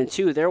 And then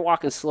two, they're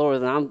walking slower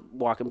than I'm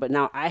walking, but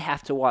now I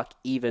have to walk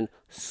even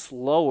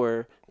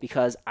slower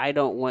because I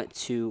don't want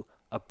to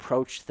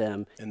approach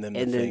them And then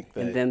think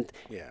that, and then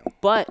yeah.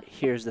 but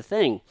here's the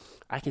thing.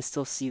 I can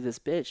still see this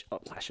bitch. Oh,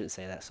 I shouldn't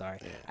say that, sorry.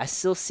 Yeah. I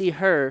still see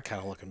her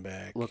Kind of looking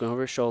back. looking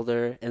over her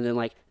shoulder, and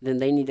then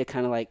they need to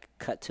kind of like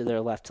cut to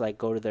their left to like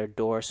go to their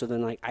door. So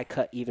then like I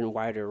cut even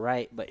wider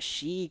right, but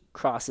she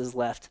crosses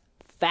left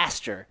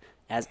faster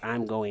as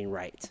I'm going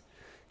right.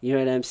 You know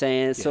what I'm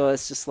saying? So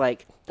it's just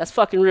like, that's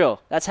fucking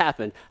real. That's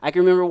happened. I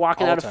can remember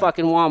walking All out the of time.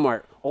 fucking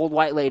Walmart, old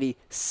white lady,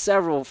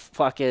 several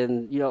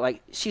fucking,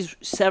 like she's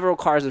several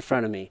cars in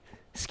front of me,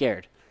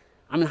 scared.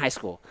 I'm in high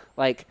school.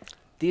 Like,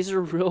 these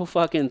are real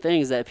fucking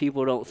things that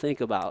people don't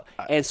think about.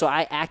 And so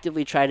I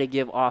actively try to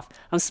give off,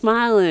 I'm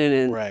smiling,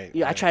 and Right, I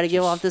right. try to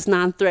give Just- off this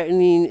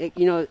non-threatening,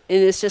 and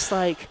it's just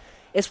like,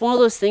 it's one of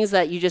those things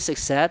that you just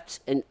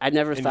accept, and I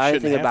never you thought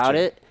shouldn't anything have about to.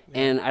 it,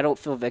 and I don't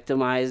feel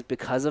victimized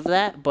because of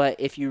that. But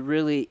if you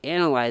really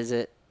analyze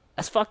it,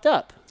 that's fucked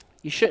up.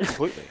 You should,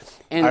 Completely.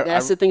 and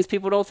that's I- the things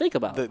people don't think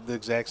about. The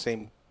exact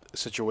same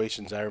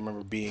situations. I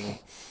remember being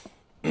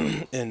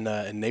in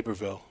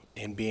Naperville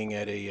and being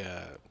at a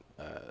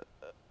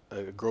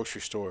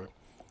grocery store,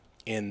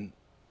 and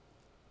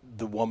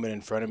the woman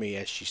in front of me,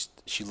 as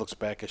she looks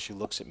back, as she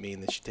looks at me,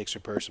 and then she takes her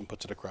purse and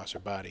puts it across her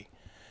body,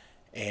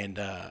 and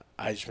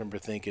I just remember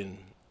thinking,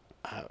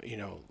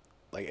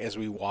 like as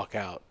we walk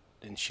out,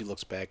 and she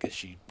looks back as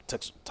she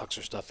tucks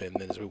her stuff in, and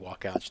then as we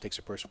walk out, she takes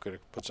her purse and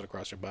puts it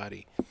across her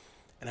body,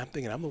 and I'm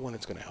thinking, I'm the one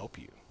that's going to help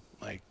you.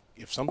 Like,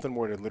 if something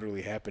were to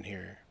literally happen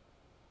here,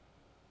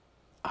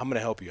 I'm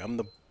gonna help you.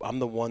 I'm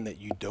the one that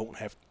you don't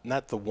have,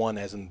 not the one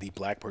as in the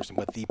black person,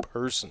 but the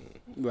person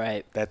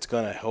Right. that's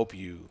gonna help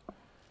you.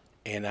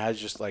 And I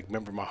was just like,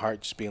 remember my heart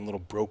just being a little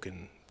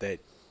broken that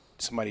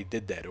somebody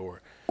did that.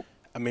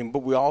 But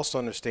we also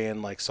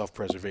understand like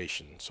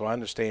self-preservation. So I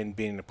understand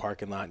being in the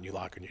parking lot and you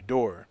locking your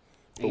door.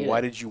 But Yeah.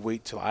 why did you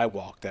wait till I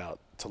walked out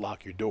to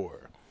lock your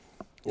door?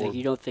 Like,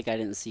 you don't think I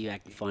didn't see you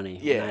acting funny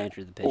Yeah. when I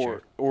entered the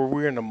picture. Or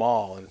we're in the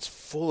mall and it's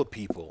full of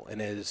people,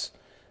 and as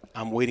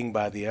I'm waiting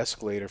by the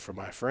escalator for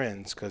my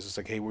friends, because it's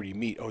like, hey, where do you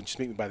meet? Oh, just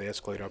meet me by the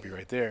escalator. I'll be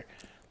right there.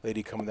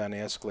 Lady coming down the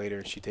escalator,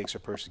 and she takes her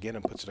purse again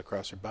and puts it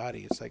across her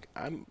body. It's like,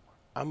 I'm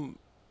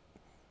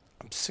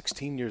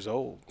 16 years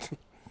old,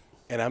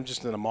 and I'm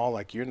just in the mall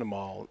like you're in the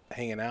mall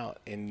hanging out,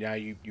 and now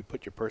you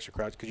put your purse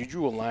across because you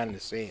drew a line in the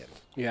sand.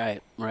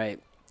 Right.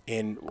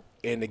 And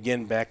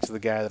again, back to the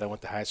guy that I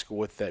went to high school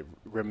with that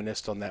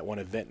reminisced on that one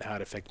event and how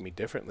it affected me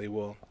differently.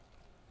 Well,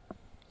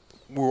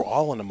 we were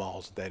all in the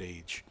malls at that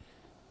age.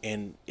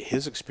 And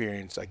his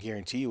experience, I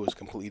guarantee you, was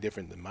completely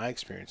different than my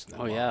experience in that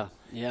Oh, mall.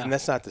 yeah. And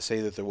that's not to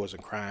say that there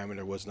wasn't crime and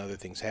there wasn't other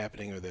things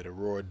happening or that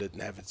Aurora didn't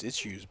have its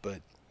issues,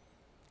 but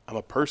I'm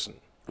a person.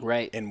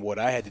 Right. And what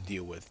I had to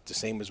deal with, the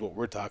same as what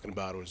we're talking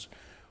about, was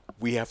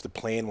we have to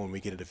plan when we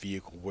get in a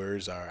vehicle.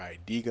 Where's our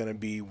ID going to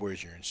be?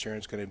 Where's your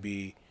insurance going to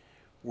be?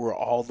 Where are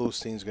all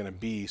those things going to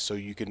be so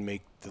you can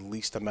make the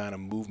least amount of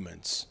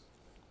movements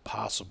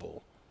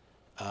possible?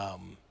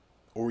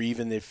 Or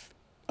even if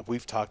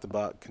we've talked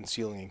about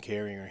concealing and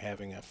carrying or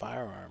having a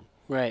firearm,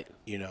 Right.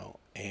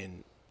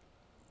 and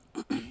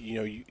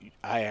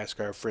I ask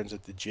our friends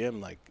at the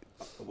gym, like,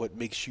 what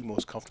makes you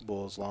most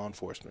comfortable as law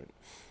enforcement?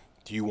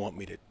 Do you want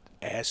me to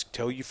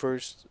tell you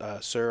first,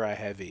 sir, I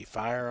have a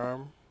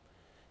firearm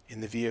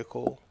in the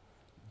vehicle?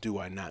 Do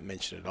I not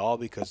mention it at all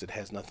because it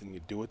has nothing to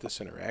do with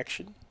this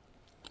interaction?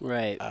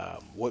 Right.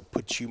 What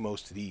puts you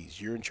most at ease?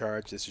 You're in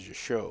charge. This is your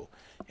show.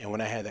 And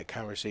when I had that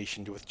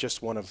conversation with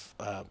just one of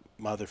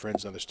my other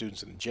friends and other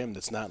students in the gym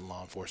that's not in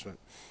law enforcement,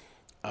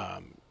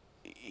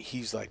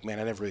 he's like, man,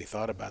 I never really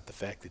thought about the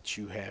fact that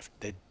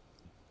that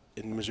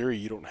in Missouri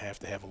you don't have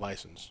to have a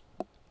license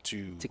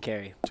to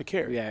carry. To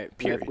carry. Yeah.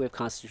 Period. We have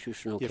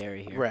constitutional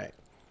carry here. Right.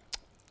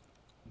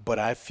 But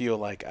I feel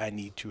like I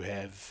need to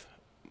have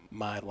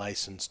my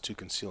license to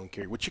conceal and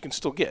carry, which you can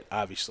still get,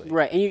 obviously.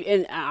 Right,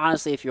 and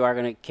honestly, if you are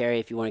going to carry,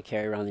 if you want to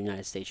carry around the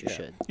United States, you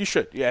should. You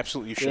should. Yeah,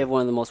 absolutely, you should. We have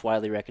one of the most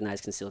widely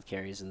recognized concealed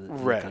carries in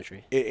the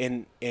country.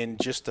 And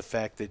just the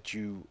fact that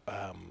you,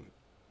 I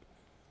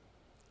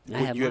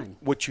have mine.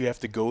 what you have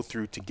to go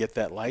through to get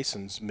that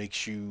license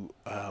makes you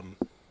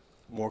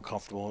more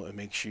comfortable. It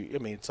makes you. I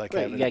mean, it's like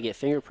Right, you gotta get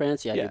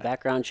fingerprints. You gotta Yeah. do a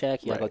background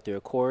check. You gotta Right. go through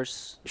a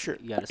course. Sure.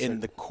 You gotta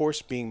And the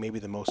course being maybe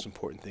the most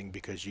important thing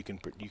because you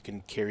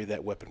can carry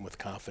that weapon with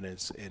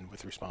confidence and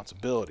with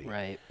responsibility.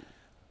 right.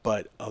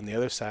 But on the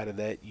other side of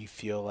that, you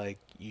feel like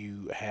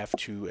you have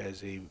to,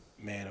 as a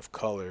man of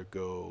color,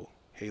 go,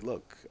 hey,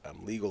 look,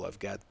 I'm legal. I've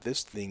got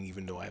this thing,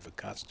 even though I have a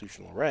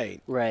constitutional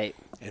right. Right.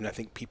 And I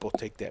think people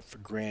take that for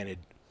granted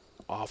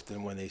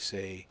often when they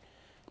say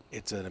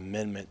it's an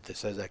amendment that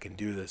says I can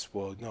do this.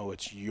 Well, no,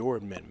 it's your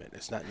amendment.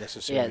 It's not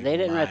necessarily Yeah, they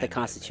didn't my write the amendment.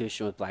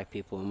 Constitution with black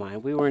people in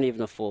mind. We weren't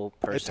even a full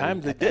person At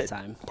times they at did. that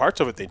time.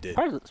 Parts of it they did.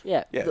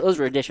 Yeah, Yeah. those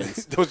were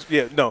additions.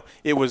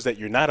 It was that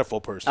you're not a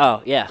full person.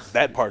 Oh, yeah.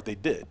 That part they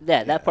did.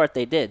 Yeah, that part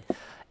they did.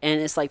 And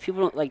it's like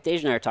people don't, like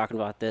Deja and I are talking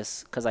about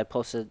this because I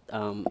posted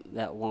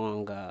that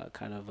long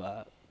kind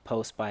of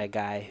post by a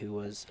guy who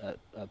was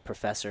a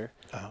professor,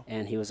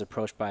 and he was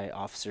approached by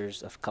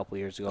officers a couple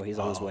years ago. He's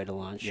on his way to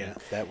lunch. Yeah, and,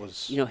 that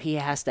was. he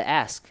has to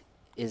ask,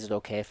 is it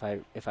okay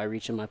if I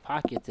reach in my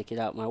pocket to get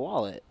out my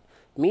wallet?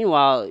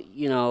 Meanwhile,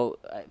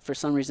 for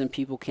some reason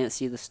people can't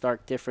see the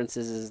stark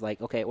differences. Is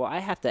like, okay, well, I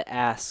have to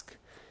ask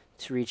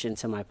to reach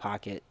into my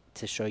pocket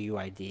to show you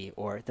ID,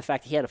 or the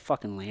fact that he had a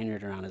fucking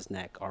lanyard around his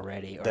neck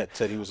already, or that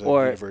said he was a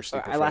or, university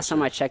or professor. last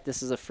time I checked,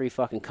 this is a free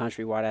fucking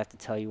country. Why'd I have to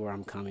tell you where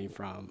I'm coming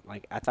from?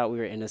 Like, I thought we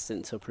were innocent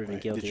until proven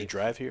Right. guilty. Did you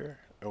drive here?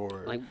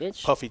 Or Like,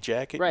 bitch. puffy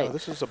jacket? Right. No,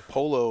 this is a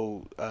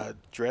polo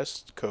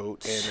dress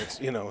coat, and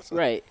it's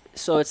Right.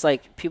 So it's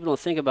like people don't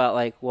think about,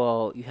 like,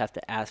 well, you have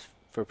to ask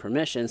for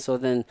permission. So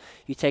then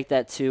you take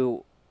that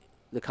to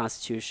the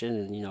Constitution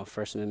and,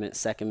 First Amendment,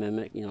 Second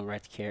Amendment,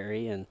 right to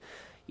carry. And,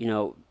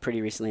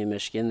 pretty recently in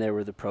Michigan, there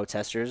were the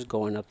protesters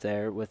going up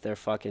there with their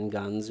fucking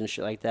guns and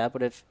shit like that.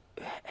 But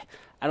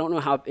I don't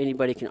know how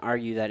anybody can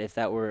argue that if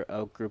that were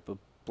a group of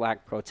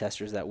black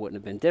protesters, that wouldn't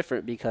have been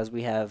different, because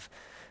we have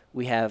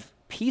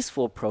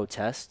peaceful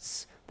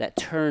protests that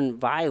turn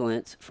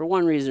violent for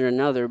one reason or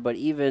another. But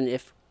even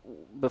if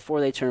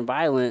before they turn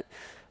violent,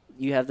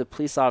 you have the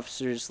police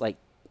officers like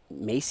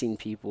macing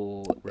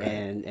people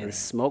and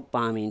smoke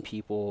bombing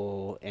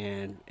people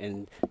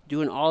and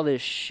doing all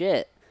this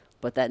shit.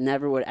 But that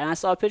never would. And I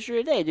saw a picture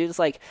today, dude. It's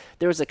like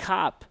there was a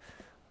cop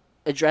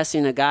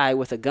addressing a guy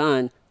with a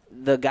gun.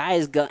 The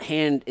guy's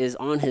hand is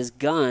on his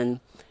gun,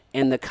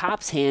 and the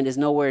cop's hand is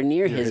nowhere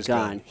near his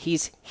gun.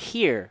 He's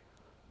here.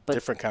 But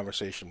different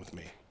conversation with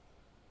me.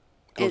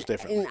 Goes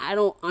differently. And I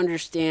don't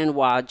understand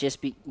why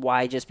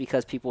just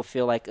because people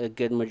feel like a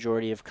good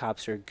majority of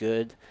cops are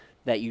good,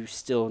 that you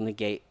still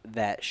negate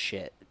that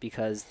shit,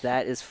 because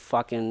that is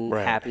fucking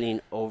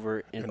happening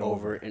over and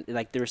over. And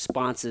like the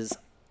responses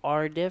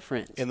are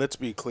different. And let's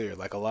be clear,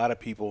 like a lot of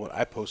people,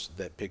 I posted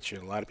that picture,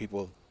 and a lot of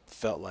people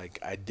felt like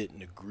I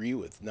didn't agree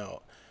with.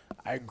 No,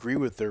 I agree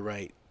with their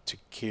right to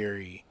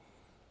carry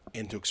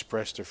and to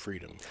express their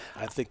freedom.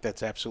 I think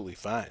that's absolutely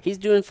fine. He's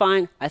doing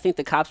fine. I think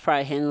the cops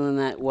probably handling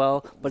that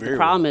well, but the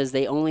problem is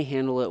they only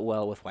handle it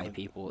well with white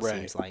people, it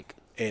seems like.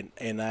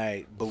 And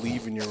I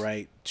believe in your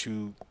right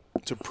to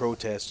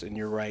protest and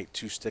your right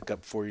to stick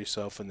up for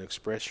yourself and to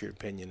express your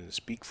opinion and to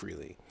speak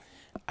freely.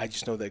 I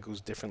just know that goes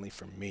differently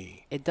from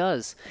me. It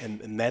does.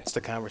 And that's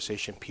the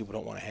conversation people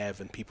don't want to have.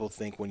 And people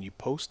think when you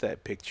post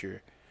that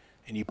picture,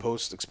 and you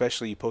post a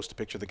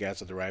picture of the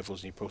guys at the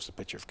Rifles, and you post a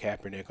picture of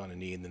Kaepernick on a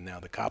knee, and then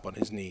now the cop on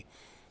his knee,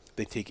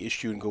 they take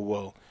issue and go,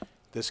 well,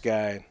 this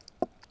guy,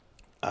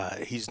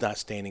 he's not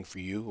standing for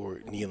you or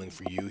kneeling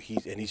for you.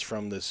 He's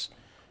from this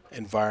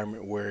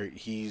environment where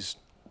he's,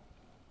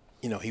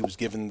 he was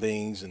given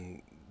things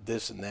and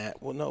this and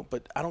that. Well, no,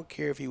 but I don't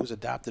care if he was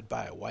adopted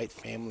by a white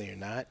family or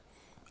not.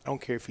 I don't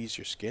care if he's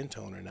your skin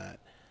tone or not.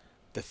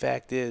 The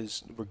fact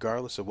is,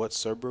 regardless of what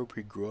suburb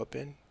he grew up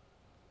in,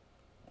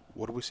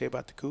 what do we say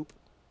about the Coop?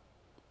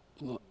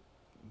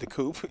 The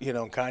Coop,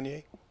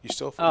 Kanye. You're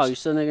still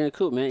nigga in the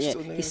Coop, man. Yeah,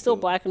 he's still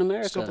black in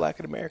America. Still black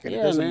in America. Yeah,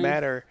 it doesn't man.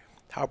 matter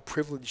how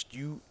privileged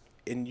you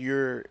in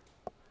your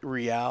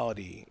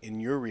reality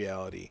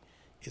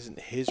isn't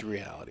his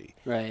reality.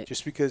 Right.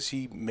 Just because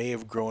he may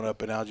have grown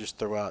up, and I'll just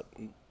throw out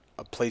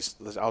a place.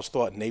 I'll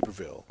throw out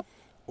Naperville,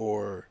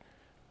 or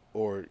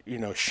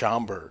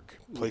Schaumburg,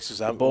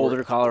 places out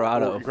Boulder,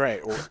 Colorado,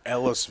 or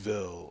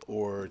Ellisville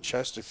or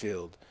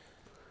Chesterfield.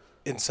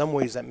 In some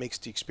ways, that makes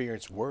the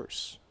experience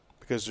worse,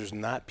 because there's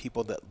not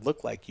people that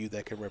look like you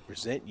that can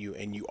represent you,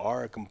 and you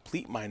are a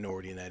complete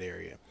minority in that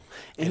area.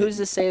 And who's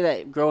to say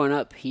that growing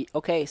up he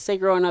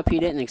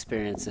didn't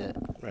experience it,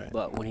 right?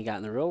 But when he got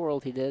in the real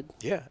world, he did.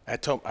 Yeah, I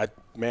told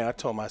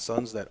my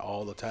sons that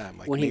all the time.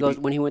 Like when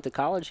he went to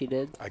college, he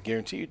did. I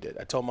guarantee you did.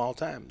 I told them all the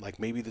time. Like,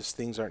 maybe these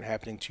things aren't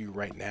happening to you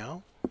right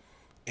now,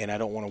 and I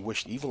don't want to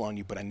wish evil on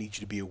you, but I need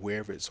you to be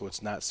aware of it, so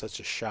it's not such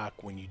a shock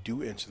when you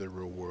do enter the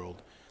real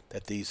world,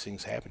 that these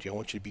things happen to you. I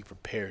want you to be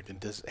prepared.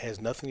 And this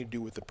has nothing to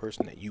do with the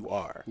person that you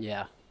are.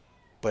 Yeah.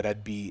 But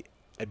I'd be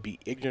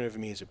ignorant of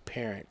me as a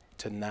parent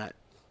to not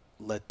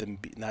let them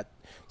be, not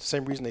the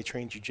same reason they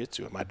train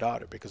jiu-jitsu with my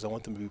daughter, because I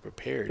want them to be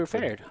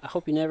prepared. I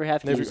hope you never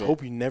have to use it. I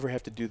hope you never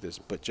have to do this,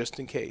 but just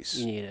in case.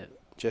 You need it.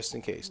 Just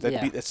in case.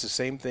 Yeah. That's the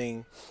same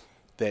thing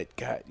that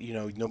got,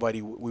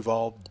 we've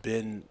all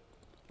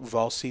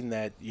seen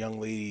that young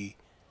lady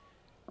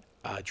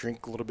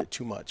drink a little bit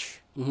too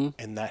much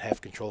and not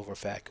have control of her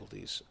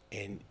faculties.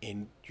 And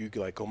you're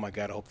like, oh my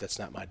God, I hope that's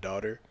not my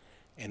daughter.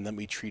 And let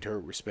me treat her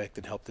with respect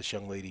and help this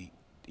young lady.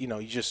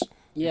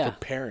 You're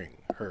preparing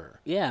her.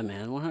 Yeah,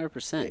 man,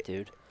 100%,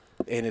 dude.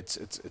 And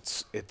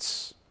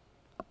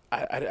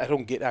I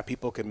don't get how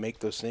people can make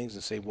those things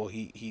and say, well,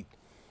 he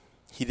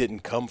didn't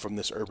come from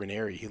this urban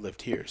area. He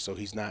lived here, so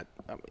he's not.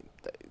 I mean,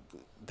 that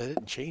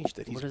didn't change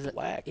that he's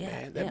black,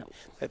 man.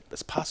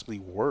 That's possibly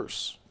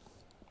worse.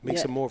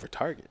 Makes him more of a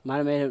target. Might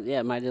have made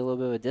him. Might do a little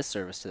bit of a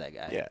disservice to that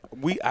guy. Yeah,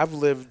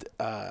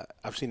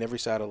 I've seen every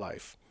side of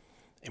life,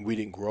 and we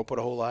didn't grow up with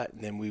a whole lot.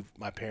 And then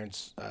my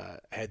parents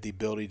had the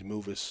ability to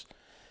move us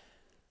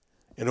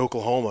in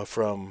Oklahoma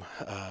from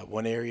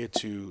one area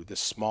to this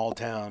small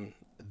town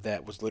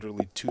that was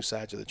literally two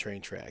sides of the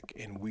train track,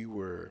 and we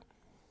were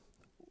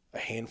a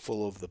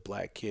handful of the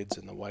black kids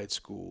in the white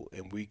school,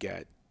 and we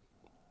got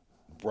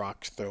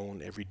rocks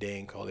thrown every day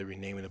and called every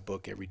name in the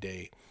book every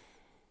day,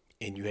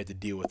 and you had to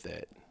deal with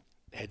that.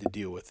 Had to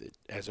deal with it,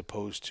 as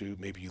opposed to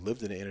maybe you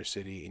lived in the inner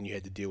city and you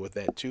had to deal with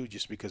that too,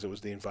 just because it was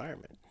the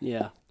environment.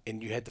 Yeah.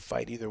 And you had to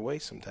fight either way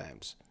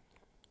sometimes.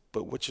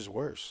 But which is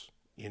worse?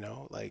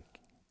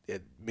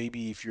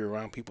 Maybe if you're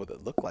around people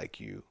that look like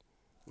you,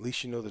 at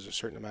least there's a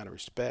certain amount of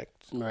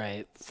respect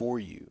for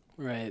you.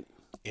 Right.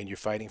 And you're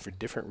fighting for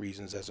different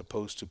reasons, as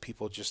opposed to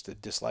people just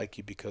that dislike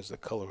you because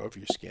of the color of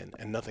your skin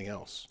and nothing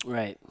else.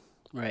 Right.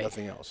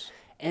 Nothing else.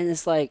 And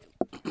it's like,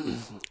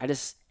 I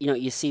just,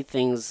 you see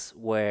things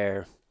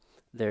where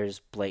there's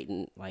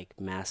blatant, like,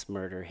 mass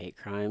murder, hate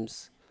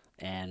crimes,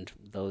 and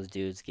those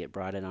dudes get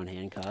brought in on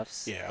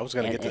handcuffs. Yeah, I was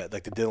going to get to that,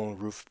 like the Dylan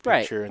Roof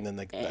picture, and then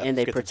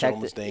they protect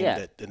the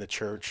name in the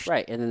church.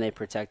 Right, and then they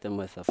protect them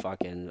with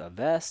a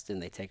vest, and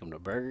they take them to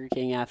Burger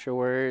King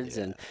afterwards,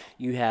 and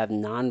you have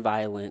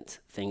nonviolent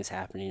things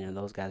happening, and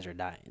those guys are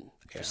dying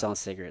for selling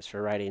cigarettes,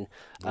 for writing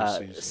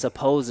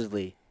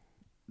supposedly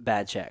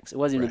bad checks. It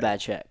wasn't even a bad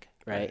check,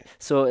 right?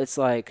 So it's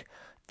like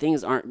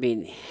things aren't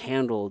being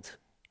handled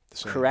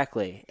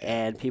correctly,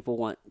 and people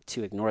want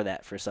to ignore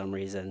that for some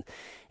reason.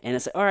 And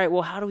it's like, all right,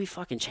 well, how do we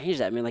fucking change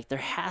that? I mean, like, there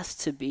has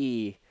to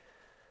be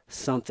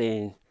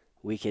something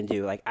we can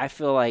do. Like, I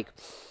feel like,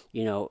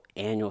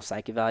 annual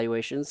psych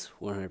evaluations,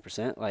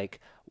 100%. Like,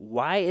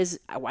 why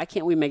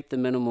can't we make the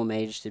minimum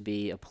age to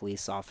be a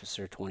police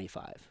officer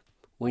 25?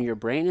 When your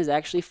brain is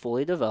actually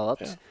fully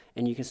developed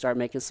and you can start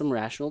making some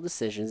rational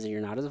decisions and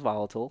you're not as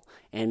volatile,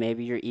 and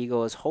maybe your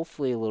ego is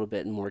hopefully a little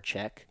bit in more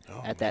check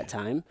that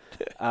time.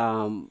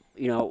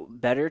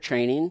 Better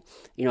training.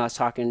 I was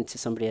talking to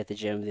somebody at the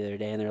gym the other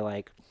day, and they're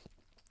like,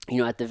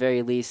 at the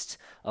very least,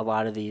 a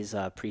lot of these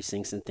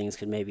precincts and things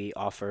could maybe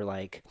offer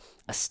like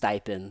a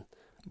stipend.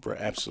 Right,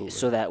 absolutely.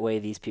 So that way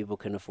these people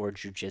can afford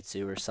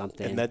jiu-jitsu or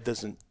something. And that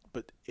doesn't,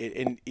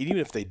 and even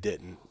if they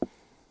didn't,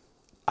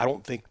 I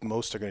don't think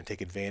most are going to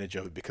take advantage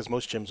of it, because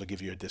most gyms will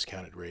give you a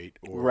discounted rate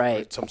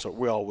or some sort.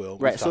 We all will.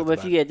 Right. So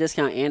if you get a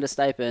discount and a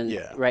stipend,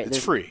 it's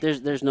free.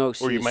 There's no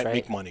excuse. Or you might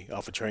make money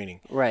off of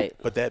training. Right.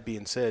 But that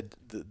being said,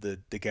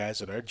 the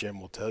guys at our gym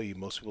will tell you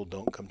most people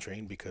don't come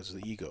train because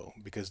of the ego,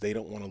 because they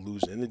don't want to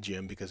lose in the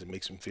gym because it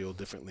makes them feel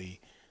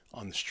differently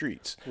on the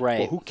streets.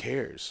 Right. Well, who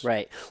cares?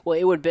 Right. Well,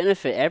 it would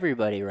benefit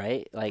everybody,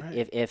 right? Like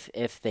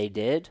if they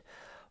did.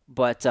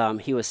 But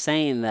he was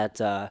saying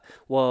that,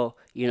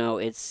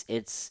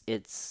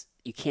 it's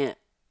you can't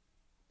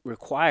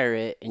require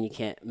it and you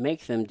can't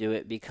make them do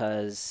it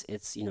because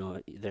it's,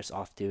 there's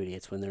off duty.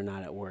 It's when they're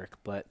not at work.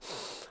 But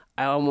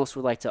I almost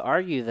would like to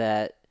argue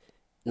that,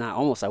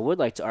 I would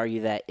like to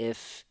argue that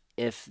if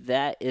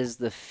that is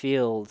the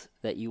field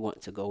that you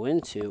want to go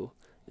into,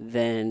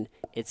 then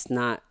it's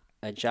not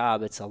a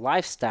job, it's a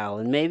lifestyle.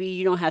 And maybe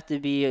you don't have to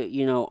be,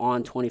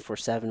 on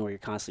 24/7 where you're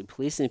constantly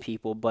policing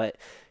people, but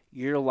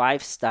your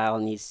lifestyle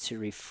needs to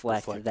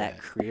reflect that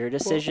career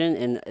decision,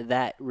 and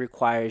that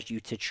requires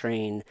you to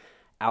train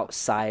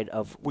outside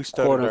of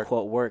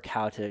quote-unquote work.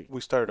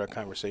 We started our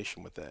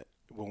conversation with that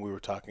when we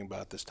were talking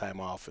about this time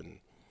off and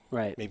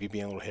maybe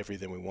being a little heavier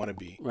than we want to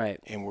be. Right.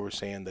 And we were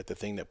saying that the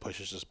thing that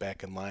pushes us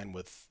back in line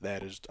with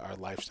that is our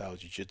lifestyle,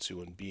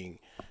 jiu-jitsu, and being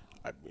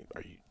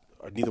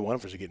neither one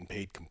of us are getting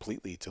paid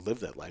completely to live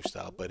that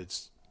lifestyle, but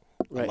it's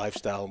a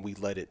lifestyle, and we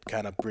let it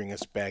kind of bring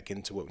us back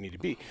into what we need to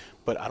be.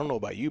 But I don't know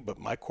about you, but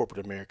my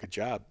corporate America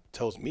job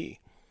tells me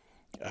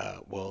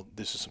well,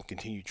 this is some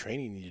continued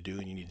training you need to do,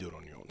 and you need to do it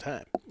on your own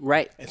time.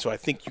 Right. And so I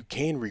think you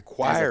can As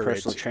require a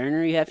personal it.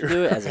 trainer, you have to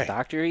do it. As a Right.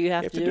 doctor, you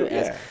have You to do it.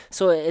 yeah.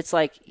 So it's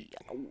like,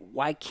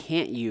 why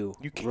can't you,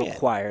 You can.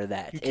 require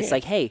that? You It's can.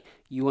 like, hey,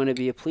 you want to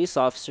be a police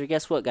officer?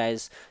 Guess what,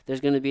 guys?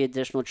 There's going to be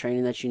additional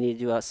training that you need to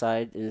do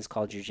outside, and it's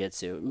called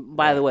jujitsu.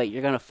 By the Right. way,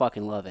 you're going to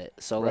fucking love it.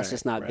 So let's Right.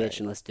 just not Right. bitch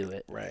and let's do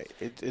it. Right.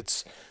 It's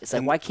It's like,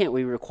 and why can't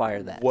we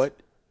require that? what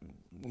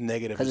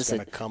negative 'Cause is it's a-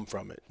 going to come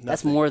from it?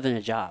 That's Nothing. more than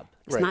a job.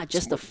 It's Right. not It's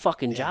just a more-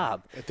 fucking yeah.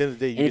 job. At the end of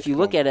the day, And if you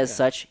look at it as yeah.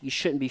 such, you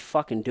shouldn't be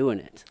fucking doing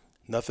it.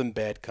 Nothing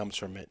bad comes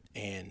from it.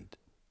 And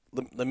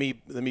let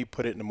me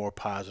put it in a more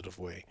positive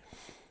way.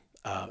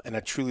 And I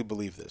truly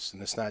believe this,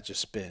 and it's not just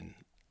spin.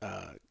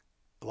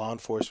 Law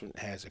enforcement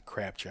has a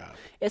crap job.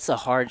 It's a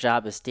hard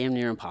job. It's damn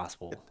near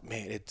impossible.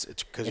 Man, it's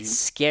because It's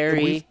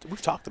scary.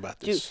 We've talked about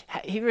Dude, this.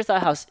 have you ever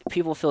thought how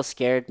people feel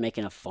scared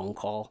making a phone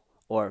call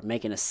or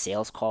making a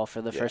sales call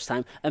for the first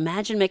time?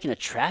 Imagine making a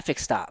traffic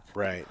stop.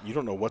 Right. You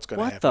don't know what's going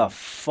to What happen. the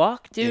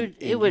fuck, dude?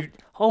 And It would.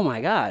 Oh my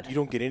god. You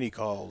don't get any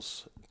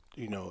calls.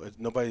 You know,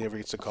 nobody ever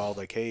gets a call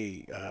like,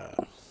 "Hey,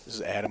 this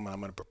is Adam. I'm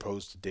going to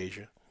propose to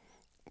Deja,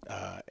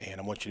 and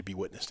I want you to be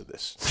witness to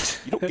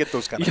this." You don't get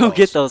those kind of You calls. don't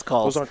get those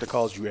calls. Those aren't the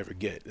calls you ever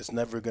get. It's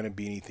never going to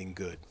be anything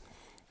good.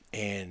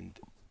 And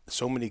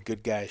so many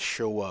good guys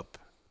show up,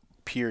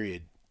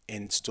 period,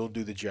 and still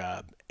do the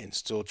job and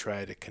still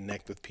try to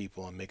connect with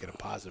people and make it a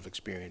positive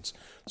experience.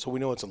 So we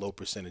know it's a low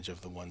percentage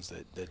of the ones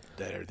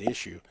that are the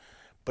issue,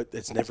 but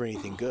it's never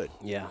anything good.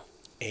 Yeah.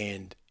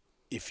 And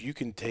if you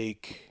can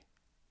take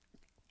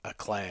a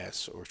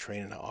class or train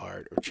in an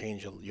art or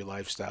change your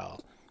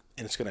lifestyle,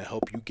 and it's going to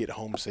help you get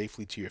home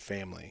safely to your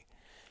family,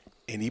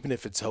 and even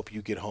if it's help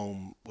you get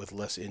home with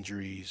less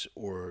injuries,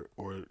 or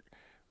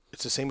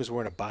it's the same as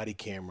wearing a body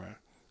camera.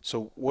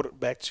 So what?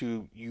 Back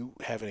to you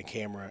having a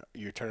camera,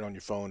 you're turning on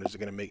your phone. Is it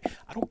going to make?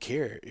 I don't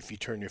care if you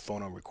turn your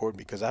phone on record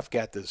me, because I've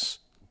got this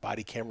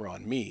body camera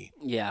on me,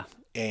 Yeah.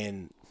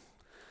 and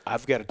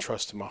I've got to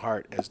trust in my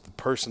heart as the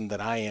person that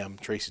I am,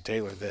 Tracy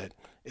Taylor, that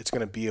it's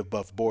going to be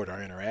above board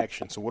our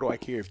interaction. So what do I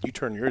care if you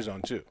turn yours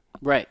on too?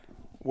 Right.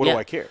 What Yeah. do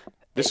I care?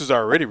 This is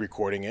already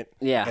recording it.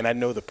 Yeah. And I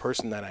know the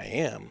person that I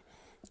am,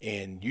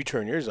 and you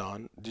turn yours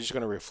on, it's just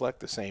going to reflect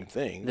the same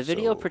thing. The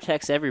video So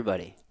protects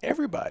everybody.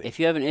 everybody If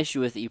you have an issue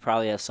with it, you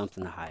probably have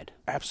something to hide.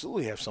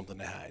 absolutely have something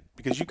to hide,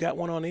 because you got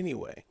one on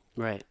anyway.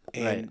 Right.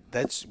 And right.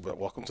 that's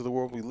welcome to the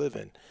world we live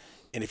in.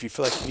 And if you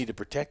feel like you need to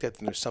protect that,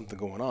 then there's something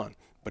going on.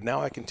 But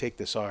now I can take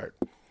this art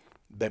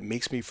that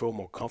makes me feel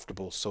more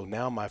comfortable. So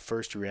now my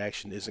first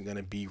reaction isn't going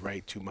to be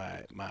right to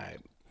my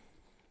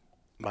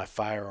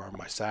firearm,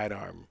 my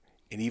sidearm.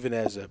 And even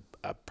as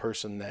a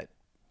person that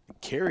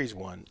carries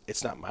one,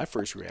 it's not my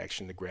first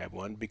reaction to grab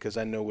one, because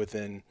I know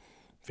within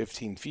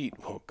 15 feet,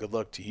 well, good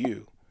luck to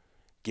you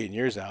getting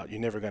yours out.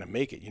 You're never going to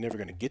make it. You're never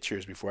going to get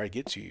yours before I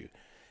get to you.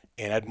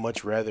 And I'd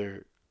much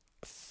rather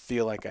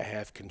feel like I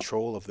have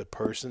control of the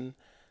person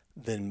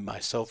than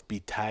myself be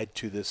tied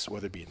to this,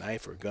 whether it be a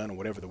knife or a gun or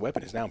whatever the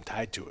weapon is. Now I'm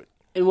tied to it.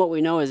 And what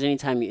we know is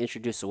anytime you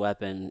introduce a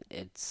weapon,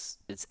 it's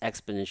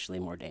exponentially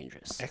more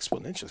dangerous.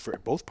 Exponentially for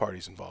both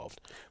parties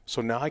involved.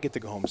 So now I get to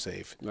go home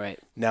safe. Right.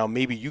 Now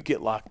maybe you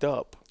get locked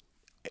up,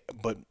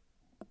 but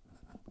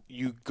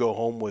you go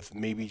home with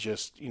maybe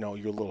just, you're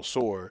a little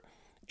sore,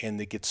 and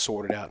it gets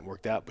sorted out and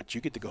worked out, but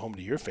you get to go home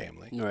to your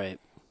family. Right.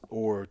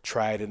 Or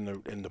try it in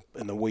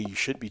the way you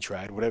should be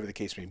tried, whatever the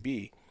case may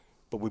be.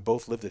 But we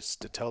both live this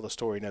to tell the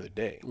story another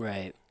day.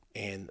 Right.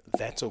 And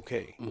that's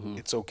okay. Mm-hmm.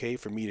 It's okay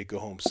for me to go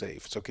home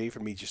safe. It's okay for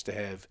me just to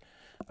have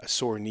a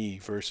sore knee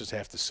versus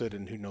have to sit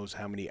in who knows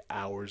how many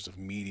hours of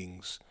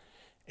meetings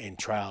and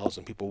trials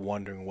and people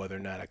wondering whether or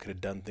not I could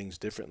have done things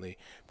differently.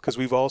 Because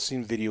we've all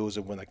seen videos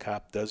of when a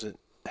cop doesn't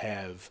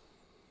have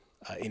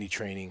any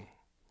training,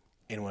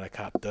 and when a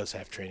cop does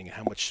have training, and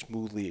how much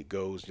smoothly it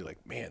goes. You're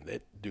like, man,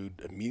 that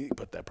dude immediately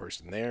put that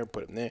person there,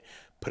 put him there,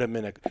 put him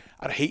in a.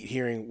 I'd hate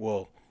hearing,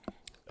 well,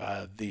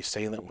 the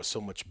assailant was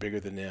so much bigger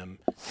than them,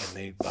 and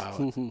they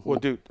bow. Well,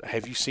 dude,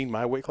 have you seen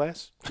my weight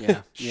class?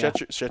 Yeah.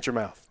 Shut your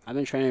mouth. I've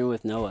been training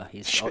with Noah.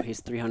 He's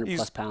 300 He's-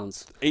 plus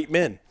pounds. 8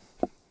 men.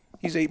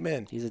 He's 8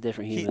 men. He's a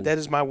different human. That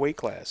is my weight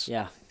class.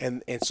 Yeah.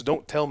 And so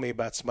don't tell me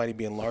about somebody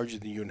being larger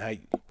than you and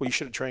height. Well, you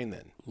should have trained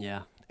then.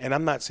 Yeah. And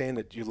I'm not saying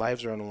that your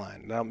lives are on the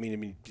line. And I don't mean to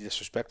be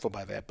disrespectful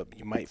by that, but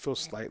you might feel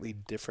slightly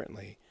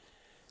differently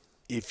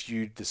if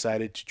you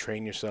decided to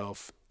train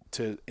yourself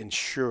to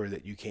ensure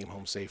that you came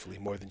home safely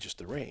more than just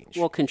the range.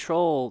 Well,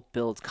 control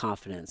builds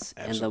confidence.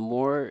 And the Absolutely.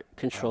 more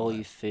control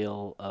you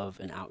feel of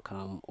an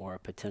outcome or a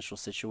potential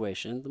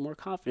situation, the more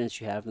confidence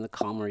you have and the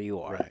calmer you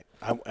are.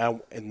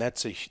 Right. And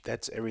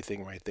that's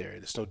everything right there.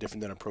 It's no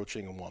different than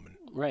approaching a woman.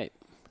 Right.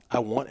 I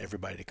want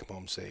everybody to come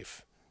home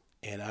safe.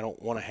 And I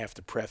don't want to have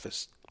to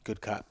preface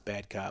good cop,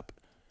 bad cop.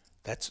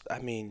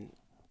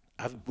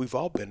 We've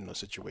all been in those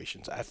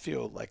situations. I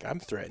feel like I'm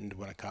threatened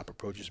when a cop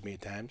approaches me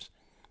at times,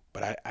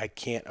 but I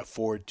can't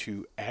afford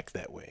to act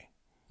that way.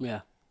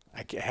 Yeah.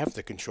 I have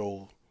to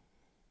control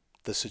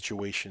the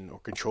situation or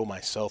control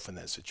myself in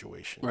that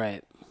situation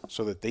Right.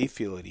 so that they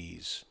feel at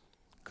ease.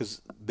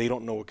 because they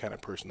don't know what kind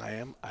of person I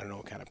am. I don't know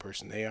what kind of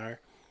person they are.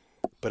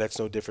 But that's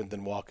no different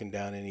than walking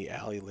down any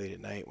alley late at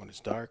night when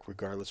it's dark,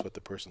 regardless what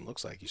the person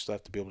looks like. You still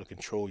have to be able to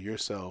control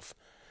yourself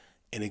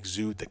and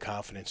exude the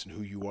confidence in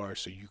who you are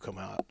so you come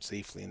out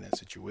safely in that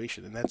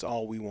situation. And that's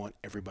all we want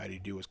everybody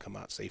to do, is come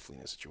out safely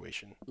in a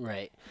situation.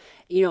 Right.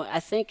 I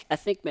think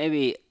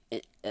maybe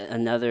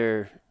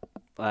another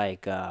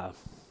like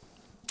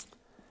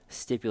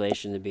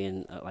stipulation to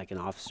being like an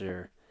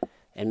officer,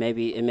 and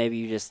maybe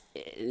you just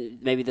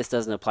maybe this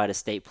doesn't apply to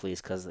state police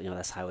because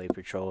that's highway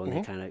patrol and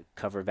they kind of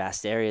cover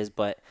vast areas,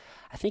 but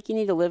I think you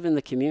need to live in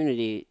the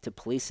community to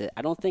police it.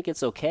 I don't think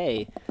it's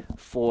okay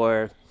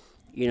for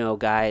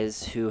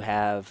guys who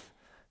have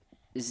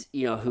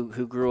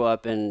who grew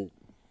up in,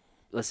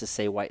 let's just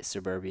say, white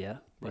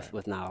suburbia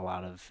with not a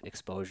lot of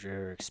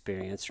exposure or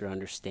experience or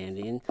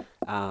understanding,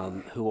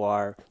 who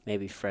are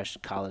maybe fresh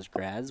college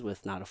grads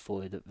with not a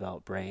fully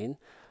developed brain,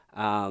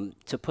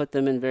 to put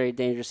them in very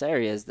dangerous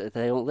areas that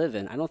they don't live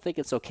in. I don't think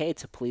it's okay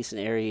to police an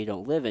area you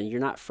don't live in. You're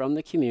not from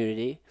the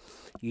community.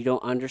 You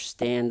don't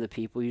understand the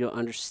people. You don't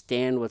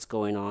understand what's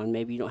going on.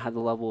 Maybe you don't have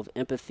the level of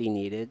empathy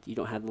needed. You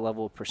don't have the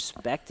level of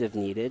perspective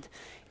needed.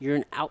 You're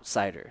an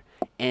outsider.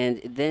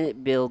 And then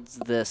it builds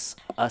this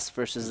us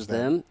versus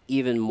them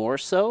even more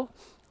so,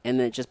 and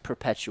then it just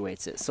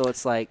perpetuates it. So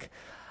it's like,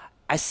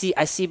 I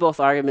see both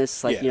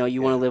arguments. Like,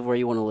 you want to live where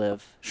you want to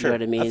live. Sure. You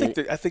know what I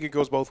mean? I think it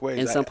goes both ways.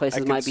 And some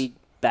places might be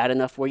bad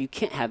enough where you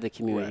can't have the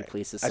community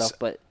police itself,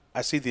 but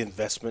I see the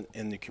investment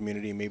in the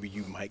community. Maybe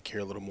you might care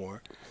a little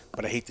more,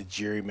 but I hate to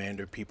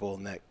gerrymander people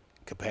in that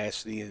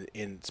capacity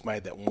and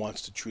somebody that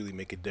wants to truly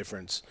make a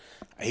difference.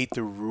 I hate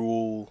to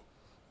rule.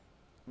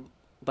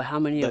 But how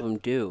many of them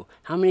do?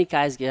 How many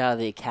guys get out of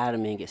the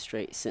academy and get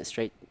sent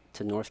straight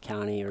to North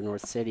County or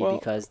North City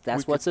because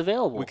that's what's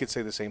available? We could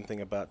say the same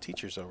thing about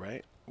teachers, though,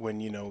 right? When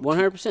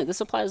 100%.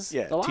 This applies.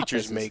 Yeah, a lot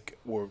teachers of places. make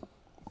or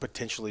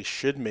potentially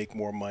should make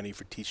more money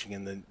for teaching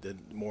in the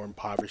more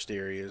impoverished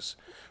areas,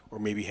 or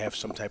maybe have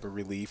some type of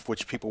relief,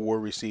 which people were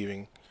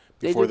receiving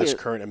before this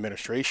current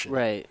administration.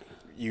 Right.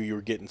 You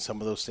were getting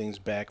some of those things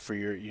back for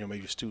your maybe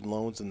your student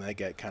loans, and that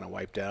got kind of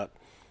wiped out.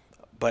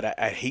 But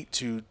I hate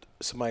to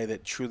somebody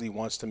that truly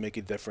wants to make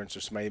a difference,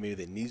 or somebody maybe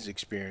that needs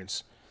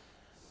experience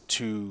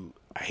to.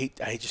 I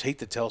just hate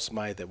to tell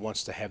somebody that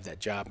wants to have that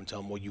job and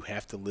tell them, well, you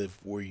have to live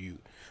where you,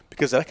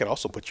 because that could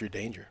also put you in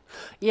danger.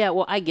 Yeah,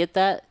 well, I get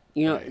that.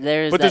 Right.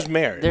 There's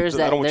merit. There's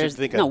that. I don't want you there's to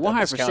think no I'm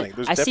 100%.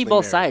 There's I see definitely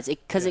both merit. sides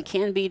because it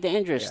can be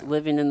dangerous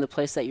living in the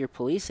place that you're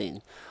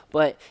policing.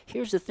 But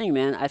here's the thing,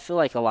 man. I feel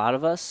like a lot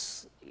of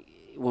us,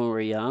 when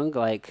we're young,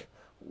 like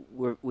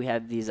we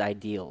have these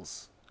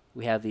ideals.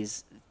 We have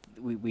these.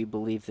 We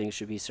believe things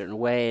should be a certain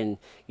way, and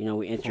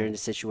we enter into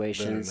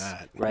situations.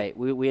 Right.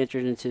 We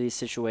entered into these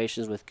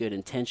situations with good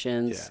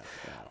intentions.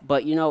 Yeah.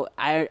 But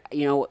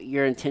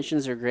your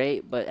intentions are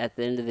great, but at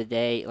the end of the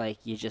day, like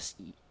your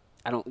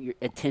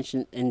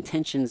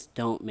intentions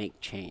don't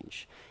make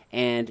change.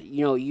 And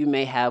you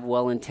may have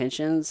well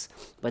intentions,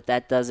 but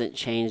that doesn't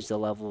change the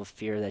level of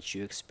fear that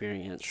you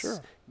experience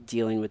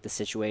dealing with the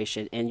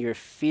situation. And your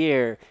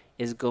fear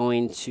is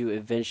going to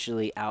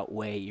eventually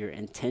outweigh your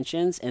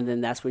intentions, and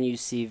then that's when you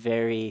see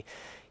the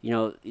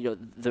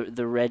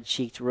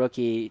red-cheeked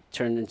rookie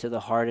turned into the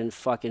hardened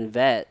fucking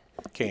vet.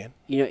 Can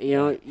you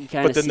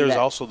kind of. But then there's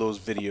also those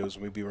videos,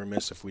 and we'd be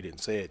remiss if we didn't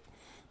say it,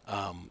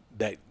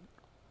 that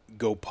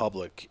go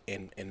public,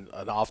 and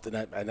often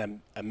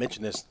I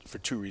mention this for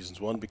two reasons.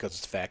 One, because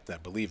it's fact, and I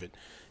believe it,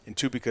 and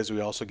two, because we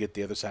also get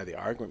the other side of the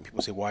argument.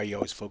 People say, why are you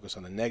always focused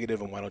on the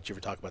negative, and why don't you ever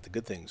talk about the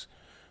good things?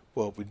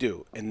 Well, we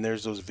do, and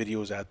there's those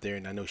videos out there,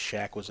 and I know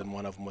Shaq was in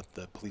one of them with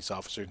the police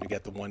officer, and you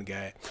got the one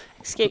guy out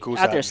there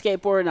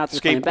skateboarding, out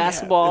there playing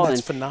basketball,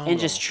 and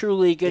just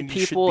truly good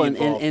people,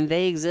 and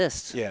they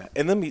exist. Yeah,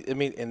 and let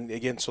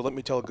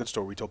me tell a good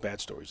story. We tell bad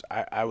stories.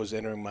 I was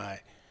entering my,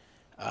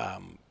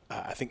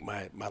 I think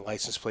my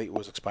license plate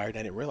was expired.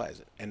 I didn't realize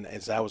it, and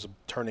as I was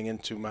turning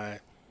into my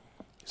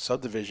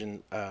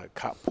subdivision,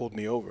 cop pulled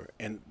me over,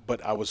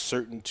 but I was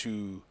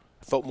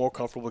felt more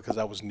comfortable because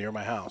I was near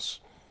my house.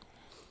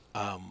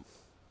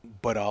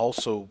 But I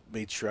also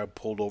made sure I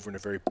pulled over in a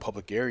very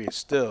public area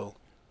still,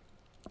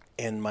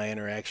 and my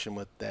interaction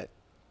with that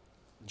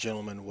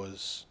gentleman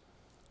was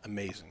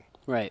amazing.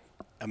 Right.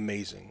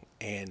 Amazing.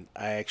 And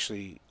I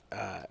actually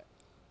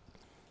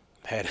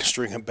had a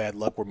string of bad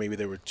luck where maybe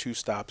there were two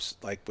stops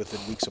like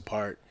within weeks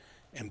apart,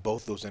 and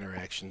both those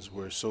interactions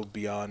were so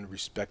beyond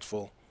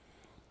respectful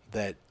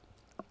that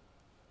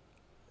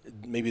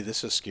maybe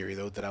this is scary,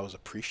 though, that I was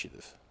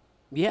appreciative.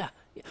 Yeah.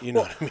 You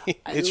know what I mean?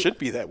 It should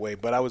be that way,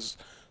 but I was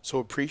so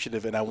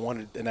appreciative, and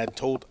I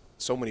told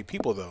so many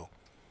people, though,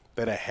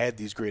 that I had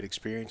these great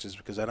experiences,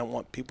 because I don't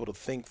want people to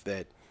think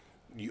that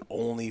you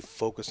only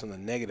focus on the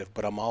negative,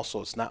 but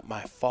it's not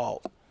my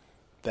fault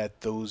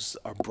that those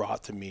are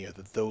brought to me, or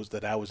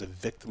that I was a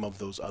victim of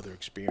those other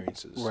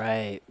experiences.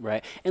 Right.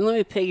 And let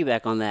me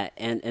piggyback on that,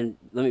 and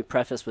let me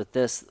preface with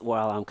this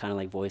while I'm kind of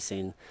like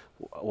voicing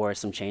or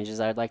some changes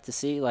I'd like to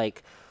see.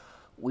 Like,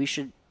 we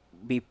should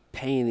be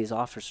paying these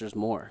officers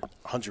more.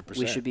 100%.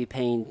 We should be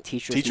paying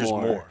teachers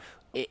more.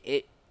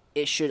 It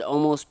it should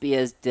almost be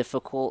as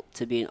difficult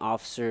to be an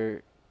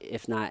officer,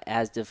 if not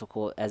as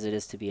difficult as it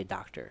is to be a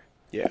doctor.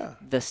 Yeah.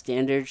 The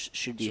standards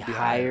should be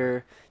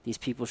higher. These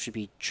people should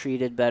be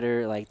treated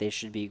better. Like, they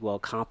should be well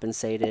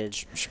compensated.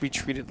 Should be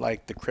treated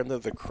like the creme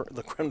of the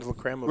creme de la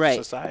creme of Right.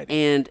 society.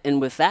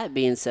 And with that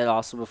being said,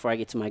 also before I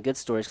get to my good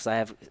stories, because I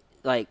have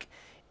like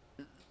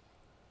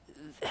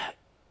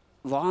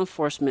law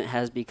enforcement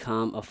has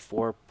become a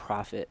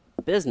for-profit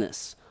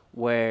business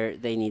where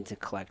they need to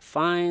collect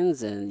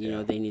fines and you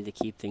know they need to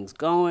keep things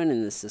going,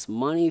 and it's this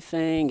money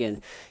thing,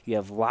 and you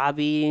have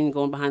lobbying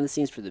going behind the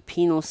scenes for the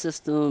penal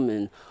system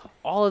and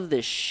all of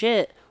this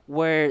shit,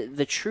 where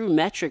the true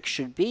metric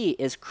should be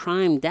is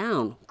crime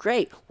down.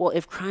 Great. Well,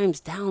 if crime's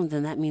down,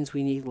 then that means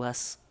we need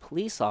less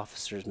police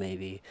officers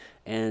maybe,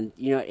 and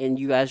you know, and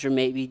you guys are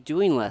maybe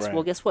doing less. Right.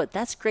 Well, guess what?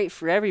 That's great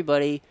for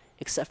everybody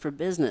except for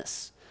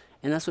business.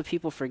 And that's what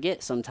people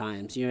forget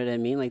sometimes. You know what I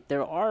mean? Like,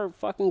 there are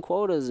fucking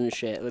quotas and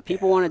shit. Like,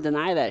 people want to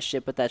deny that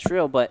shit, but that's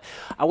real. But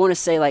I want to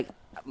say, like,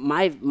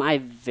 my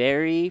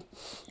very,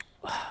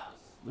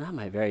 not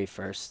my very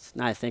first,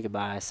 now I think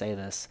about it, I say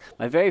this.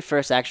 My very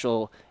first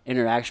actual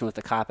interaction with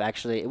the cop,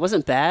 actually, it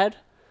wasn't bad,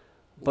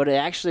 but it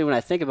actually, when I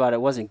think about it,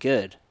 it wasn't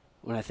good.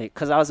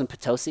 Because I was in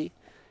Potosi,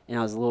 and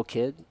I was a little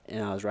kid,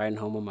 and I was riding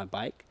home on my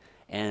bike,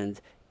 and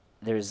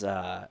there's,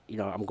 you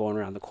know, I'm going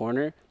around the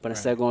corner, but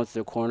instead of going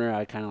through the corner,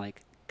 I kind of,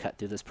 like, cut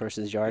through this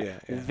person's yard. Yeah.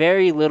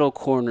 Very little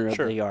corner of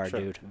Sure, the yard, sure.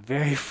 dude.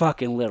 Very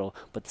fucking little.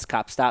 But this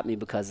cop stopped me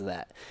because of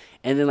that.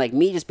 And then, like,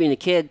 me just being a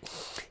kid,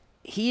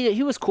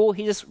 he was cool.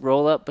 He just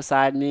rolled up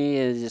beside me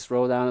and just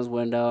rolled down his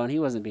window, and he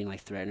wasn't being,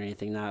 like, threatened or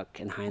anything. Now,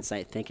 in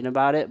hindsight, thinking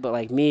about it, but,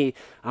 like, me,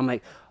 I'm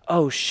like,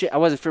 oh shit. I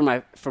wasn't for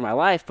my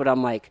life, but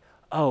I'm like,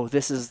 oh,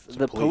 this is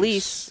the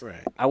police.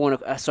 Right. I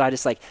want to. So I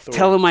just like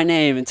tell him my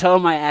name and tell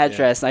him my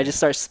address, and I just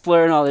start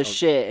splurting all this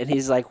shit. And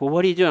he's like, "Well,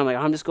 what are you doing?" I'm like,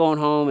 "I'm just going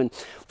home." And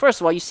first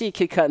of all, you see a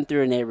kid cutting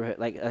through a neighborhood,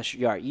 like a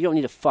yard, you don't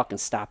need to fucking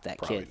stop that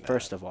Probably kid. not.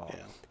 First of all,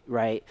 Yeah.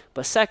 right?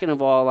 But second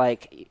of all,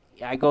 like,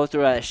 I go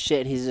through all that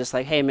shit, and he's just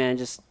like, "Hey, man,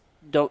 just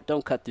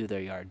don't cut through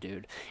their yard,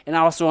 dude." And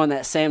also on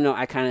that same note,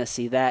 I kind of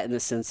see that in the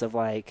sense of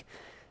like,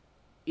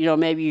 you know,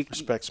 maybe you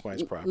Respect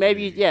somebody's property.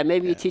 maybe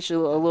you teach a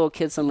little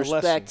kid some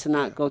respect lesson, to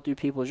not go through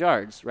people's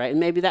yards, right? And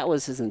maybe that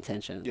was his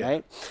intention, Yeah.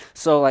 right?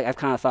 So like I've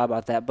kind of thought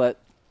about that, but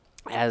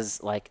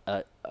as like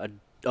a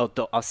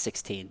adult, I was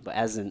 16, but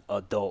as an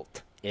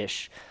adult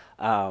ish,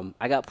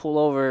 I got pulled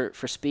over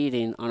for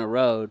speeding on a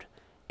road,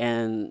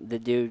 and the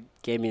dude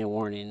gave me a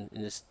warning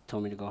and just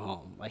told me to go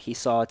home. Like, he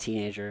saw a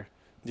teenager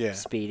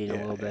speeding a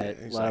little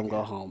bit, let him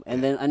go home.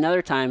 And then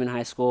another time in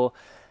high school,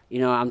 you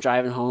know, I'm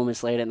driving home,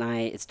 it's late at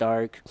night, it's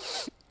dark,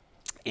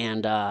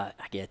 and I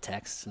get a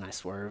text, and I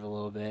swerve a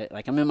little bit.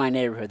 Like, I'm in my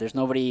neighborhood, there's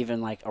nobody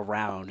even, like,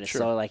 around. And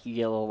so, like, you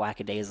get a little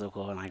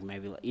lackadaisical, and, like,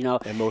 maybe, you know.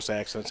 And most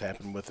accidents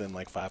happen within,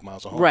 like, 5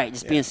 miles of home. Right,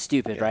 just being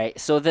stupid, right?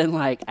 So then,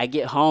 like, I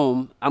get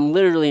home, I'm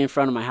literally in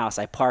front of my house,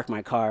 I park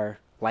my car,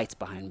 lights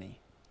behind me.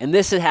 And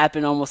this had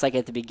happened almost, like,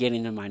 at the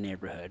beginning of my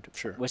neighborhood,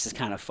 which is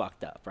kind of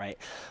fucked up, right?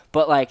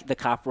 But, like, the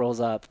cop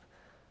rolls up,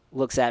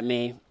 looks at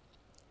me,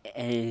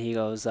 and he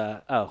goes,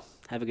 oh,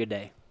 have a good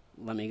day.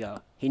 Let me go.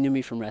 He knew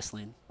me from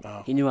wrestling.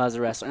 Oh. He knew I was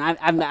a wrestler. And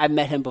I've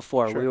met him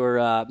before. We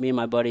were, me and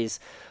my buddies,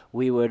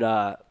 we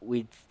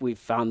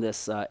found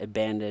this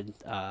abandoned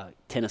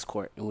tennis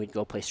court, and we'd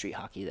go play street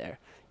hockey there.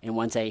 And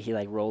one day he,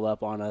 like, rolled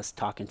up on us,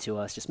 talking to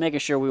us, just making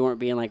sure we weren't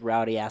being, like,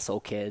 rowdy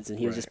asshole kids. And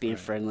he was just being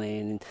friendly.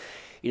 And,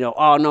 you know,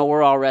 oh, no,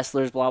 we're all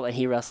wrestlers, blah, blah.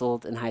 He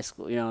wrestled in high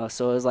school, you know.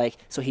 So it was like,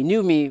 so he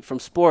knew me from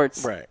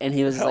sports. Right. And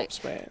he was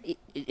Helps, like, man.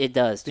 it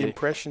does, dude. The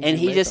impressions and you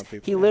he make just, on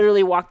people, he man.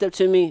 literally walked up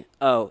to me,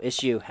 oh,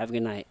 it's you. Have a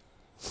good night.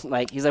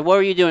 Like, he's like, what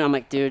were you doing? I'm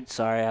like, dude,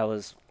 sorry, I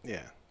was.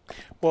 Yeah.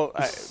 Well,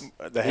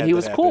 And he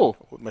was cool.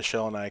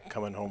 Michelle and I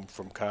coming home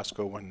from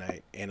Costco one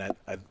night, and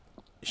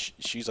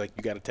she's like,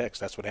 you got a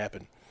text. That's what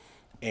happened.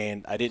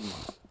 And I didn't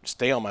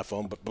stay on my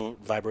phone, but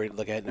vibrated,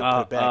 look at it, and I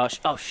put it back.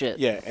 Oh, shit.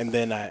 Yeah, and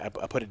then I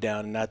put it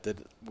down, and not that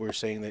we're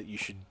saying that you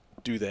should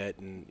do that,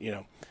 and, you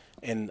know,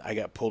 and I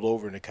got pulled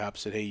over, and the cop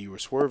said, hey, you were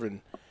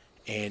swerving.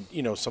 And,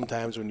 you know,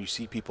 sometimes when you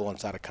see people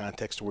outside of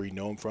context where you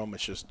know them from,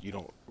 it's just you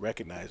don't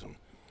recognize them.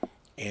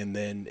 And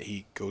then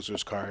he goes to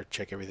his car,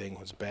 check everything,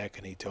 was back,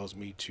 and he tells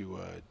me to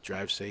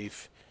drive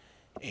safe,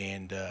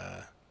 and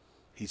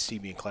he'd see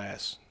me in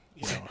class,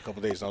 you know, a couple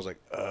of days. And I was like,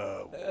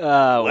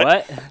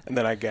 what? And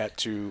then I got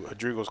to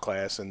Rodrigo's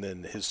class, and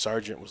then his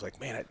sergeant was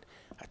like, man,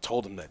 I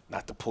told him that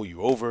not to pull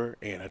you over,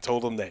 and I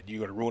told him that you're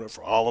going to ruin it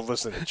for all of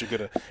us, and that you're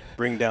going to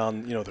bring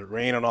down, you know, the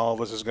rain on all of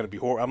us is going to be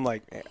horrible. I'm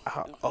like,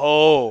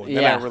 oh. And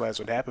then I realized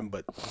what happened,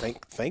 but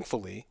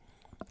thankfully,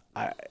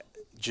 I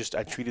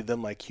treated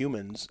them like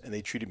humans, and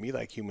they treated me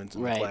like humans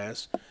in the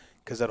class,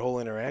 because that whole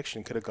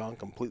interaction could have gone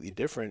completely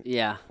different.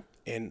 Yeah.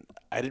 And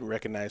I didn't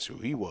recognize who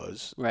he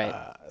was. Right.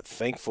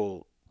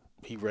 Thankful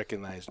he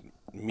recognized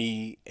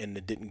me, and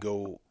it didn't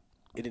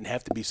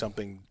have to be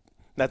something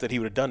Not that he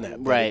would have done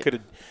that, but Right.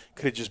 it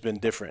could have just been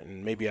different.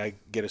 And maybe I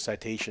get a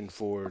citation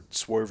for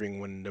swerving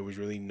when there was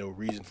really no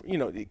reason for. It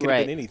could have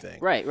Right. been anything.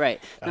 Right.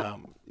 Right.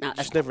 You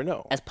just never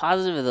know. As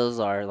positive as those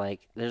are,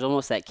 like, there's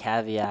almost that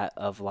caveat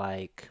of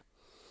like,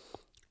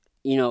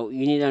 you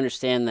need to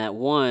understand that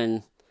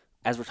one,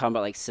 as we're talking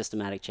about like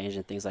systematic change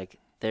and things like,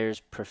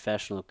 there's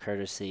professional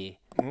courtesy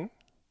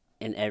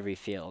in every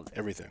field.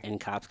 Everything.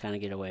 And cops kind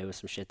of get away with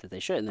some shit that they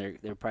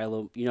shouldn't. They're probably a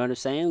little, you know what I'm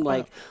saying?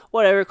 Like,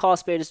 whatever, call a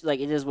spade is, like,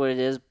 it is what it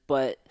is.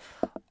 But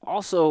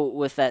also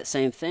with that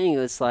same thing,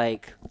 it's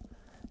like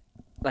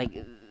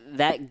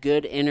that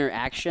good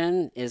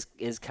interaction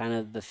is kind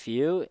of the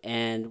few,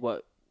 and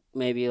what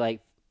maybe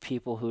like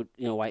people who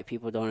white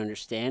people don't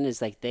understand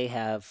is like they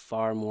have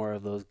far more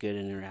of those good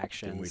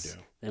interactions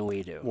than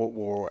we do.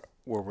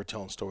 Where we're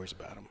telling stories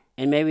about them.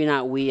 And maybe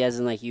not we as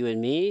in like you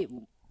and me,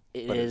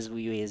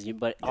 we as you,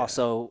 but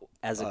also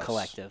as a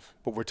collective.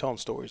 But we're telling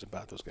stories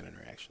about those good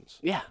interactions.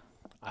 Yeah.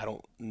 I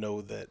don't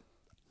know that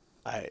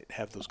I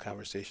have those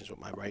conversations with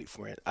my right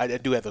friend. I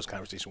do have those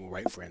conversations with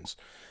right friends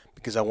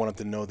because I want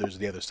them to know there's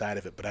the other side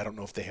of it, but I don't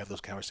know if they have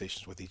those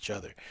conversations with each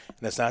other. And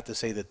that's not to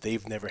say that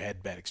they've never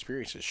had bad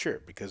experiences, sure,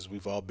 because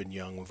we've all been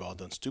young, we've all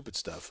done stupid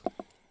stuff.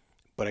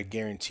 But I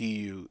guarantee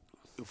you,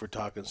 if we're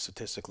talking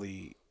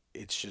statistically,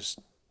 it's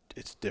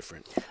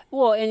different.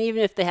 Well, and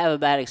even if they have a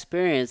bad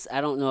experience,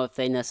 I don't know if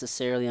they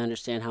necessarily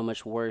understand how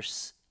much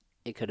worse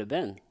it could have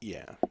been.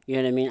 Yeah. You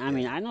know what I mean? I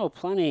mean, I know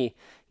plenty.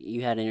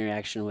 You had an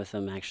interaction with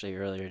him actually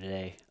earlier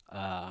today.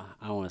 I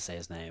don't want to say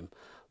his name,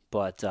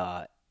 but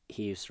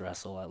he used to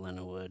wrestle at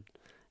Lindenwood,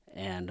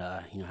 and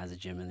has a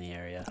gym in the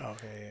area.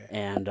 Okay. Yeah.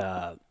 And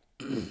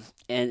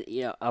and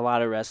a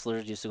lot of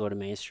wrestlers used to go to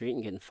Main Street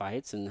and get in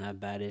fights and have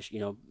bad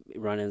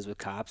run-ins with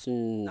cops,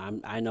 and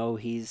I know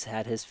he's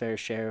had his fair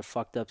share of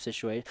fucked up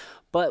situations.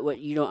 But what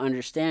you don't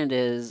understand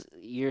is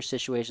your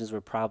situations were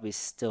probably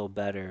still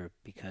better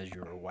because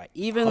you were white.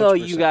 Even though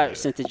you got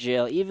sent to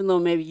jail, even though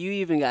maybe you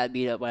even got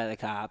beat up by the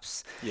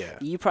cops,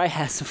 you probably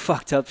had some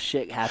fucked up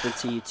shit happen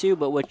to you too.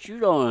 But what you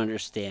don't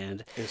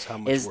understand is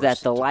that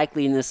the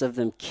likeliness of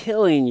them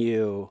killing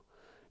you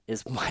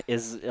is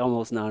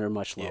almost not or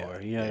much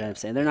lower. You know what I'm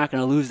saying? They're not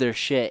going to lose their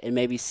shit and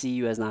maybe see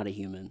you as not a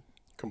human.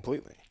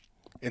 Completely.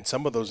 In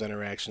some of those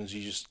interactions,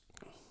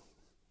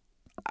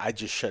 I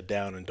just shut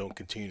down and don't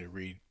continue to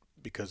read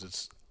because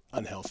it's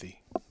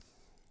unhealthy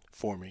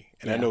for me.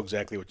 And I know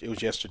exactly it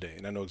was yesterday,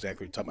 and I know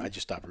exactly what you're talking about. I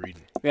just stopped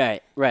reading.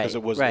 Right. Because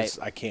it was,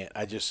 I can't.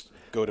 I just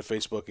go to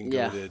Facebook and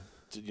go to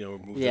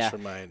remove this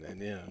from my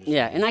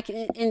and I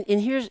can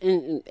and here's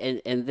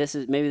and this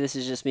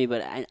is just me,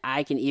 but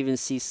I can even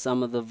see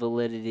some of the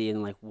validity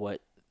in like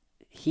what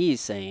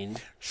he's saying.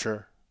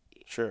 Sure.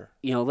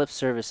 Lip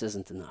service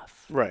isn't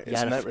enough. Right.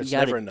 It's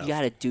never enough. You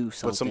got to do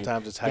something. But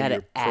sometimes it's how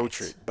you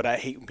approach it. But I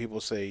hate when people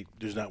say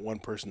there's not one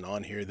person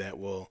on here that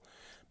will,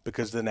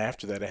 because then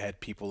after that I had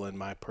people on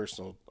my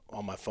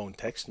phone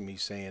texting me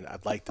saying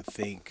I'd like to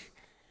think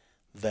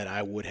that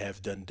I would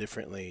have done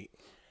differently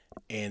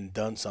and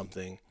done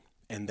something.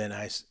 And then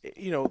I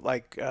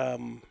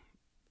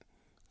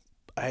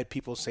had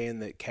people saying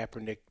that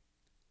Kaepernick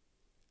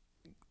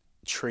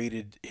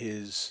traded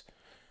the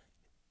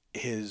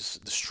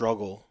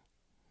struggle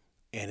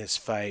and his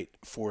fight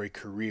for a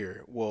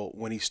career. Well,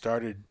 when he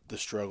started the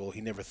struggle,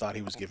 he never thought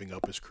he was giving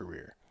up his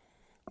career.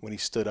 When he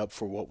stood up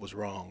for what was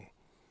wrong,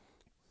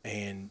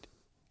 and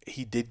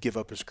he did give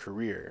up his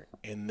career,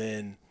 and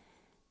then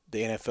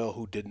the NFL,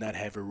 who did not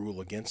have a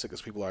rule against it,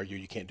 because people argue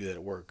you can't do that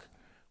at work.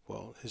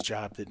 Well, his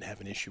job didn't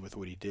have an issue with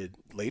what he did.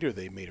 Later,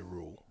 they made a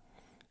rule,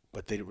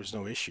 but there was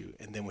no issue.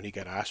 And then when he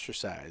got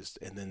ostracized,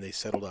 and then they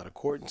settled out of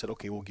court and said,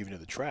 okay, we'll give you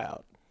another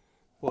tryout.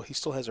 Well, he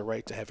still has a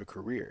right to have a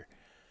career.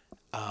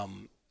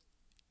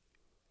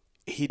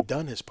 He'd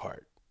done his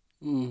part.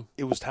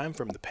 It was time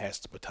for him to pass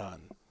the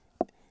baton.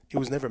 It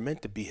was never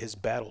meant to be his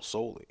battle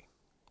solely.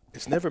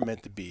 It's never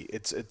meant to be.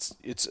 It's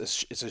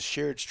a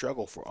shared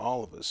struggle for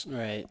all of us.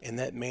 Right. And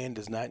that man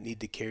does not need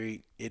to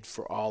carry it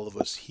for all of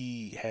us.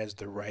 He has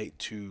the right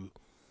to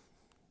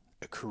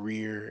a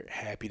career,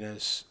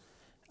 happiness.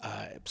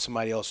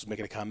 Somebody else was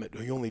making a comment.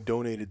 He only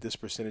donated this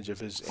percentage of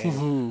his.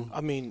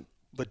 I mean,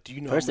 but do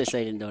you know? First they say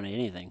he didn't donate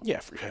anything.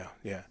 Yeah.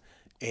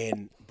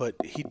 But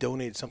he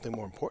donated something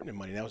more important than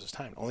money. That was his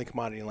time. The only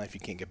commodity in life you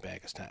can't get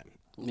back is time.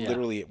 Yeah.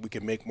 Literally, we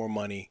can make more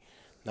money.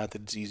 Not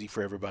that it's easy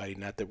for everybody.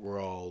 Not that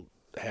we're all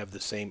have the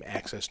same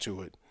access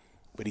to it,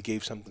 but he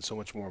gave something so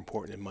much more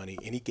important than money,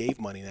 and he gave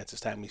money, and that's his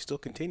time, and he still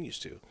continues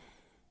to.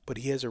 But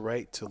he has a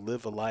right to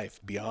live a life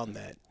beyond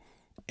that,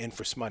 and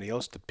for somebody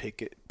else to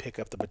pick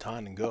up the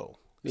baton and go.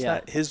 It's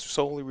not his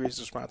solely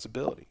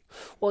responsibility.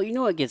 Well, you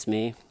know what gets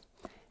me?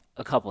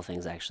 A couple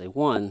things, actually.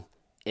 One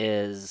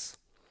is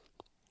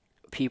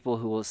people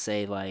who will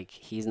say, like,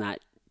 he's not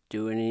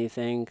doing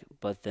anything,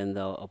 but then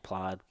they'll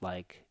applaud,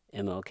 like,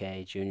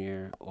 MLK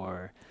Jr.,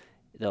 or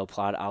they'll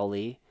applaud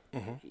Ali.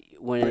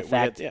 When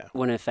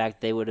in fact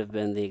they would have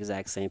been the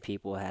exact same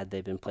people had they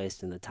been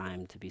placed in the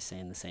time to be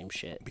saying the same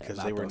shit because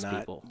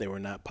about they were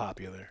not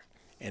popular,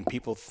 and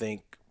people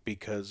think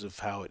because of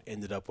how it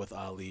ended up with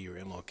Ali or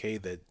MLK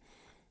that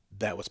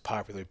that was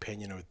popular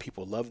opinion or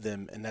people loved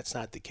them, and that's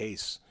not the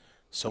case.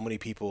 So many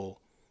people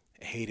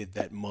hated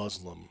that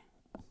Muslim.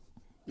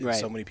 And Right.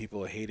 so many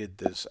people hated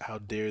this. How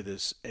dare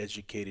this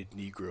educated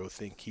Negro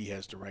think he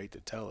has the right to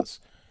tell us?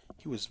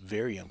 He was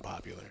very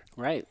unpopular.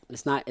 Right.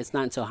 It's not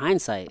until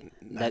hindsight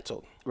Not that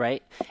so.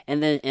 right.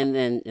 And then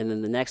the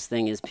next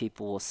thing is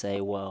people will say,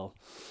 well,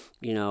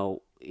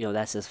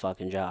 that's his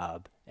fucking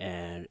job,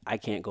 and I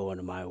can't go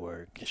into my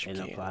work Yes, you and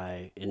can.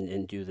 apply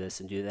and do this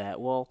and do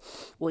that. Well,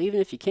 even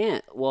if you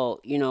can't, well,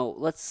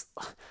 let's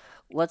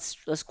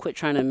quit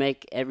trying to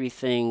make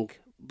everything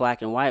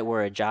black and white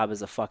where a job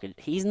is a fucking.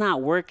 He's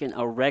not working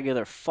a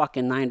regular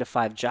fucking 9 to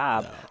 5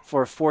 job No.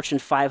 for a Fortune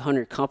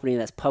 500 company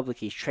that's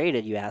publicly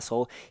traded, you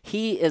asshole.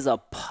 He is a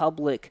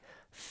public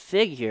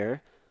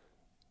figure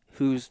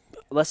who's,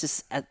 let's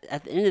just, at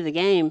the end of the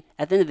game,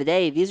 at the end of the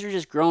day, these are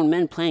just grown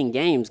men playing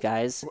games,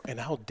 guys. And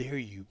how dare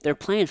you? They're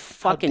playing How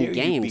dare fucking you be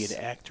games.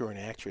 an actor, or an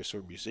actress, or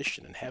a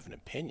musician and have an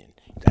opinion?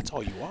 That's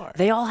all you are.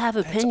 They all have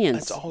opinions.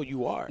 That's all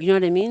you are. You know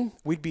what I mean?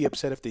 We'd be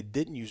upset if they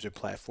didn't use their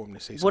platform to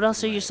say something. What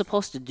else are you right.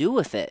 supposed to do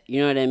with it? You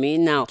know what I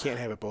mean? Now, Can't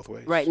have it both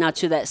ways. right now,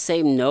 to that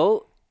same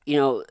note,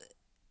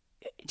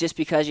 just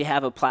because you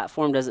have a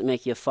platform doesn't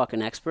make you a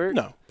fucking expert.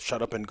 No.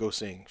 Shut up and go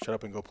sing. Shut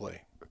up and go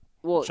play.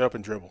 Well, Shut up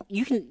and dribble.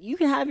 you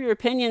can have your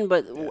opinion,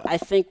 but I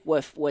think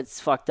what's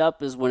fucked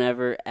up is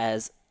whenever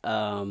as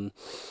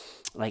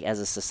as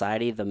a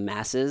society, the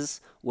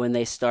masses, when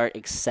they start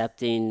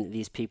accepting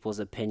these people's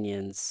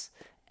opinions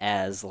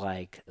as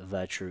like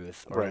the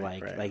truth, or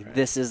Right.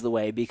 this is the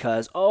way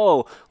because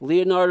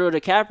Leonardo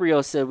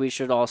DiCaprio said we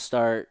should all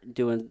start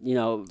doing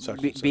Such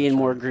and such, being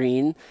more right.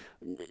 green.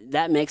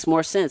 That makes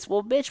more sense.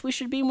 Well, bitch, we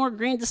should be more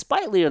green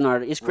despite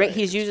Leonardo. It's great Right.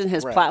 he's using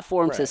his Right.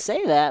 platform to Right.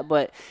 say that,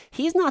 but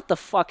he's not the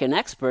fucking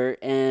expert,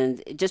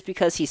 and just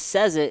because he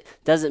says it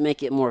doesn't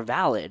make it more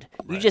valid.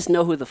 You just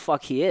know who the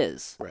fuck he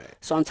is. Right.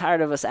 So I'm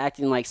tired of us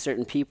acting like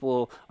certain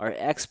people are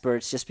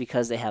experts just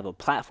because they have a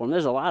platform.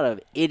 There's a lot of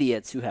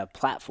idiots who have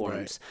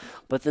platforms.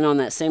 But then on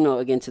that same note,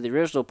 again, to the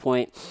original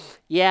point,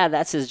 yeah,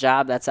 that's his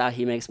job. That's how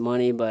he makes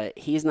money, but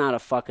he's not a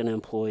fucking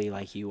employee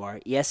like you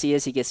are. Yes, he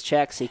is. He gets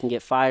checks. He can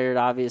get fired,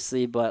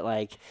 obviously, but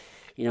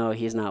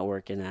he's not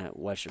working at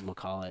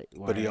whatchamacallit.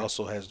 But he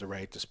also has the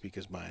right to speak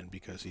his mind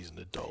because he's an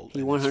adult.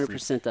 He and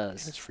 100% and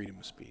does. it's freedom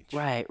of speech.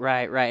 Right.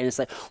 And it's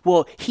like,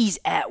 well, he's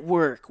at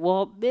work.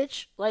 Well,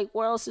 bitch,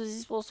 where else is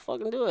he supposed to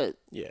fucking do it?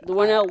 Yeah,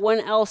 When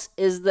else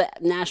is the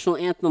national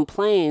anthem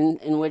playing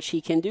in which he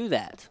can do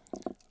that?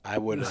 I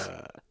would.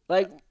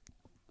 Like,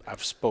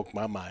 I've spoke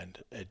my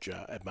mind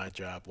at my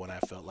job when I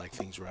felt like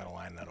things were out of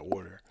line, out of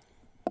order.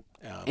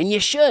 and you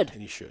should.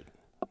 And you should.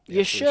 You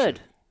absolutely should.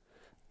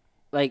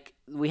 Like,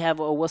 we have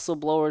a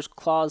whistleblower's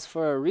clause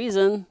for a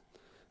retion.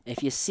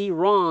 If you see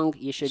wrong,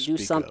 you should do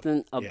Speak up.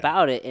 something Yeah.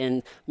 about it.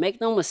 And make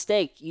no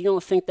mistake, you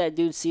don't think that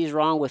dude sees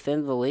wrong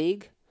within the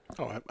league?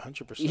 Oh,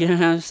 100%. You know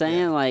what I'm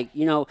saying?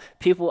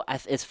 People,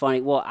 it's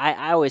funny. Well,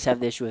 I always have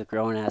the issue with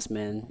grown ass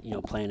men,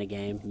 playing a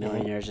game,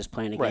 millionaires just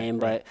playing a Right, game.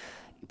 right.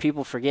 But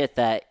people forget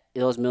that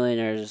those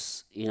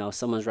millionaires,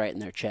 someone's writing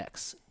their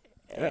checks.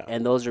 Yeah.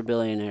 And those are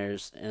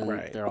billionaires, and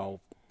Right. they're all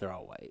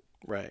white.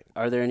 Right.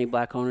 Are there any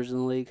black owners in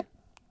the league?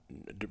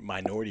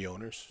 Minority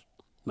owners.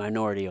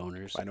 Minority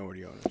owners.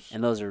 Minority owners.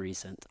 And those are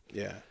recent,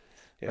 Yeah.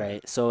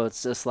 right? So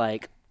it's just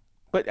like,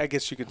 But I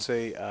guess you could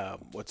say,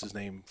 what's his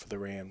name for the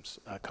Rams?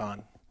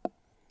 Khan.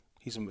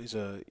 He's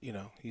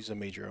a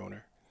major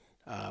owner.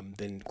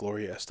 Then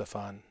Gloria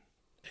Estefan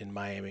in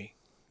Miami.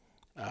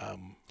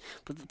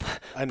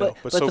 I know,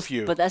 but so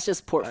few. But that's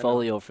just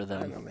portfolio for I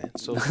them. know, man.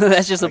 So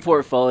That's just a like,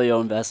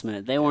 portfolio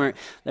investment.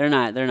 They're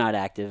not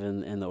active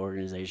in the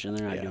organization.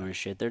 They're not Yeah. doing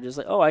shit. They're just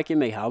like, I can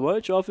make how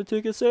much off of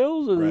ticket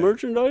sales and Right.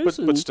 merchandise.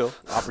 But still,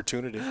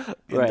 opportunity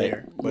in Right,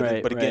 there.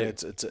 But again,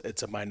 right.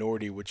 it's a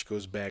minority, which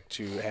goes back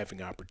to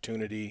having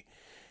opportunity,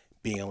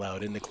 being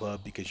allowed in the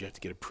club because you have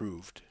to get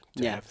approved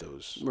to Yeah. have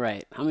those.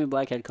 Right. How many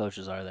black head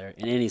coaches are there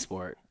in any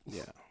sport?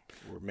 Yeah,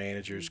 we're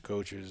managers,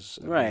 coaches.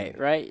 I Right.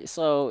 mean, Right.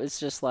 So it's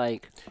just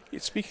like,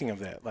 Speaking of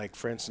that, like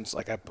for instance,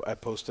 like I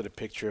posted a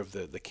picture of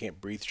the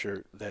Can't Breathe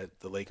shirt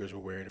that the Lakers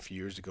were wearing a few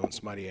years ago, and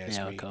somebody asked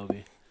with me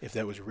Kobe. if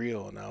that was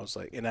real, and I was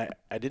like, and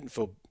I didn't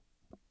feel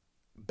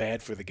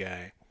bad for the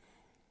guy,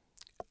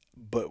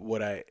 but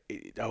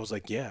I was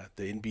like, yeah,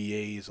 the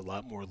NBA is a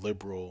lot more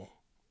liberal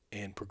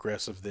and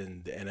progressive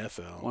than the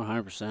NFL,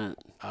 100%.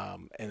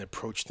 and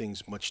approach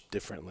things much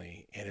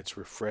differently, and it's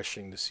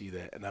refreshing to see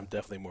that. And I'm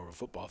definitely more of a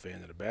football fan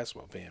than a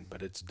basketball fan,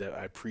 but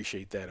I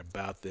appreciate that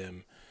about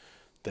them,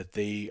 that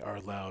they are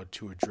allowed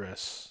to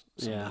address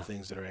some of the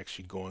things that are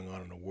actually going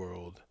on in the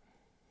world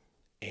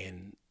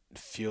and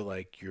feel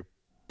like you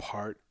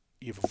have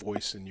a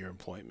voice in your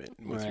employment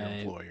and with your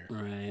employer.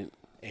 Right.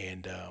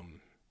 And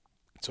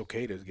it's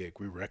okay to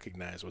we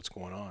recognize what's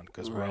going on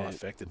because we're all Right.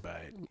 affected by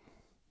it.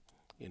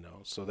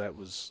 So that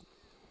was,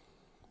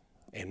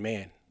 and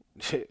man,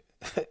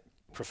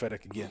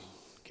 prophetic again.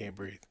 Can't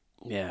breathe.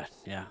 Yeah.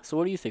 So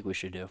what do you think we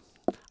should do?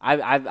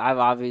 I've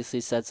obviously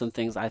said some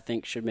things I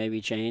think should maybe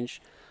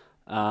change.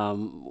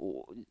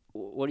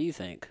 What do you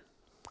think?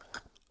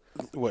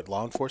 What,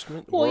 law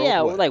enforcement Well, world?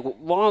 yeah, What? like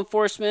law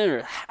enforcement,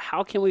 or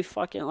how can we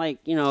fucking like,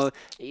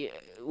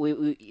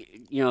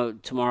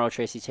 tomorrow,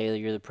 Tracy Taylor,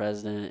 you're the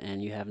president,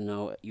 and you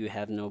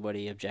have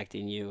nobody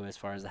objecting you as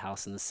far as the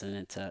House and the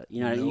Senate to,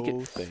 you could,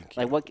 No, thank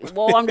like you. what?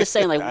 Well, I'm just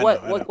saying, like I know,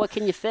 I know. what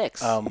can you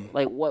fix? Um,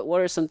 Like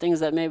what are some things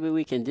that maybe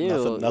we can do?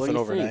 What do nothing you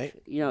overnight,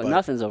 think? but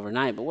Nothing's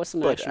overnight, but what's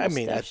some but I actual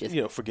mean,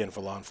 steps?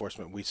 for law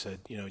enforcement, we said,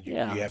 Yeah,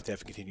 you have to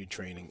have continued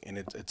training, and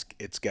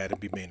it's got to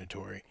be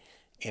mandatory,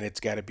 and it's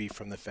got to be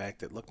from the fact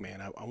that, look,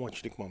 man, I want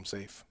you to come home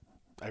safe.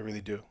 I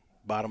really do.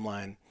 Bottom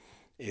line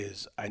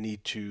is,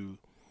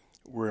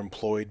 we're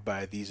employed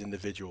by these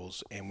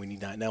individuals, and we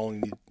not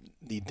only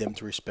need them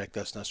to respect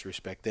us and us to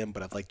respect them,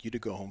 but I'd like you to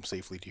go home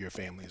safely to your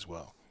family as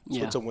well. So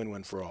yeah, it's a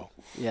win-win for all.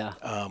 yeah.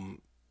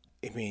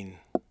 I mean,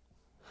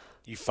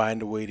 you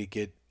find a way to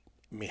get.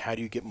 I mean, how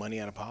do you get money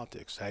out of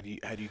politics? How do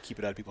you keep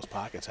it out of people's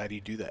pockets? How do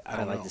you do that? I I'd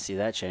don't like know. to see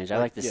that change. I'd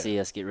Like, like to yeah, see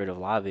us get rid of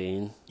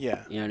lobbying.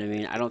 yeah. You know what I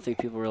mean? I don't think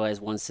people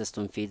realize one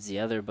system feeds the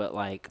other, but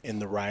like,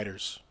 And the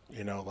riders,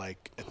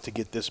 like to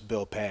get this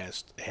bill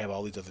passed, have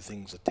all these other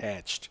things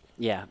attached.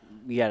 yeah,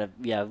 you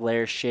gotta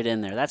layer shit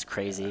in there. That's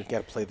crazy.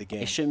 Got to play the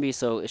game. It shouldn't be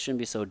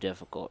so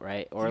difficult,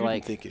 right? Or You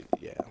like, didn't think it?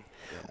 Yeah.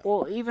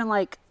 well, even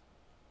like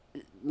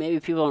maybe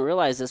people don't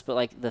realize this, but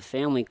like the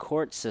family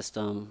court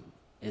system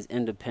is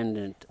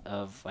independent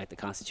of like the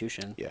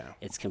Constitution. Yeah.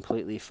 It's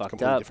completely fucked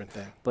Completely up. different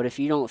thing. But if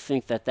you don't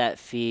think that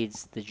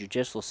feeds the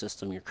judicial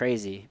system, you're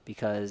crazy,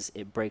 because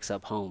it breaks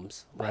up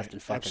homes Right.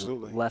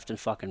 Absolutely. left and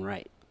fucking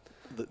right.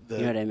 The You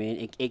know what I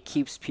mean? It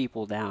keeps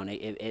people down.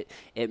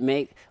 It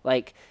make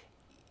like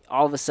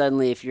all of a sudden,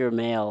 if you're a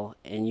male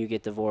and you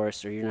get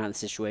divorced or you're not in the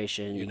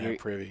situation, you're not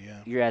privy.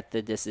 Yeah. you're at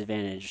the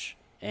disadvantage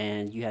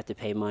and you have to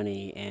pay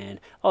money. And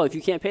if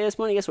you can't pay this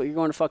money, guess what? You're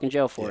going to fucking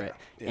jail for it.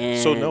 Yeah.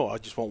 And So no, I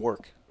just won't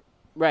work.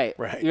 right,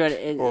 Right. You're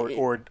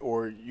at,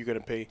 or you're gonna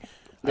pay.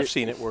 I've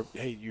seen it where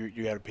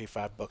you got to pay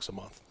 $5 a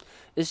month.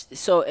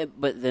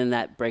 but then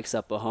that breaks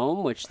up a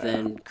home, which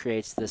then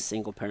creates this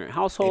single parent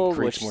household, It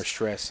creates which more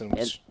stress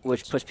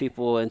which puts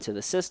people into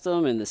the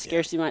system and the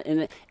scarcity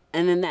mind,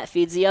 and then that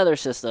feeds the other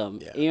system.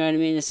 Yeah. You know what I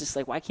mean? It's just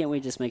like, why can't we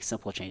just make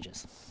simple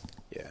changes?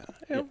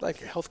 Yeah. Like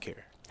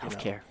healthcare.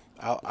 Healthcare.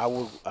 I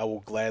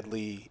will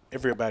gladly.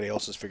 Everybody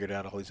else has figured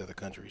out all these other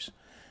countries.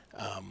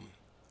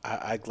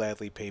 I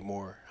gladly pay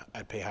more.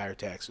 I'd pay higher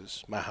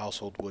taxes. My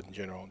household would in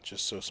general,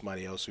 just so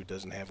somebody else who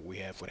doesn't have what we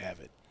have would have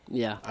it.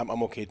 Yeah.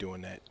 I'm okay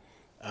doing that,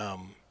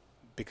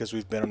 because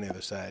we've been on the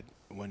other side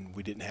when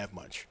we didn't have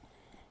much,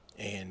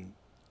 and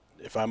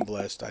if I'm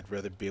blessed, I'd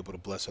rather be able to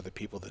bless other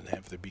people than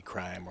have there be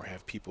crime or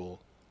have people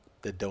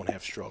that don't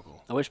have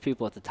struggle. I wish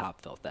people at the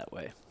top felt that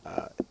way.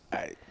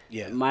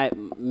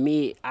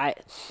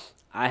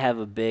 I have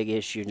a big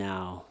issue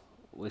now,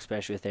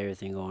 especially with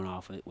everything going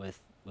off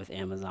with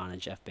Amazon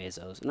and Jeff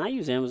Bezos. And I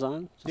use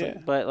Amazon, Yeah.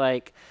 but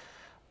like,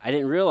 I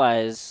didn't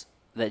realize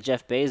that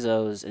Jeff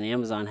Bezos and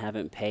Amazon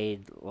haven't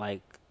paid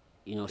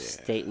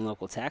state and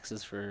local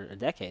taxes for a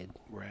decade.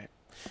 Right.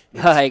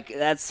 Like,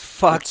 that's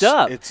fucked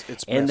up. It's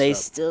and they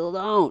messed up. still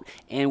don't.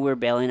 And we're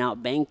bailing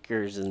out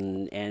bankers,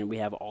 and we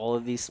have all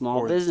of these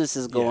small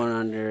businesses going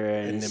under.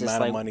 And And it's the just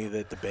amount like, of money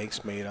that the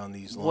banks made on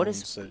these loans. what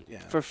is yeah.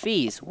 for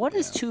fees? What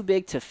is too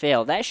big to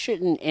fail? That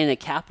shouldn't, in a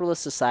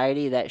capitalist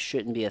society, that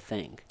shouldn't be a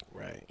thing.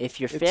 Right. If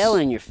you're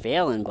failing, you're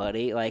failing,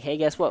 buddy. Like, hey,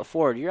 guess what,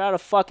 Ford? You're out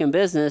of fucking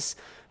business.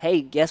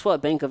 Hey, guess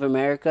what, Bank of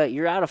America?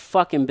 You're out of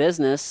fucking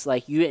business.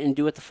 Like, you didn't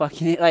do what the fuck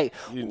you like.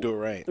 You didn't do it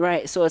right.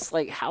 Right. So it's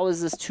like, how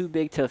is this too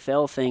big to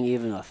fail thing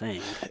even a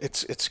thing?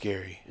 It's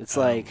scary. It's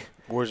like,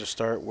 where does it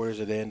start? Where does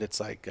it end? It's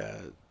like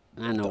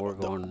I know we're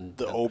going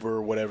the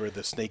Ober, whatever,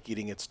 the snake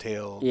eating its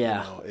tail.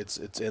 Yeah. It's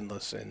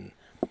endless, and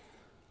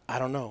I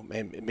don't know,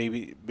 man.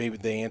 Maybe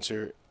the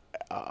answer,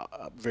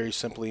 very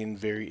simply and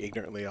very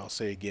ignorantly, I'll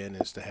say again,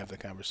 is to have the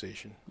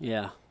conversation.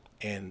 Yeah.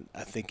 And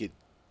I think it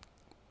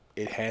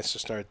has to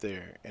start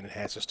there, and it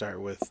has to start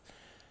with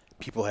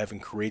people having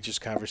courageous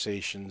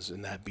conversations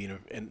and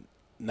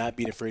not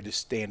being afraid to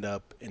stand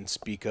up and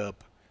speak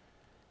up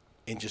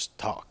and just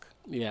talk.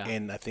 Yeah.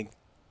 And I think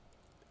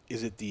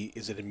is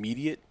it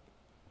immediate,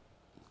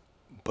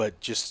 but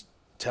just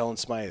telling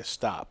somebody to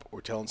stop,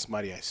 or telling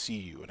somebody I see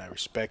you and I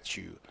respect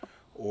you,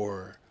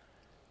 or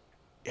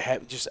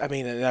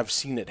and I've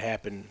seen it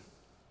happen,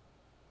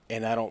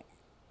 and I don't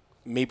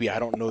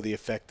know the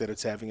effect that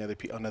it's having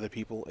on other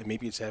people, and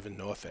maybe it's having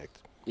no effect.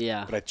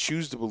 Yeah. But I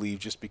choose to believe,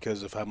 just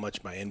because of how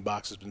much my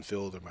inbox has been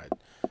filled, or my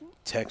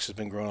text has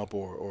been growing up,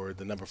 or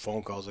the number of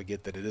phone calls I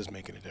get, that it is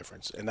making a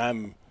difference. And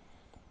I'm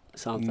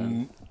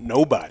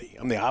nobody.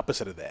 I'm the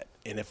opposite of that.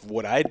 And if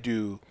what I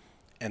do,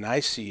 and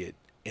I see it,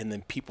 and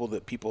then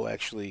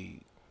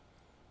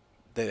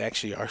that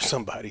actually are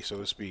somebody, so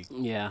to speak.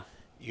 Yeah.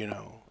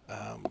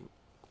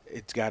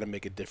 It's got to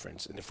make a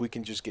difference. And if we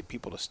can just get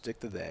people to stick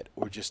to that,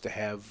 or just to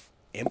have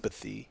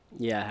empathy.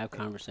 Yeah, have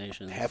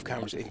conversations.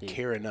 And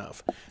care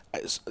enough.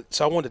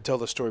 So I wanted to tell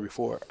the story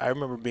before. I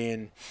remember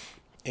being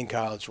in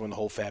college when the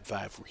whole Fab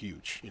Five were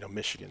huge,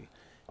 Michigan.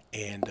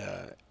 And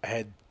I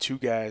had two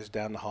guys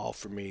down the hall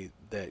from me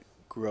that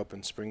grew up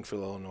in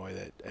Springfield, Illinois,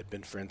 that had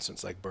been friends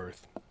since like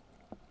birth.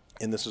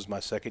 and this was my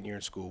second year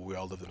in school. We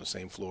all lived on the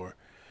same floor,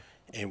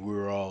 and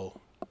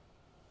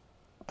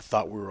I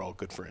thought we were all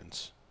good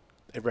friends.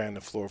 Everybody on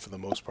the floor, for the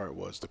most part,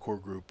 was the core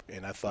group,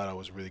 and I thought I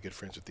was really good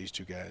friends with these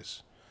two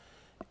guys.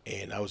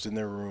 And I was in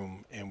their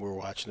room, and we were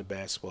watching a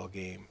basketball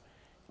game,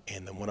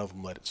 and then one of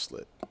them let it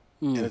slip.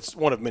 And it's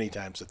one of many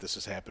times that this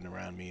has happened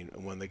around me.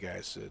 And one of the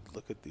guys said,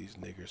 "Look at these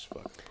niggers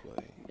fucking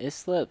play." It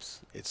slips.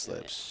 It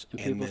slips.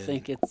 And people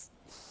think it's...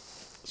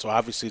 So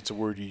obviously it's a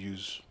word you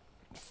use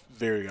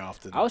very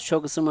often. I was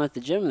choking someone at the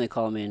gym and they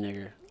called me a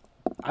nigger.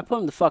 I put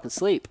him to fucking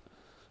sleep.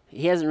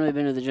 He hasn't really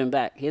been to the gym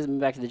back. He hasn't been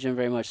back to the gym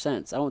very much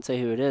since. I won't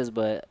say who it is,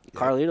 but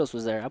Carlitos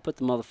was there. I put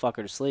the motherfucker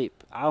to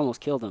sleep. I almost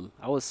killed him.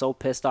 I was so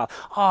pissed off.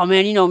 Oh,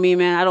 man, you know me,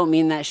 man. I don't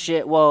mean that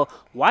shit. Well,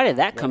 why did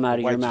that come out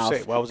of your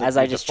mouth as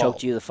I just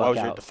choked you the fuck out?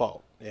 Why was your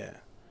default? Yeah.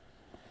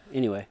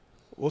 Anyway.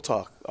 We'll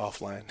talk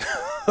offline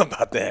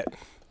about that.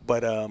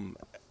 But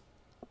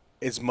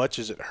as much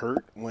as it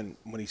hurt when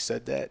he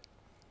said that,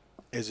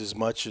 as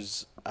much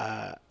as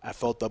I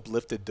felt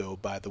uplifted, though,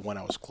 by the one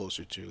I was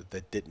closer to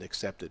that didn't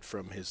accept it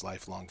from his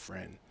lifelong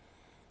friend,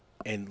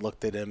 and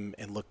looked at him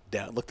and looked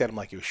at him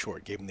like he was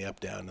short, gave him the up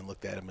down, and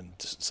looked at him and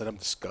said, "I'm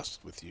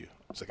disgusted with you."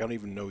 It's like, I don't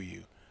even know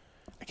you.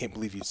 I can't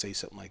believe you'd say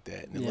something like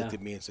that. And then looked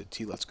at me and said,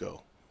 "T, let's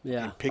go."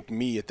 Yeah. And picked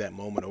me at that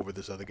moment over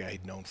this other guy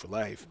he'd known for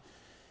life.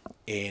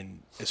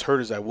 And as hurt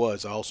as I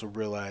was, I also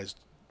realized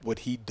what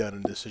he'd done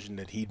and the decision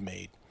that he'd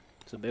made.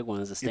 It's a big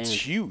one. It's a stand.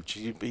 It's huge.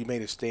 He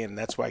made a stand, and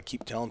that's why I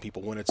keep telling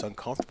people when it's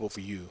uncomfortable for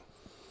you,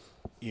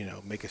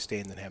 make a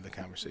stand and have the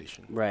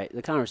conversation. Right.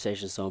 The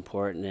conversation is so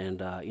important,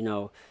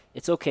 and,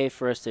 it's okay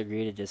for us to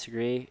agree to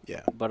disagree.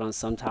 Yeah. But on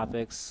some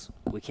topics,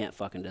 we can't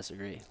fucking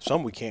disagree.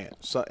 Some we can't.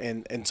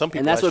 And some people.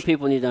 And that's what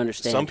people need to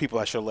understand. Some people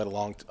I should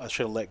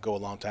have let go a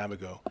long time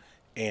ago,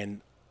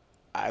 and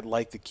I'd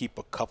like to keep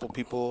a couple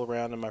people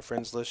around in my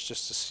friends list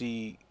just to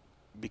see,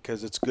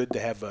 because it's good to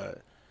have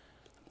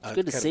it's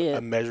good to see a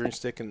it. measuring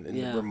stick and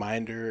a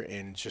reminder,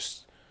 and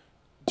just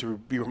to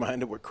be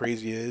reminded what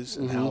crazy is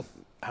and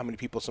how many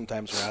people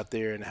sometimes are out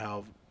there and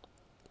how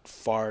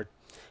far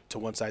to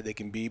one side they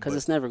can be. Because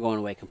it's never going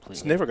away completely.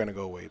 It's never going to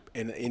go away,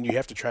 and you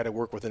have to try to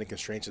work within the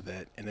constraints of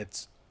that, and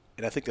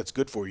I think that's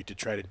good for you to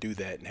try to do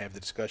that and have the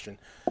discussion.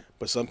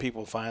 But some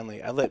people finally,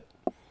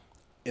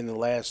 in the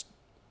last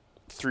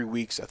 3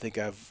 weeks, I think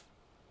I've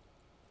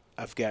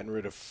gotten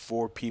rid of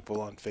 4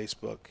 people on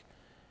Facebook,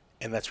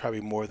 and that's probably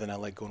more than I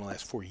let go in the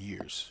last 4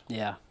 years.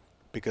 Yeah.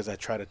 Because I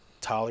try to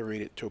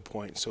tolerate it to a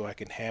point so I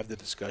can have the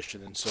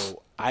discussion, and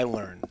so I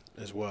learn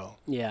as well.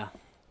 Yeah.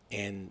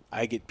 And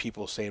I get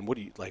people saying,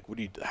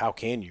 how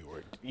can you?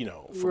 Or,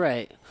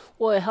 right.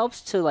 Well, it helps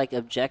to,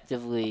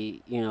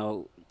 objectively,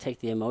 take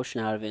the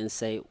emotion out of it and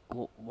say,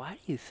 well, why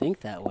do you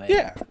think that way?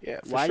 Yeah,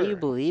 why do you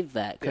believe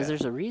that? Because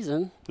there's a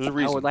reason. There's a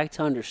reason. I would like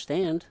to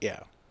understand. Yeah.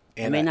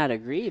 I may not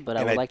agree, but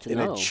I would like to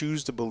know. And I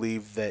choose to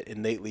believe that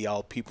innately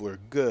all people are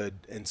good,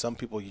 and some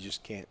people you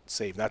just can't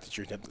save. Not that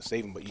you're attempting to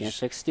save them, but you can't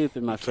fix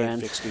stupid, my friend.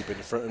 Can't fix stupid.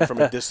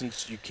 From a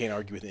distance, you can't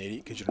argue with an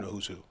idiot because you don't know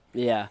who's who.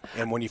 Yeah.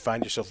 And when you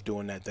find yourself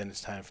doing that, then it's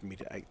time for me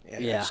to. I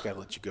just gotta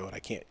let you go, and I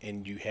can't.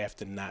 And you have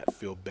to not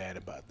feel bad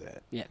about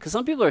that. Yeah, because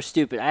some people are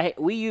stupid.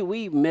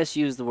 We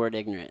misuse the word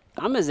ignorant.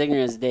 I'm as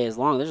ignorant as the day is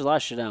long. There's a lot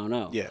of shit I don't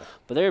know. Yeah.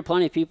 But there are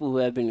plenty of people who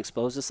have been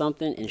exposed to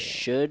something and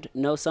should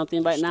know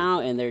something by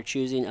now, and they're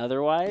choosing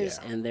otherwise,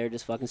 and they're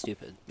just fucking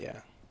stupid. Yeah,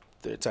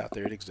 it's out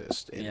there. It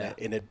exists,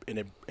 and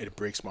it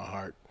breaks my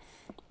heart.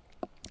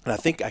 And I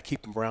think I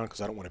keep them around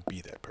because I don't want to be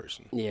that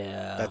person.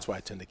 Yeah. That's why I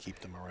tend to keep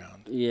them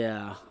around.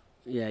 Yeah.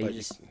 Yeah, but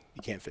you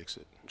can't fix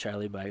it. Try to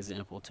lead by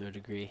example to a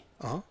degree.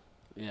 Uh-huh.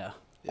 Yeah.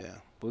 Yeah.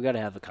 But we got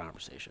to have the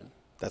conversation.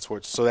 That's where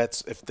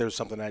that's if there's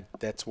something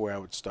that's where I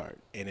would start,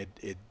 and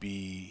it'd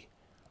be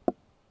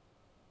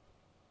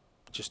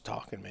just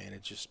talking, man.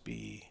 It'd just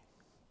be,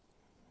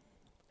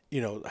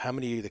 how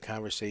many of the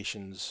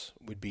conversations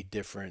would be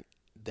different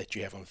that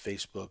you have on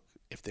Facebook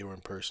if they were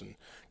in person?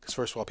 Because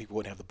first of all, people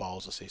wouldn't have the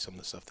balls to say some of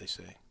the stuff they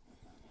say,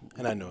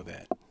 and I know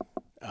that.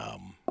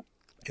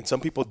 And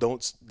some people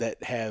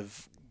that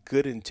have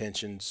good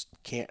intentions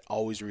can't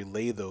always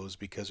relay those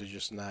because they're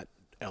just not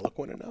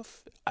eloquent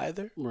enough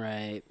either.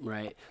 Right.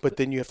 But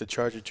then you have to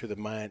charge it to the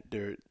mind.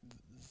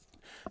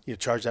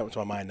 Charge that one to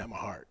my mind, not my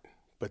heart.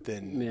 But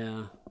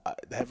then I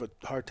have a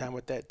hard time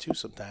with that too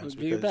sometimes.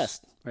 Do your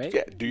best, right?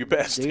 Yeah, do your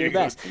best. Do your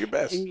best. Do your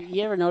best. And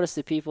you ever notice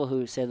the people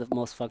who say the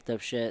most fucked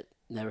up shit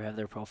never have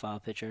their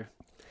profile picture?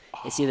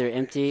 It's either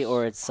empty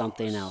or it's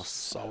something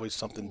else. It's always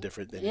something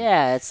different.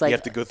 It's like you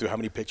have to go through how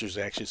many pictures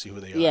to actually see who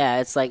they are. Yeah,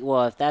 it's like,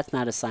 well, if that's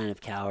not a sign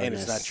of cowardice, and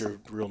it's not your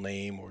real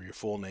name or your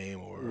full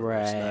name, or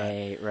right.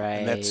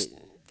 And it's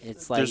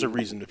like there's a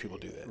reason that people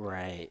do that.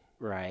 Right,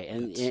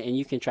 and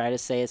you can try to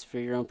say it's for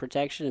your own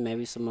protection, and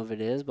maybe some of it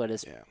is, but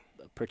it's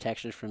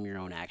protection from your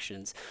own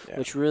actions,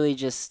 which really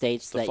just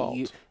states that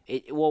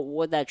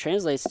what that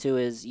translates to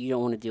is you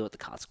don't want to deal with the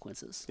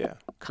consequences. Yeah,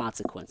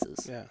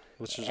 consequences. Yeah,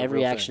 which is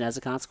every action has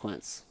a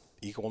consequence.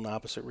 Equal and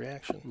opposite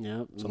reaction.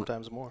 Yep.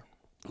 Sometimes more.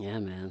 Yeah,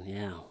 man.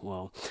 Yeah.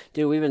 Well,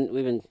 dude, we've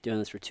been doing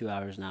this for 2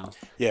 hours now.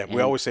 Yeah, we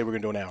And always say we're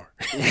gonna do an hour,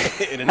 and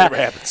it never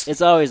happens.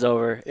 it's always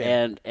over,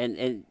 Yeah.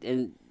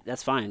 and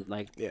that's fine.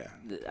 Like, Yeah,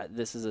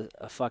 this is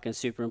a fucking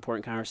super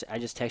important conversation. I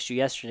just texted you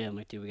yesterday. I'm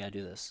like, dude, we gotta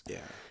do this. yeah,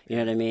 You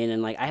know what I mean?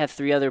 And like, I have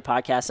 3 other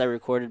podcasts I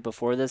recorded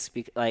before this.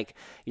 Like,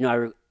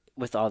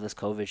 with all this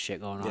COVID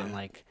shit going on, Yeah.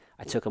 like,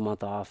 I took a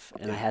month off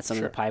and I Yeah, had some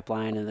in sure. the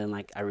pipeline, and then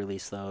like I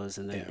released those,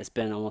 and then Yeah. it's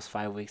been almost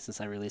 5 weeks since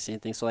I released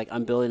anything. So like,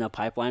 I'm building a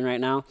pipeline right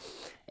now,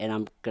 and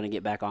I'm gonna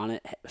get back on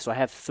it. So I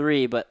have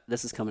 3, but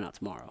this is coming out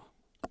tomorrow.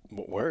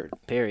 Word.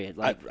 Period.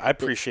 Like, I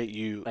appreciate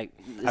you. like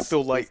I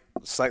feel like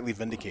slightly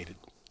vindicated.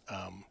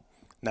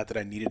 Not that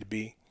I needed to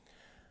be,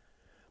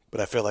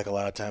 but I feel like a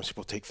lot of times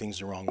people take things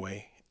the wrong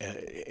way,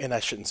 and I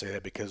shouldn't say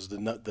that because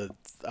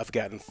I've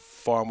gotten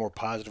far more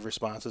positive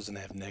responses than I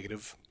have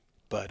negative,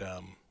 but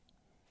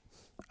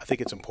I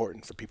think it's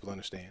important for people to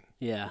understand.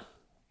 yeah.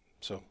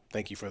 So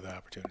thank you for the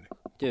opportunity.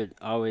 Dude,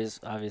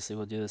 obviously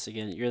we'll do this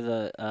again. You're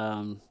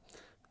the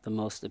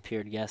most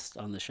appeared guest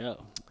on the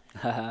show.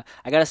 I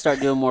got to start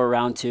doing more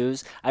round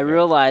 2s. I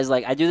realize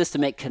like I do this to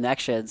make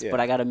connections, Yeah. but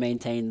I got to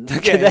maintain the Yeah,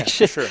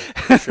 connection.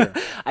 for sure.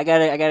 I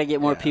gotta get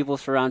more Yeah. people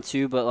for round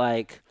 2, but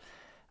like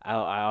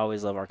I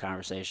always love our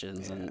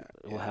conversations, and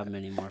we'll yeah. have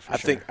many more for I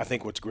sure. I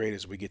think what's great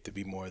is we get to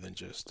be more than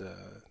just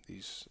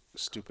these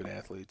stupid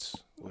athletes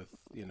with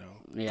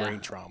Yeah. brain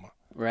trauma.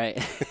 Right.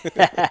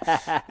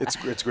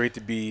 It's great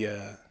to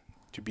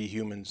be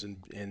humans,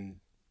 and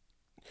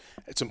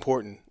it's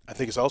important. I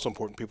think it's also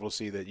important people to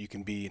see that you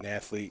can be an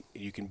athlete,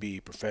 you can be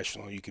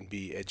professional, you can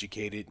be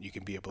educated, you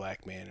can be a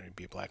black man or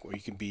be a black woman,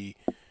 you can be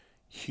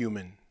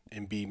human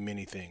and be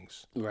many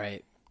things,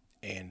 Right.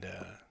 and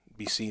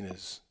be seen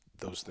as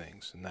those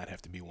things and not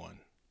have to be one.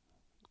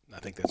 I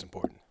think that's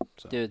important.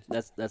 So. Dude,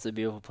 that's a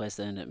beautiful place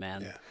to end it,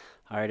 man. Yeah.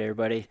 All right,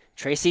 everybody.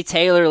 Tracy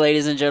Taylor,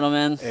 ladies and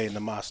gentlemen. Hey,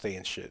 namaste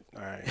and shit.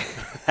 All right.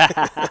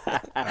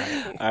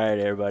 All right,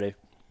 everybody.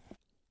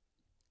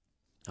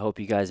 I hope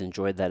you guys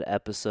enjoyed that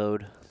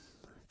episode.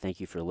 Thank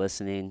you for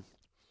listening.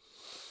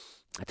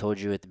 I told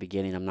you at the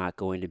beginning I'm not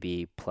going to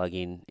be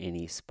plugging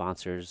any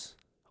sponsors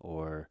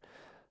or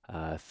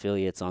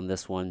affiliates on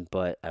this one,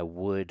 but I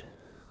would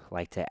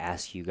like to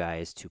ask you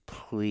guys to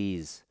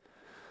please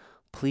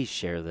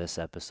share this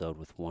episode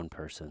with one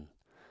person.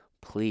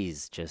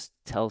 Please just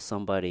tell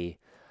somebody.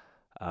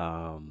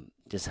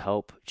 Just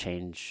help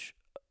change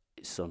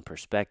some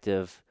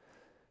perspective,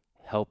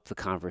 help the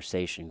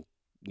conversation,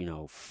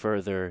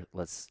 further.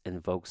 Let's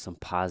invoke some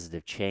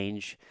positive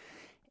change.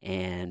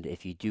 And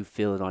if you do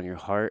feel it on your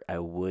heart, I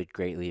would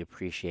greatly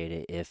appreciate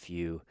it if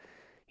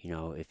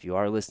if you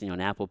are listening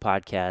on Apple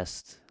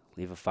Podcasts,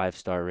 leave a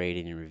 5-star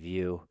rating and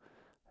review.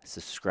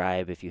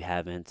 Subscribe if you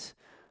haven't.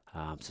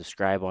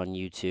 Subscribe on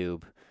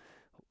YouTube.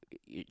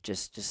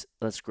 Just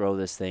let's grow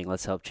this thing.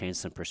 Let's help change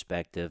some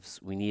perspectives.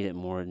 We need it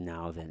more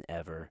now than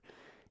ever.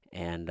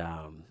 And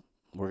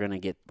we're gonna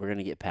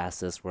get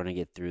past this. We're gonna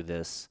get through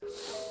this.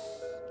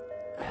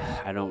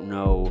 I don't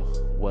know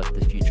what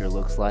the future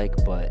looks like,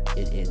 but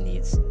it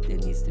needs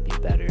to be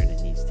better, and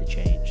it needs to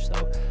change.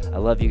 So I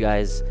love you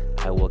guys.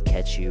 I will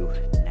catch you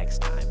next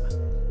time.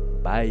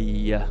 Bye.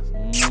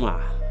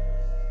 Mwah.